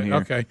him? Jump in here.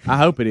 Okay. I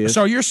hope it is.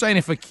 So you're saying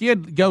if a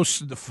kid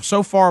goes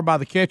so far by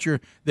the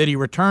catcher that he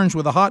returns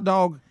with a hot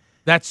dog,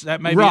 that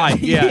may be right.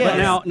 Yeah.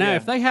 But now,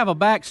 if they have a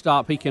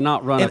backstop, he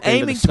cannot run and up into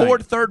aiming the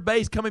toward stand. third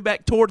base, coming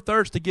back toward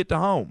third to get to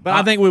home. But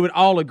I think we would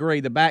all agree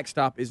the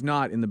backstop is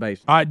not in the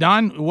baseline. All right,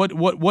 Don.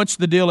 What's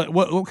the deal?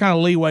 What kind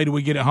of leeway do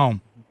we get at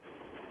home?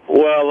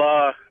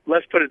 Well,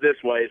 let's put it this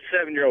way: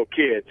 7-year-old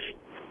kids,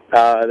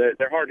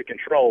 they're hard to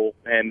control,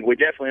 and we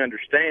definitely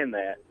understand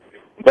that.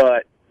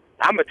 But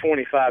I'm a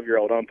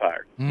 25-year-old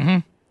umpire. Mm-hmm.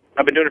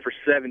 I've been doing it for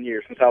 7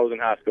 years since I was in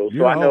high school,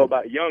 so I know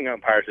about young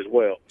umpires as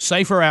well.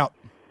 Safe or out?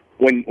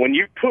 When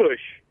you push,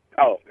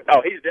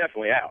 he's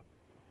definitely out.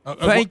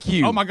 Thank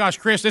you. Oh my gosh,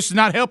 Chris, this is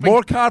not helping.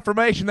 More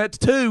confirmation. That's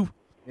 2.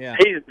 Yeah.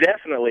 He's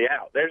definitely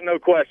out. There's no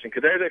question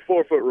because there's a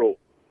 4-foot rule.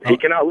 He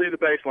cannot leave the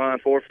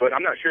baseline 4 foot.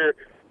 I'm not sure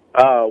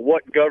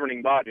what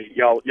governing body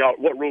y'all.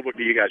 What rule book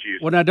do you guys use?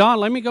 Well, now Don,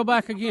 let me go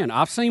back again.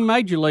 I've seen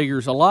major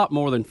leaguers a lot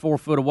more than 4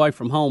 foot away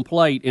from home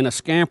plate in a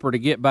scamper to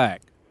get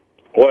back.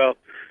 Well,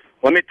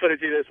 let me put it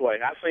to you this way: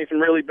 I've seen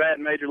some really bad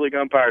major league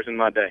umpires in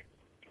my day.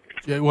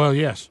 Yeah, well,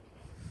 yes.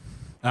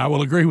 I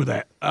will agree with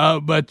that.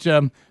 But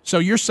so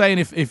you're saying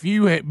if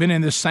you had been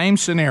in the same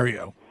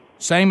scenario,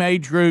 same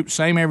age group,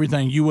 same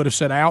everything, you would have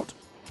said out?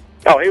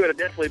 Oh, he would have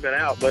definitely been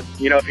out. But,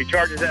 if he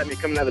charges at me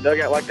coming out of the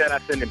dugout like that, I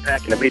send him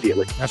packing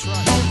immediately. That's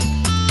right.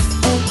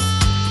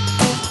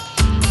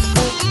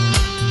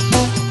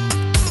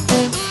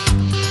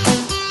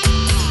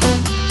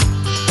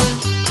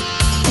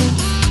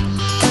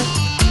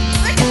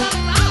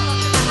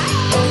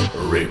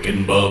 Rick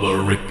and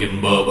Bubba, Rick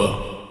and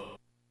Bubba.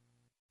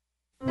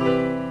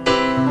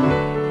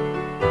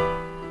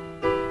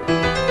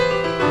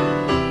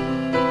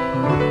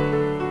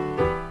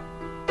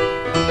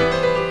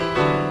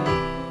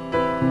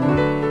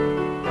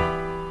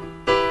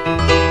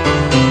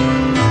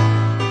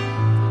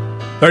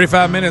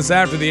 35 minutes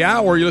after the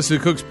hour, you listen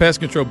to Cook's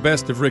Pest Control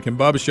Best of Rick and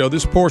Bubba Show.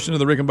 This portion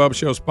of the Rick and Bubba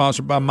Show is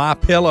sponsored by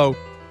MyPillow.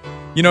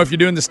 If you're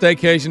doing the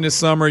staycation this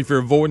summer, if you're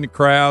avoiding the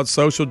crowd,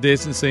 social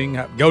distancing,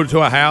 go to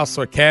a house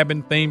or a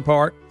cabin, theme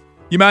park,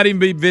 you might even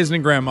be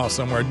visiting grandma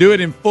somewhere. Do it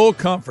in full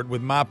comfort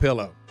with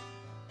MyPillow.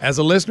 As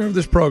a listener of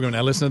this program,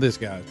 now listen to this,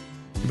 guys.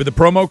 With the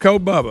promo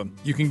code BUBBA,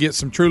 you can get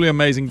some truly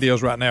amazing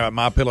deals right now at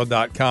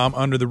MyPillow.com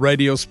under the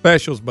radio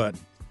specials button.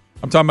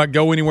 I'm talking about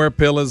go anywhere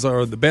pillows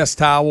are the best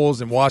towels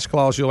and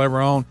washcloths you'll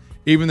ever own.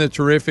 Even the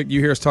terrific, you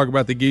hear us talk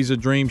about the Giza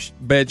Dream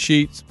bed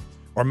sheets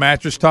or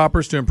mattress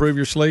toppers to improve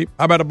your sleep.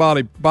 How about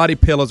body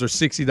pillows are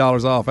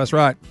 $60 off? That's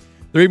right.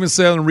 They're even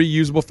selling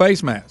reusable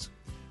face masks.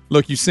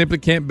 Look, you simply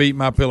can't beat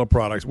MyPillow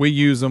products. We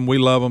use them. We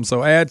love them.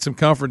 So add some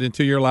comfort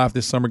into your life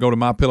this summer. Go to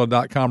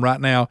MyPillow.com right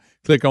now.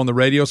 Click on the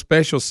radio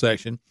specials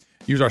section.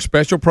 Use our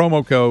special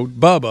promo code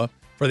BUBBA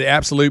for the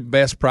absolute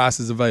best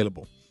prices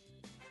available.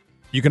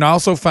 You can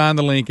also find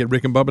the link at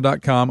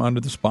rickandbubba.com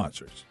under the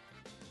sponsors.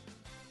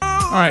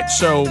 All right,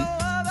 so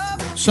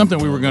something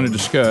we were going to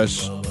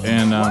discuss,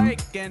 and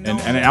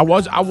I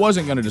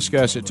wasn't going to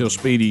discuss it till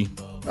Speedy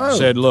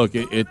said, "Look,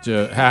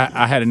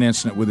 I had an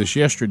incident with this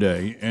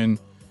yesterday, and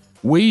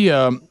we,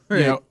 one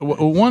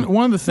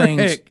of the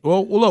things.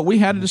 Well, look, we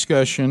had a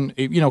discussion,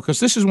 because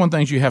this is one of the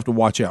things you have to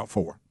watch out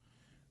for.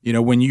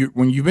 When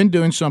you've been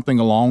doing something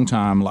a long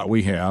time like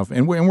we have,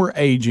 and we're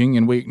aging,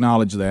 and we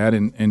acknowledge that,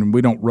 and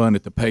we don't run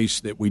at the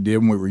pace that we did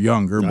when we were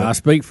younger. But I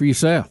speak for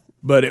yourself.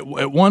 But at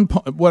one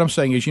point, what I'm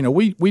saying is,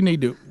 we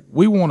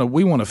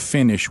want to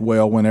finish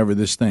well whenever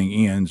this thing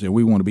ends, and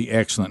we want to be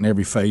excellent in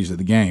every phase of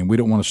the game. We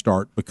don't want to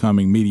start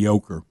becoming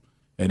mediocre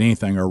at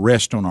anything or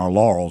rest on our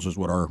laurels, is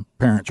what our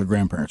parents or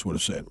grandparents would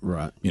have said.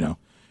 Right.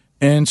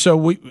 And so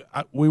we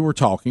were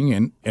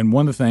talking, and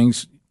one of the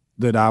things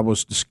that I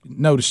was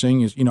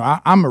noticing is,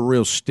 I'm a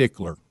real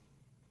stickler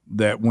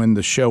that when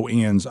the show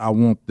ends, I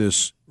want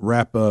this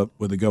wrap up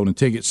with the golden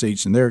ticket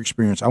seats and their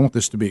experience. I want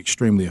this to be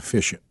extremely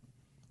efficient.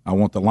 I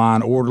want the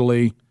line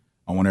orderly.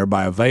 I want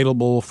everybody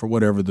available for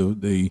whatever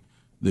the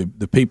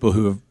people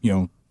who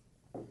have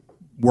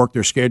worked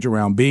their schedule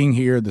around being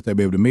here, that they'll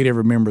be able to meet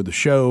every member of the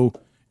show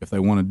if they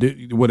want to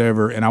do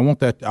whatever. And I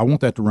want that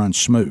to run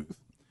smooth.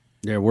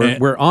 Yeah,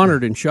 we're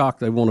honored and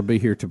shocked they want to be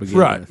here to begin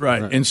with.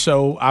 Right. And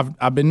so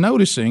I've been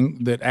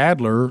noticing that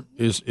Adler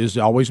is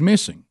always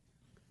missing.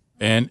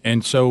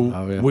 And so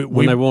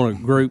when they want a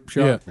group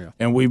shot. Yeah.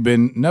 And we've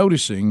been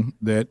noticing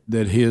that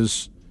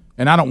his,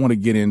 and I don't want to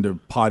get into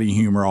potty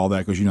humor, all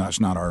that, because it's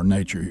not our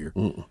nature here.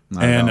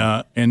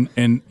 And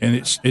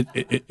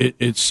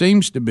it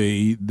seems to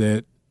be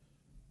that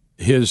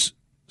his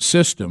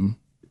system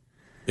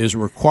is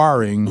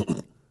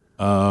requiring.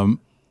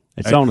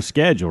 It's on a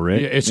schedule,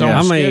 Rick. Yeah, it's on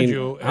a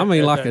schedule. I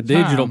mean, like a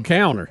digital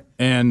counter.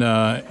 And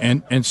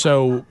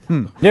so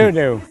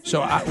do.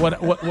 So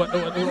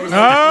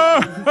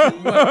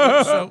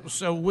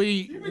so we.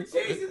 You've been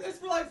teasing this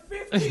for like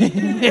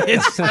 15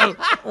 years.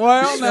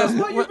 That's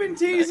what you've been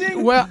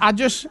teasing. Well,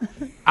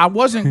 I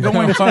wasn't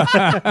going to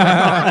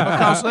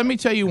because let me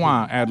tell you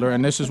why, Adler,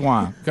 and this is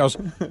why, because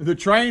the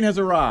train has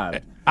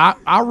arrived.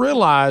 I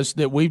realized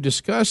that we've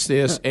discussed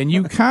this, and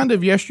you kind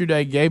of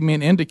yesterday gave me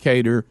an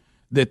indicator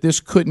that this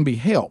couldn't be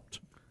helped,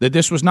 that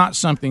this was not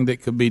something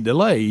that could be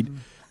delayed.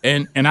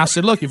 And I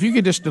said, look, if you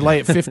could just delay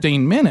it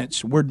 15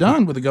 minutes, we're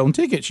done with the golden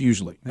tickets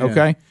usually,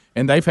 okay?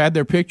 And they've had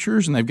their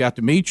pictures, and they've got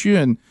to meet you,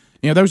 and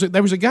there was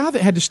a guy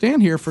that had to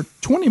stand here for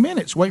 20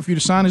 minutes waiting for you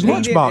to sign his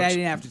lunchbox. I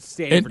didn't have to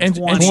stand for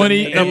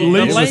 20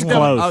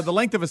 The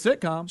length of a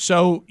sitcom.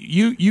 So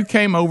you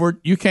came over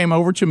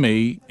to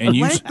me, and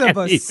you of a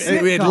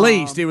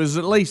sitcom. It was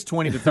at least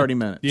 20 to 30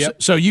 minutes.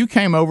 Yep. So you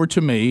came over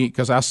to me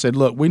because I said,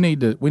 look, we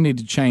need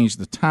to change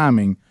the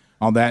timing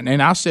on that.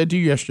 And I said to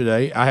you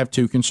yesterday, I have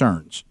two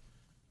concerns.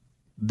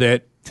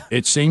 That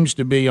it seems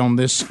to be on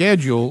this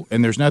schedule,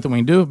 and there's nothing we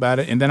can do about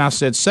it. And then I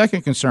said,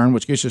 second concern,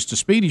 which gets us to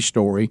Speedy's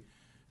story,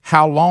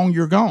 how long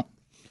you're gone.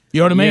 You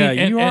know what I mean?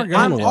 Yeah, you are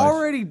gone. I'm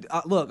already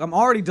I'm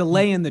already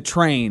delaying the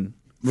train.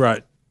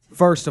 Right.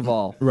 First of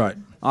all. Right.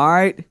 All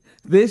right.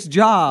 This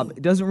job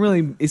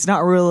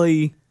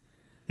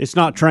it's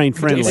not train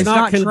friendly. It's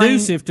not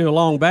conducive to a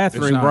long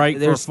bathroom break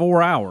for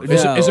 4 hours.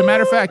 As a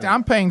matter of fact,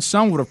 I'm paying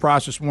somewhat of a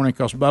price this morning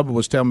because Bubba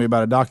was telling me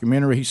about a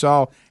documentary he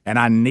saw, and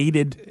I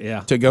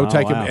needed to go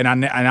take it. And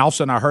all of a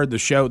sudden I heard the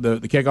show,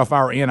 the kickoff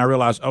hour end. I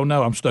realized, oh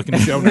no, I'm stuck in the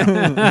show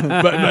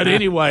now. but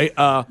anyway,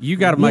 you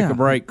got to make a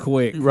break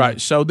quick,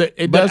 right? So that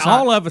it but does.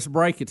 All of us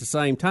break at the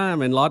same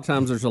time, and a lot of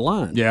times there's a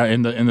line. Yeah,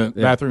 in the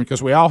bathroom,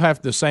 because we all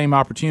have the same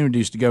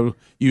opportunities to go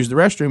use the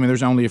restroom, and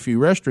there's only a few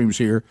restrooms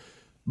here.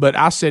 But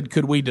I said,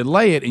 could we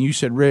delay it? And you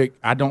said, Rick,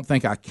 I don't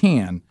think I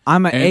can.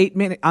 I'm an 8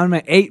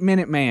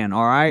 minute man,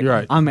 all right?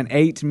 Right. I'm an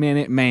 8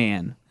 minute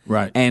man.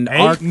 Right. And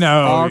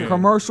our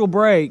commercial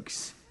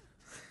breaks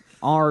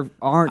aren't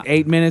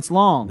 8 minutes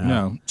long.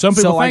 No. Some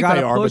people think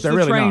they are, but they're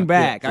really not.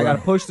 I got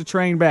to push the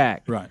train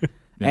back. Right.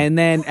 Yeah. And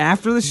then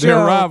after the show, their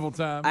arrival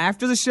time.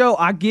 After the show,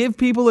 I give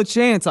people a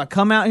chance. I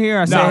come out here,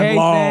 I say, "Hey,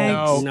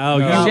 thanks."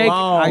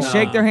 I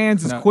shake their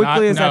hands as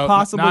quickly as I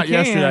possibly not can.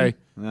 Yesterday.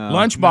 No.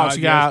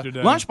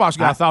 Lunchbox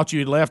guy thought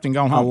you'd left and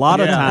gone home. A lot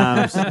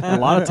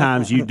of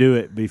times you do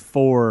it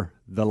before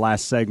the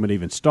last segment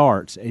even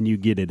starts, and you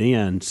get it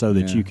in so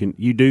that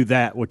you do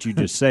that what you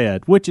just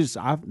said, which is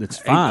that's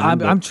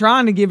fine. I'm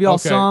trying to give y'all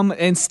some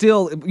and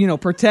still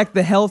protect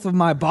the health of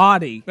my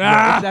body. If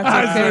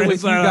that's okay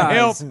with you guys.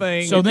 Health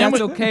thing. So then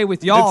that's okay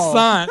with y'all. It's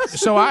science.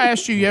 So I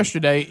asked you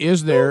yesterday,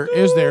 is there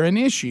an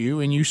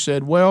issue? And you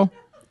said, well.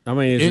 I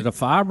mean, is it a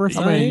fiber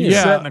thing? I mean, you're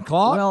setting a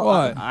clock? Well,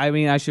 what?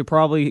 I should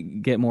probably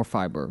get more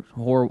fiber,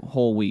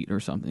 whole wheat or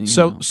something.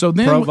 So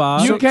then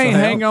you can't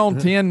hang on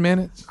 10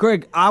 minutes.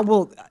 Greg, I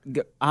will.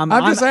 I'm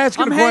just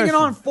asking. I'm hanging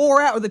on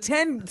 4 hours. The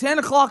 10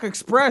 o'clock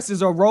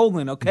expresses are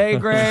rolling. Okay,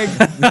 Greg.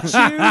 We're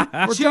talking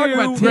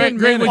about 10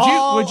 minutes.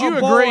 Would you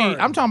agree?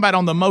 I'm talking about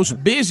on the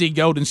most busy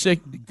golden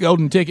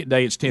ticket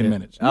day. It's 10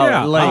 minutes. Oh,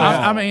 yeah.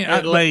 I mean,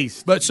 at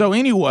least. But so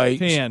anyway,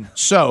 10.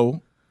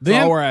 So.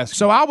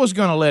 So I was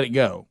going to let it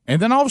go. And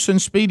then all of a sudden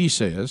Speedy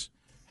says,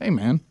 hey,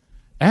 man,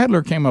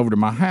 Adler came over to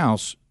my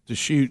house to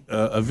shoot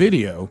a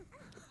video.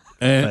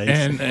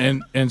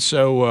 And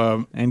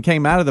so and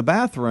came out of the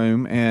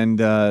bathroom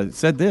and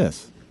said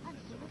this.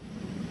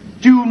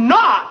 Do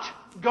not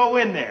go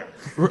in there.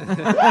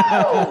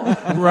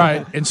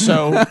 Right. And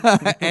so.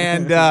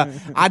 And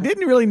I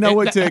didn't really know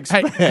what to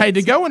expect. Hey,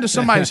 to go into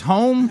somebody's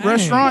home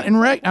restaurant and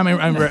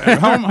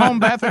home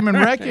bathroom and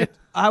wreck it.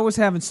 I was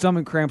having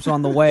stomach cramps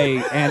on the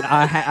way, and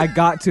I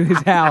got to his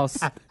house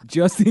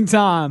just in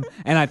time,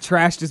 and I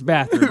trashed his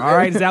bathroom. All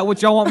right, is that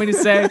what y'all want me to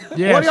say?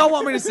 Yes. What do y'all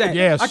want me to say?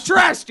 Yes. I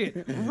trashed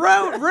it,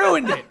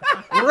 ruined it,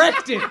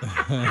 wrecked it.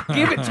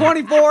 Give it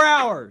 24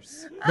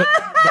 hours.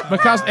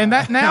 Because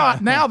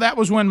now that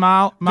was when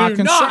my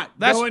concern. Not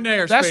go in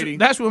there, Speedy.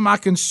 That's when my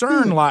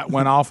concern light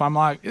went off. I'm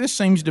like, this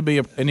seems to be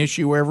an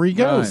issue wherever he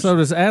goes. Right. So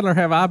does Adler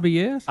have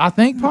IBS? I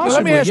think possibly.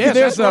 Let me ask you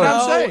this, though.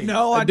 That's what I'm saying.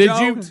 No, I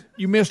don't.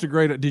 You missed a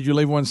great. Did you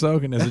leave one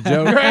soaking as a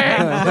joke?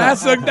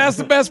 that's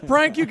the best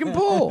prank you can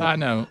pull. I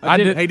know.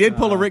 He did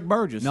pull a Rick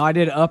Burgess. No, I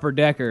did upper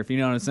decker, if you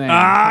know what I'm saying.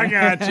 I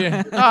got you.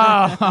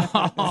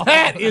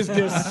 That is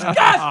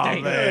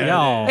disgusting.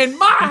 In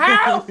my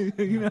house.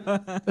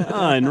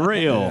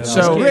 Unreal.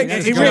 So Rick,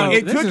 this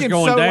it took is him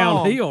going so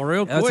downhill long.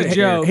 real quick. That's a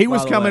joke. He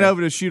was coming went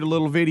over to shoot a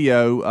little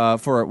video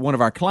for one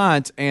of our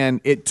clients,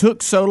 and it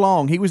took so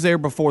long. He was there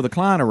before the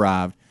client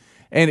arrived,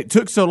 and it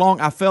took so long.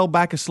 I fell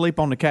back asleep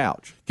on the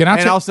couch. And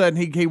all of a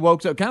sudden he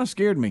woke up. Kind of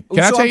scared me. Can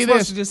I tell you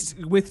this? To just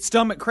with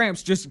stomach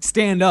cramps, just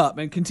stand up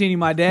and continue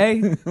my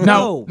day.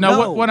 No.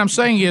 What I'm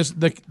saying is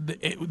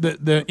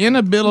the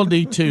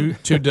inability to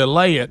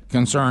delay it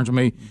concerns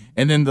me,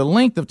 and then the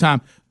length of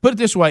time. Put it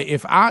this way: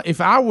 if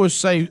I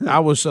was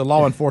a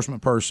law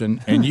enforcement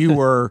person and you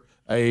were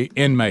a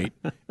inmate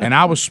and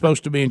I was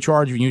supposed to be in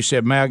charge of you, and you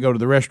said, "May I go to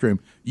the restroom?"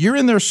 You're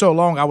in there so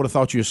long, I would have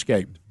thought you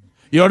escaped.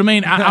 You know what I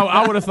mean?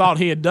 I would have thought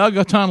he had dug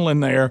a tunnel in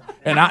there,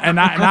 and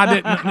I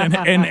didn't,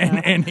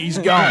 and he's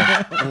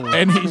gone,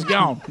 and he's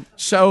gone.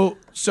 So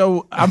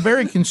I'm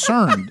very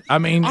concerned. I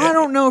mean, I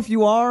don't know if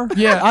you are.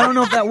 Yeah, I don't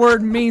know if that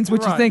word means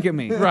what you think it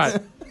means. Right.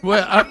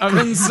 Well, I'm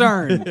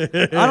concerned.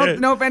 I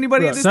don't know if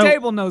anybody at this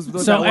table knows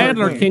what that word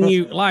Adler, means. can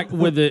you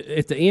at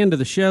the end of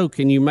the show?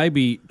 Can you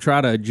maybe try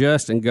to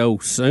adjust and go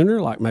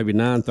sooner, like maybe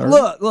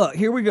 9:30? Look,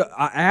 here we go.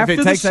 After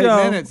it takes the show,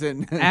 8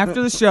 minutes,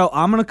 after the show,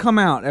 I'm gonna come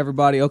out,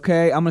 everybody.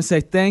 Okay, I'm gonna say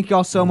thank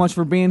y'all so much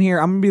for being here.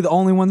 I'm gonna be the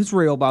only one that's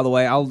real, by the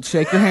way. I'll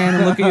shake your hand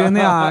and look at you in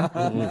the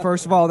eye.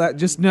 First of all,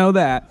 just know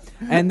that,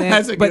 and then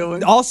That's a good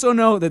one. also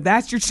know that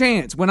that's your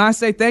chance. When I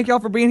say thank y'all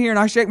for being here and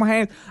I shake my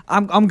hand,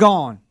 I'm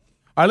gone.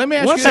 All right, let me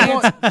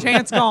ask you.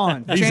 Chance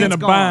gone. He's Chance in a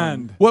gone.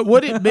 bind. What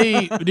would it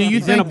be? Do you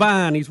He's think? in a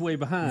bind. He's way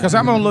behind. Because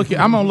I'm gonna look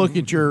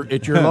at your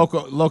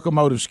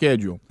locomotive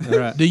schedule.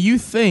 Right. Do you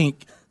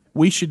think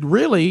we should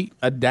really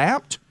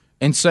adapt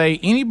and say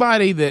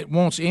anybody that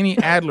wants any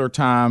Adler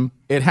time,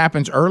 it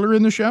happens earlier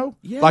in the show,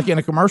 like in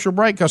a commercial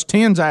break, because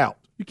 10's out.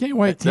 You can't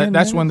wait 10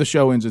 That's minutes? when the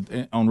show ends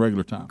on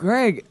regular time.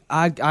 Greg,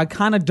 I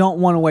kind of don't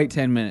want to wait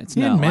 10 minutes.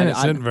 10 No, minutes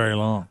I- isn't very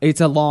long.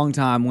 It's a long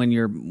time when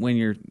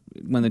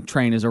the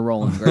train is a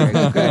rolling, Greg.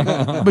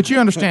 Okay. But you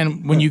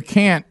understand when you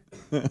can't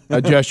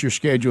adjust your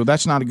schedule,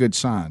 that's not a good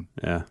sign.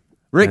 Yeah.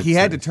 Rick, he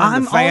had to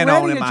turn the fan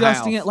on already in my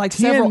adjusting house. it like 10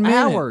 several minutes.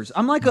 hours.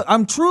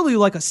 I'm truly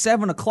like a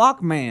 7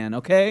 o'clock man.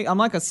 Okay, I'm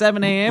like a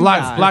 7 a.m.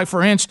 guy. Like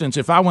for instance,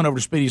 if I went over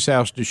to Speedy's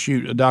house to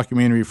shoot a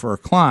documentary for a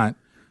client,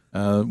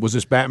 was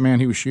this Batman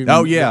he was shooting?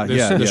 Oh, yeah,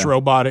 this yeah.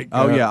 robotic.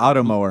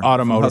 Automower.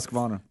 Automotive.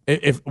 Husqvarna.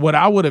 If what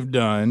I would have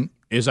done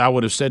is I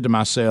would have said to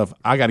myself,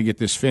 I got to get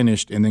this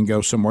finished and then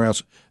go somewhere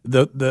else.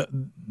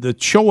 The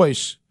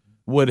choice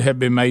would have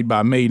been made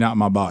by me, not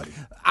my body.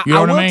 You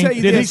know what I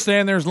mean? Did he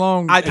stand there as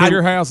long at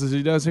your house as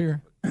he does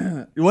here?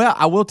 Well,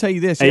 I will tell you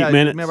this. 8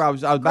 minutes. Remember, I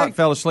was about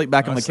fell asleep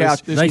back on the so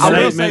couch. they I say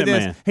will 8 say minute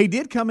this: man. he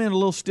did come in a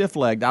little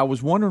stiff-legged. I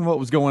was wondering what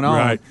was going on.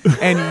 Right.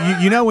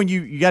 And you know when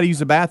you got to use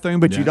the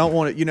bathroom, but you don't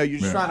want to. You know, you're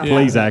just trying to.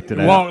 Please act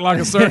it out. Walk like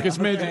a circus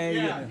midget.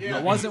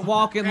 I wasn't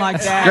walking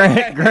like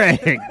that.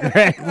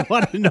 Greg,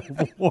 what in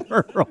the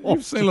world?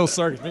 You've seen a little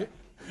circus midget.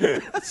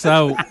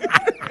 So,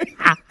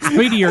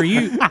 Speedy, are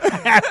you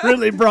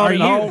really brought it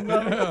home?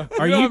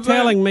 are you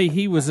telling me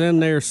he was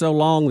in there so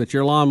long that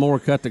your lawnmower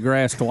cut the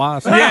grass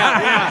twice?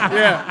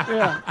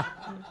 Yeah.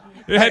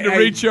 It had to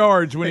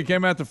recharge when he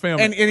came out to film.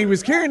 And he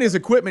was carrying his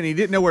equipment. He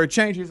didn't know where to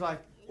change. He was like,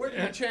 "Where did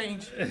I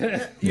change?"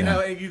 You know,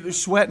 and you were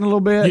sweating a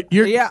little bit.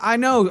 Yeah, I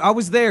know. I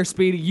was there,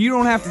 Speedy. You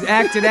don't have to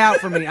act it out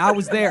for me. I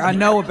was there. I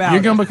know about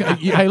You're it. gonna become,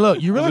 hey,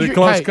 look, you realize Was it a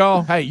close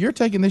call? Hey, you're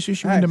taking this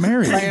issue into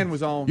marriage. Fan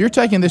was on. You're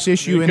taking this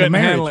issue into couldn't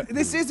handle marriage. it.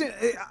 This isn't.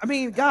 I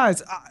mean,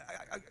 guys,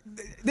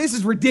 this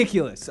is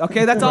ridiculous.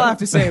 Okay, that's all I have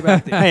to say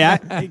about this.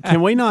 Hey,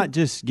 can we not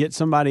just get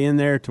somebody in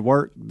there to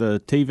work the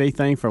TV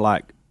thing for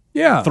like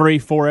Yeah.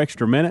 3-4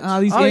 extra minutes?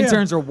 These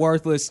interns are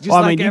worthless. Just Well,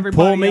 I like mean, you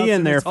everybody pull me else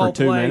in there this for whole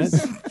 2 place.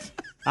 minutes.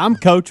 I'm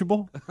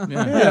coachable.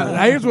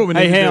 Yeah. Here's what we need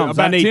Hey, to do. Helms,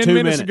 I About need 10 2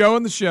 minutes minutes. ago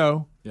in the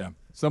show, Yeah.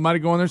 somebody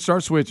go in there and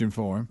start switching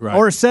for him. Right.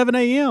 Or at 7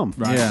 a.m.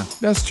 Right. Yeah.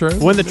 That's true.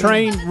 when the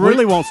train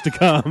really wants to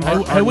come.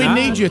 Hey, we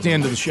need you at the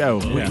end of the show.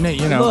 We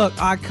need, you know.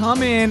 Look, I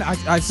come in,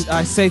 I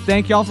say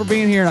thank y'all for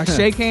being here, and I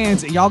shake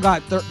hands, and y'all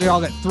got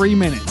 3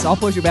 minutes. I'll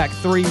push it back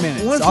 3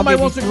 minutes. When I'll somebody give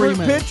you wants a 3 group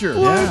minutes. picture.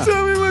 Well,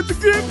 tell me what's a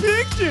good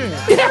picture.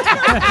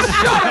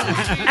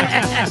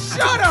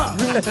 Shut up!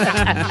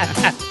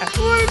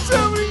 Well,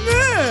 tell me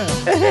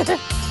that.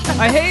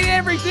 I hate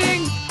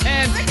everything,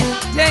 and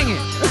dang it.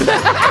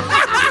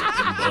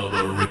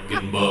 Bubba, Rick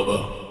and Bubba.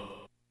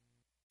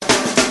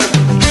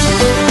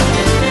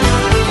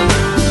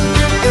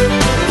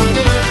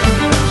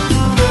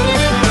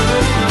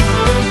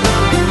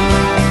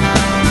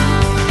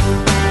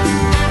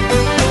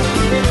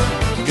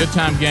 Good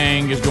Time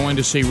Gang is going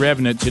to see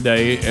Revenant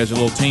today as a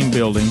little team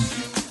building.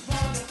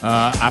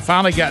 I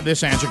finally got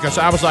this answer because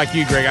I was like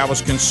you, Greg. I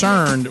was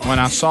concerned when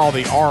I saw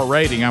the R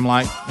rating. I'm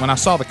like, when I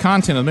saw the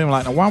content of the movie, I'm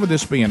like, now why would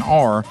this be an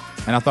R?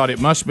 And I thought it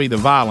must be the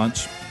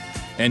violence.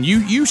 And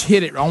you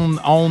hit it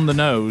on the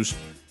nose.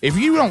 if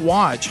you don't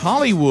watch,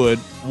 Hollywood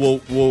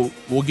will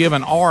give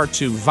an R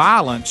to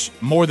violence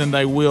more than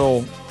they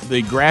will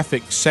the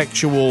graphic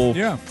sexual.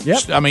 Yeah.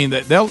 I mean,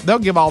 they'll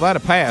give all that a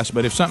pass,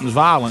 but if something's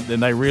violent, then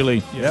they really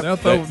they'll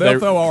throw R on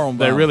violence.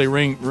 They really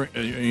ring.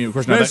 Of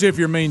course, especially if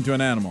you're mean to an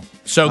animal.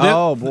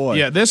 So,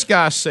 this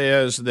guy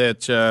says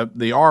that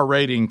the R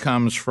rating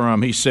comes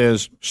from. He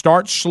says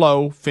starts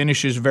slow,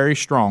 finishes very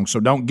strong. So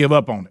don't give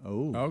up on it.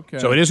 Oh, okay.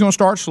 So it is going to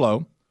start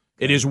slow.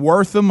 It is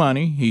worth the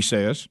money. He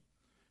says.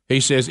 He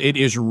says it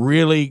is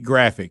really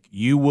graphic.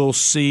 You will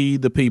see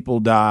the people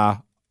die.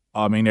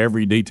 I mean,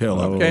 every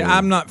detail of it. Okay,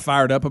 I'm not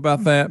fired up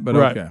about that, but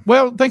right. okay.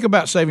 Well, think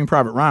about Saving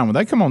Private Ryan when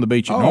they come on the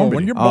beach in Normandy.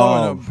 When you're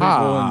blowing up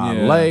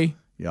people, lay,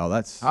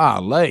 that's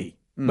lay.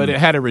 But it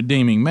had a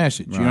redeeming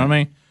message. Right. You know what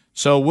I mean?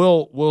 So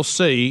we'll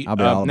see.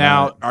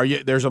 Now,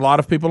 there's a lot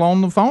of people on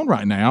the phone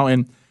right now,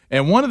 and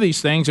one of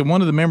these things, and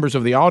one of the members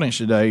of the audience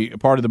today,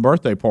 part of the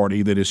birthday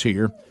party that is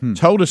here,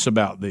 told us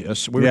about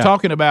this. We were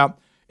talking about.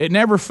 It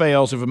never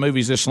fails if a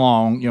movie's this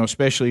long,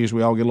 especially as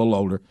we all get a little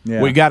older.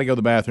 Yeah. We got to go to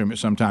the bathroom at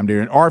some time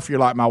during, or if you're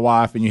like my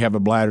wife and you have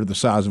a bladder the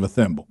size of a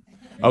thimble.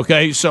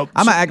 Okay, so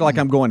I'm gonna act like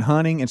I'm going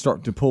hunting and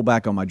start to pull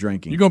back on my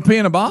drinking. You're gonna pee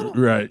in a bottle,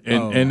 right?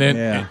 And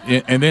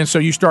then so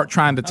you start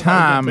trying to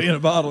time. Pee in a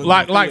bottle.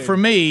 Like for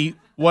me,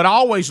 what I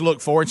always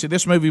won't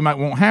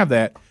have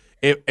that.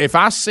 If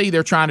I see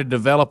they're trying to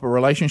develop a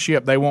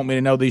relationship, they want me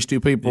to know these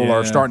two people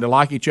are starting to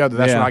like each other.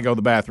 That's when I go to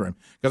the bathroom,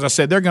 because I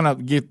said they're going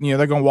to get,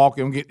 they're going to walk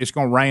and it's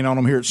going to rain on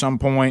them here at some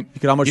point. You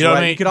could almost,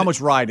 you could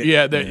almost write it.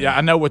 Yeah,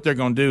 I know what they're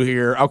going to do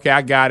here. Okay,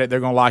 I got it. They're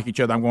going to like each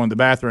other. I'm going to the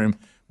bathroom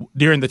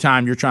during the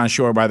time you're trying to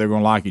show everybody they're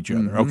going to like each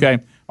other. Okay,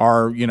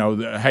 or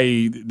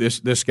hey,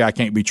 this guy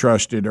can't be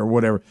trusted or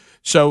whatever.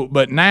 So,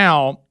 but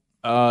now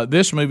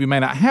this movie may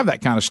not have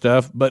that kind of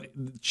stuff. But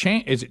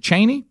is it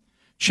Cheney?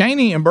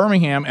 Cheney in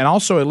Birmingham, and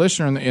also a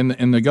listener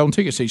in the Golden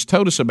Ticket Seats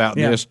told us about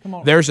this.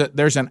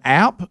 There's an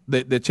app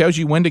that tells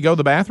you when to go to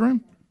the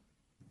bathroom.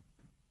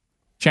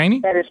 Cheney?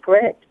 That is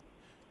correct.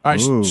 All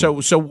right. Ooh.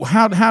 So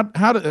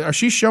how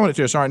she's showing it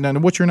to us? All right. Now,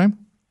 what's your name?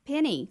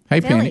 Penny. Hey,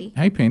 Philly. Penny.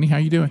 Hey, Penny. How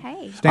you doing?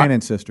 Hey. Stan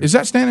sister. Is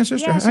that Stan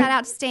sister? Yeah. Shout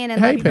out to Stan and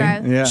Hey, Lady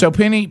Penny. Bro. Yeah. So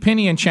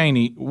Penny and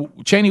Cheney.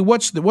 Cheney,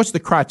 what's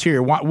the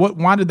criteria?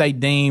 Why did they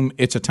deem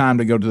it's a time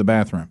to go to the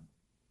bathroom?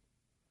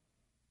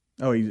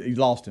 Oh, he's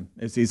lost him.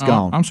 He's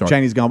gone. I'm sorry.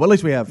 Cheney's gone. But at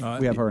least we have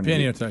her.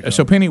 Penny.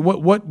 So Penny,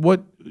 what?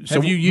 So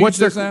have you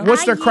used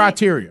what's their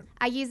criteria?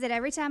 I use it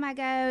every time I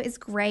go. It's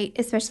great,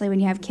 especially when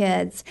you have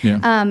kids.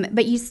 Yeah.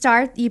 But you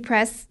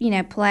press,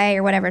 play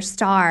or whatever,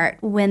 start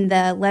when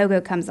the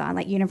logo comes on,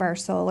 like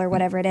Universal or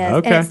whatever it is.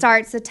 Okay. And it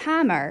starts a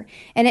timer.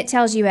 And it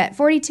tells you at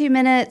 42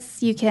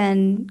 minutes, you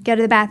can go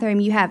to the bathroom.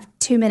 You have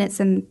 2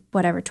 minutes and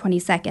 20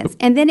 seconds.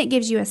 And then it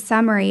gives you a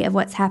summary of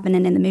what's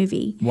happening in the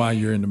movie. While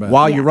you're in the bathroom.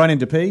 While you're running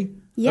to pee?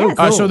 Yes. Oh,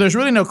 cool. So there's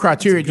really no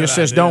criteria. It just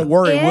says, don't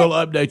worry, we'll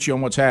update you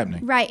on what's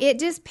happening. Right. It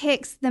just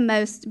picks the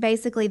most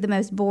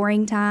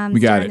boring times We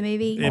got during the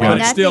movie.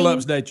 But it still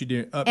updates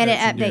you. And it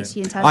updates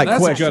you entirely. Like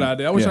that's a good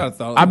idea. I wish I'd have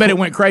thought of that. I bet it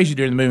went crazy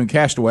during the movie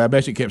Castaway. I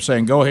bet it kept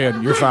saying, go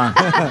ahead, you're fine.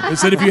 It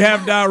said if you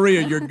have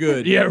diarrhea, you're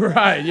good. Yeah,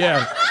 right,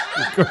 yeah.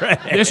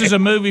 Correct. This is a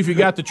movie if you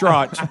got the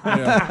trots. A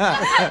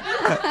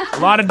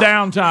lot of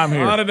downtime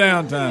here. A lot of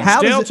downtime.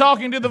 Still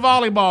talking to the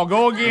volleyball.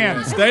 Go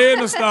again. Stay in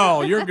the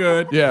stall. You're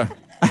good. Yeah.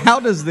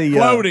 How does the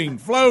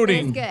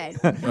floating?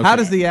 It's good. How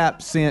does the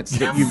app sense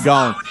that you've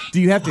gone?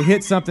 Do you have to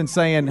hit something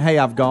saying, "Hey,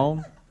 I've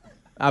gone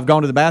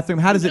to the bathroom"?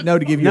 How does it know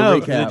to give you a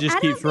recap? It just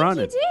keeps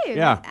running. You do.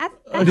 Yeah.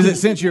 Does it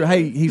sense you're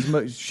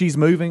she's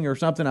moving or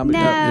something?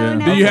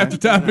 No. Do you have to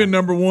type in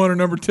number 1 or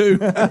number 2?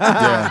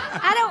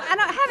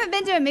 I haven't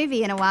been to a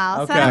movie in a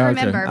while, so I don't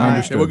remember.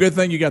 Okay. Well, good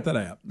thing you got that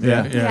app.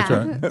 Yeah, that's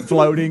right.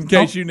 Floating. In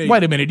case you need.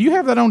 Wait a minute. Do you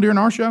have that on during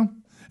our show?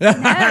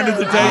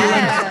 Adler's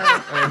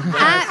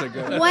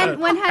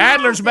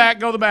back.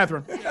 Go to the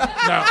bathroom. No. All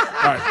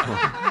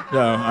right.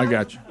 No, I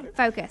got you.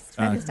 Focused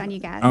on you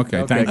guys.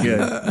 Okay, thank you.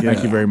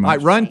 Thank you very much.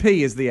 Like Run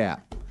P is the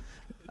app.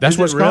 That's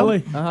what's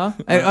really? called?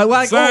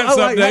 Uh-huh. Science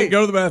update.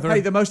 Go to the bathroom. Hey,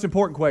 the most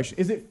important question.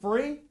 Is it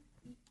free?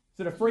 Is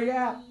it a free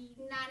app?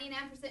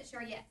 99%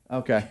 sure, yes.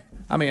 Okay.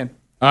 I'm in.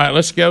 All right,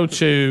 let's go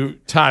to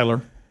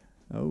Tyler.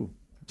 Oh.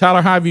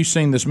 Tyler, how have you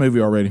seen this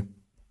movie already?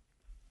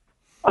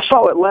 I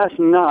saw it last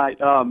night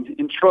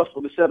in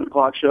Trussville, the 7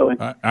 o'clock showing.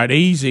 All right,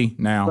 easy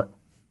now.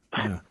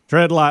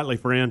 Tread lightly,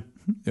 friend.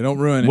 You don't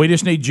ruin it. We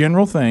just need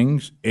general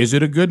things. Is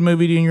it a good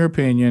movie in your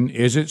opinion?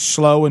 Is it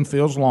slow and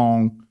feels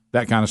long?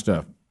 That kind of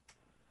stuff.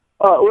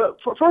 Well,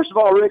 first of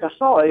all, Rick, I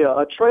saw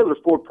a trailer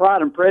for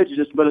Pride and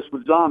Prejudice, but it's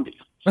with zombies.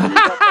 So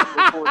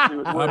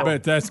I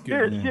bet that's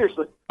good.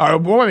 Seriously. All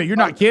right, boy, you're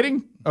not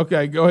kidding?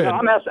 Okay, go ahead. No,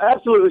 I'm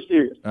absolutely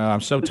serious.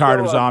 I'm so tired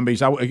of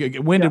zombies.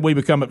 When did we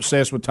become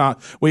obsessed with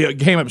We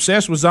became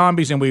obsessed with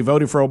zombies, and we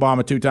voted for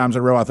Obama 2 times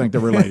in a row. I think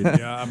they're related.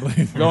 Yeah, I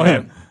believe. Go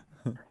ahead.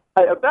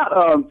 Hey,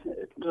 about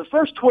the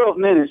first 12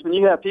 minutes, when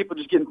you have people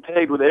just getting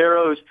pegged with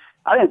arrows,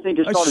 I didn't think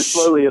it started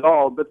slowly at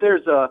all. But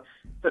there's a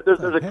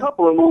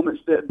couple of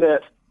moments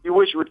that you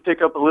wish it would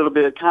pick up a little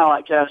bit, kind of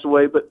like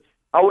Castaway. But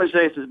I wouldn't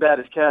say it's as bad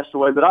as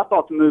Castaway. But I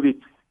thought the movie,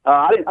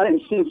 I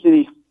didn't sense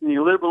any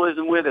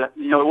liberalism with it.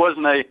 You know, it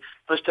wasn't a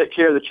let's take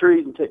care of the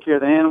trees and take care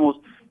of the animals.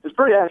 It's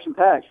pretty action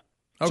packed.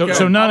 Okay.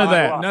 So none of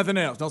that. Nothing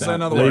else. Don't say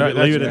another Leave word. it-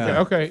 leave it at that.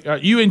 Okay.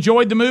 You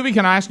enjoyed the movie?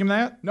 Can I ask him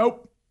that?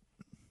 Nope.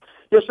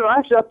 Yeah, so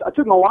actually, I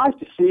took my wife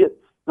to see it.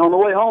 And on the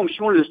way home,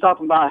 she wanted to stop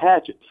and buy a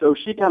hatchet. So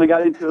she kind of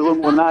got into it a little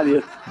more than I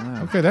did.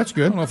 Okay, that's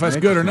good. I don't know if that's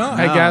good or not.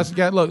 Hey, guys,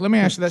 look, let me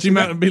ask you that. She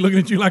might be looking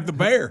at you like the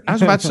bear. I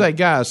was about to say,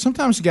 guys,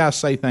 sometimes guys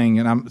say things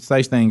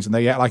and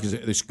they act like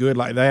it's good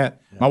like that.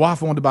 My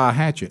wife wanted to buy a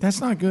hatchet. That's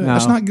not good.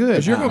 That's not good.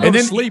 'Cause you're gonna go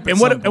to sleep at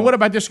some point. And what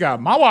about this guy?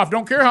 My wife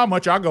don't care how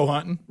much I go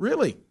hunting.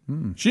 Really?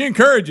 She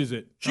encourages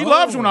it. She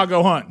loves when I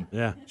go hunting.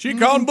 Yeah. She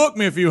called and booked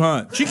me if you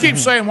hunt. She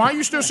keeps saying, "Why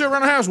you still sit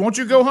around the house? Won't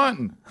you go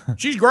hunting?"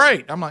 She's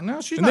great. I'm like, no,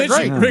 she's not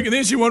great. And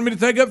then she wanted me to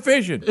take up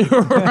fishing.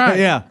 Right.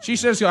 Yeah. She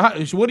says,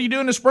 "What do you do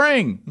in the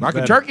spring? I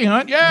can turkey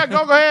hunt." Yeah,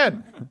 go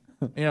ahead.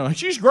 You know,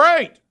 she's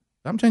great.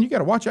 I'm telling you, got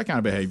to watch that kind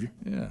of behavior.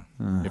 Yeah.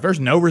 If there's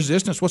no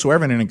resistance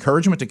whatsoever and an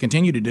encouragement to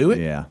continue to do it,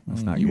 Yeah.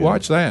 That's not you good.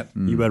 watch that.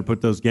 You better put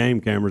those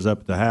game cameras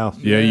up at the house.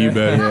 Yeah, you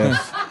better.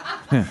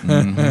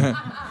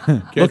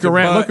 Look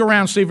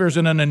around, see if there's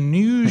an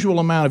unusual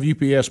amount of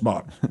UPS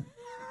box. You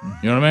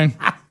know what I mean?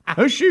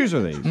 Whose shoes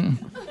are these?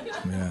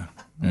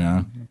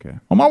 Yeah. Okay.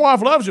 Well, my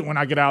wife loves it when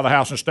I get out of the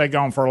house and stay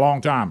gone for a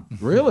long time.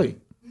 Really?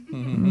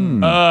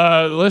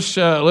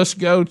 Let's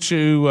go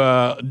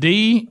to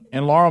D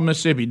in Laurel,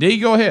 Mississippi. D,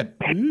 go ahead.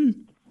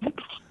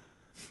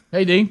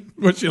 Hey, D.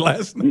 What's your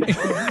last name?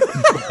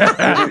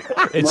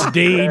 It's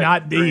D,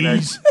 not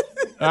D's.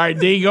 All right,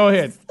 D, go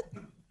ahead.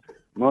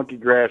 Monkey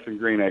Grass and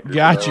Green Acres.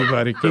 Got you,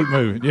 buddy. Keep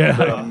moving. Yeah.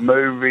 The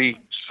movie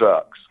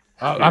sucks.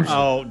 I'm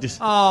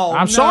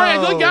sorry.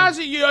 Look, guys,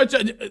 y'all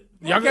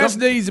That's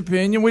D's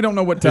opinion. We don't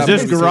know what Is type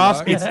this of movie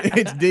Gorosky?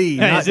 It's D.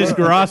 Hey, is this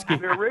Gorosky?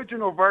 The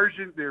original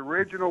version, the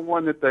original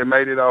one that they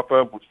made it off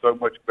of was so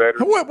much better.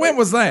 When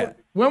was that?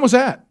 When was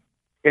that?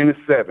 In the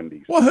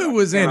 70s. Well, who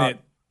was in it?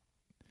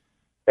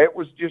 It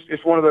was just,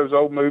 it's one of those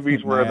old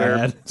movies where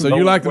they're. So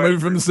you like the movie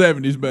from the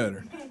 70s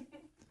better?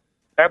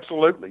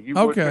 Absolutely. You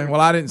would Okay. be.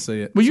 Well, I didn't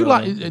see it. Well, you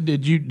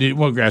so-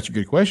 well, that's a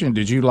good question.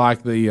 Did you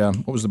like the,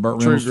 what was the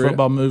Burt Reynolds True Grit?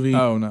 football movie?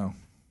 Oh,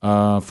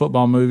 no.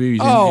 Football movie.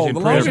 He's Oh, in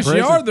the prison. longest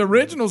yard. The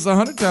original's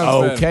 100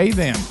 times better. Okay,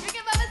 then.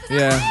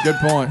 Yeah, good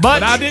point.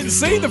 But I didn't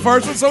see the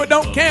first one, so it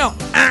don't count.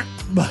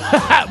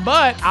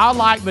 But I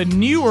like the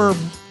newer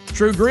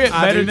True Grit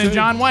I better do than too.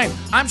 John Wayne.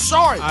 I'm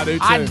sorry. I do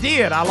too. I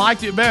did. I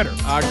liked it better.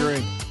 I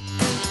agree.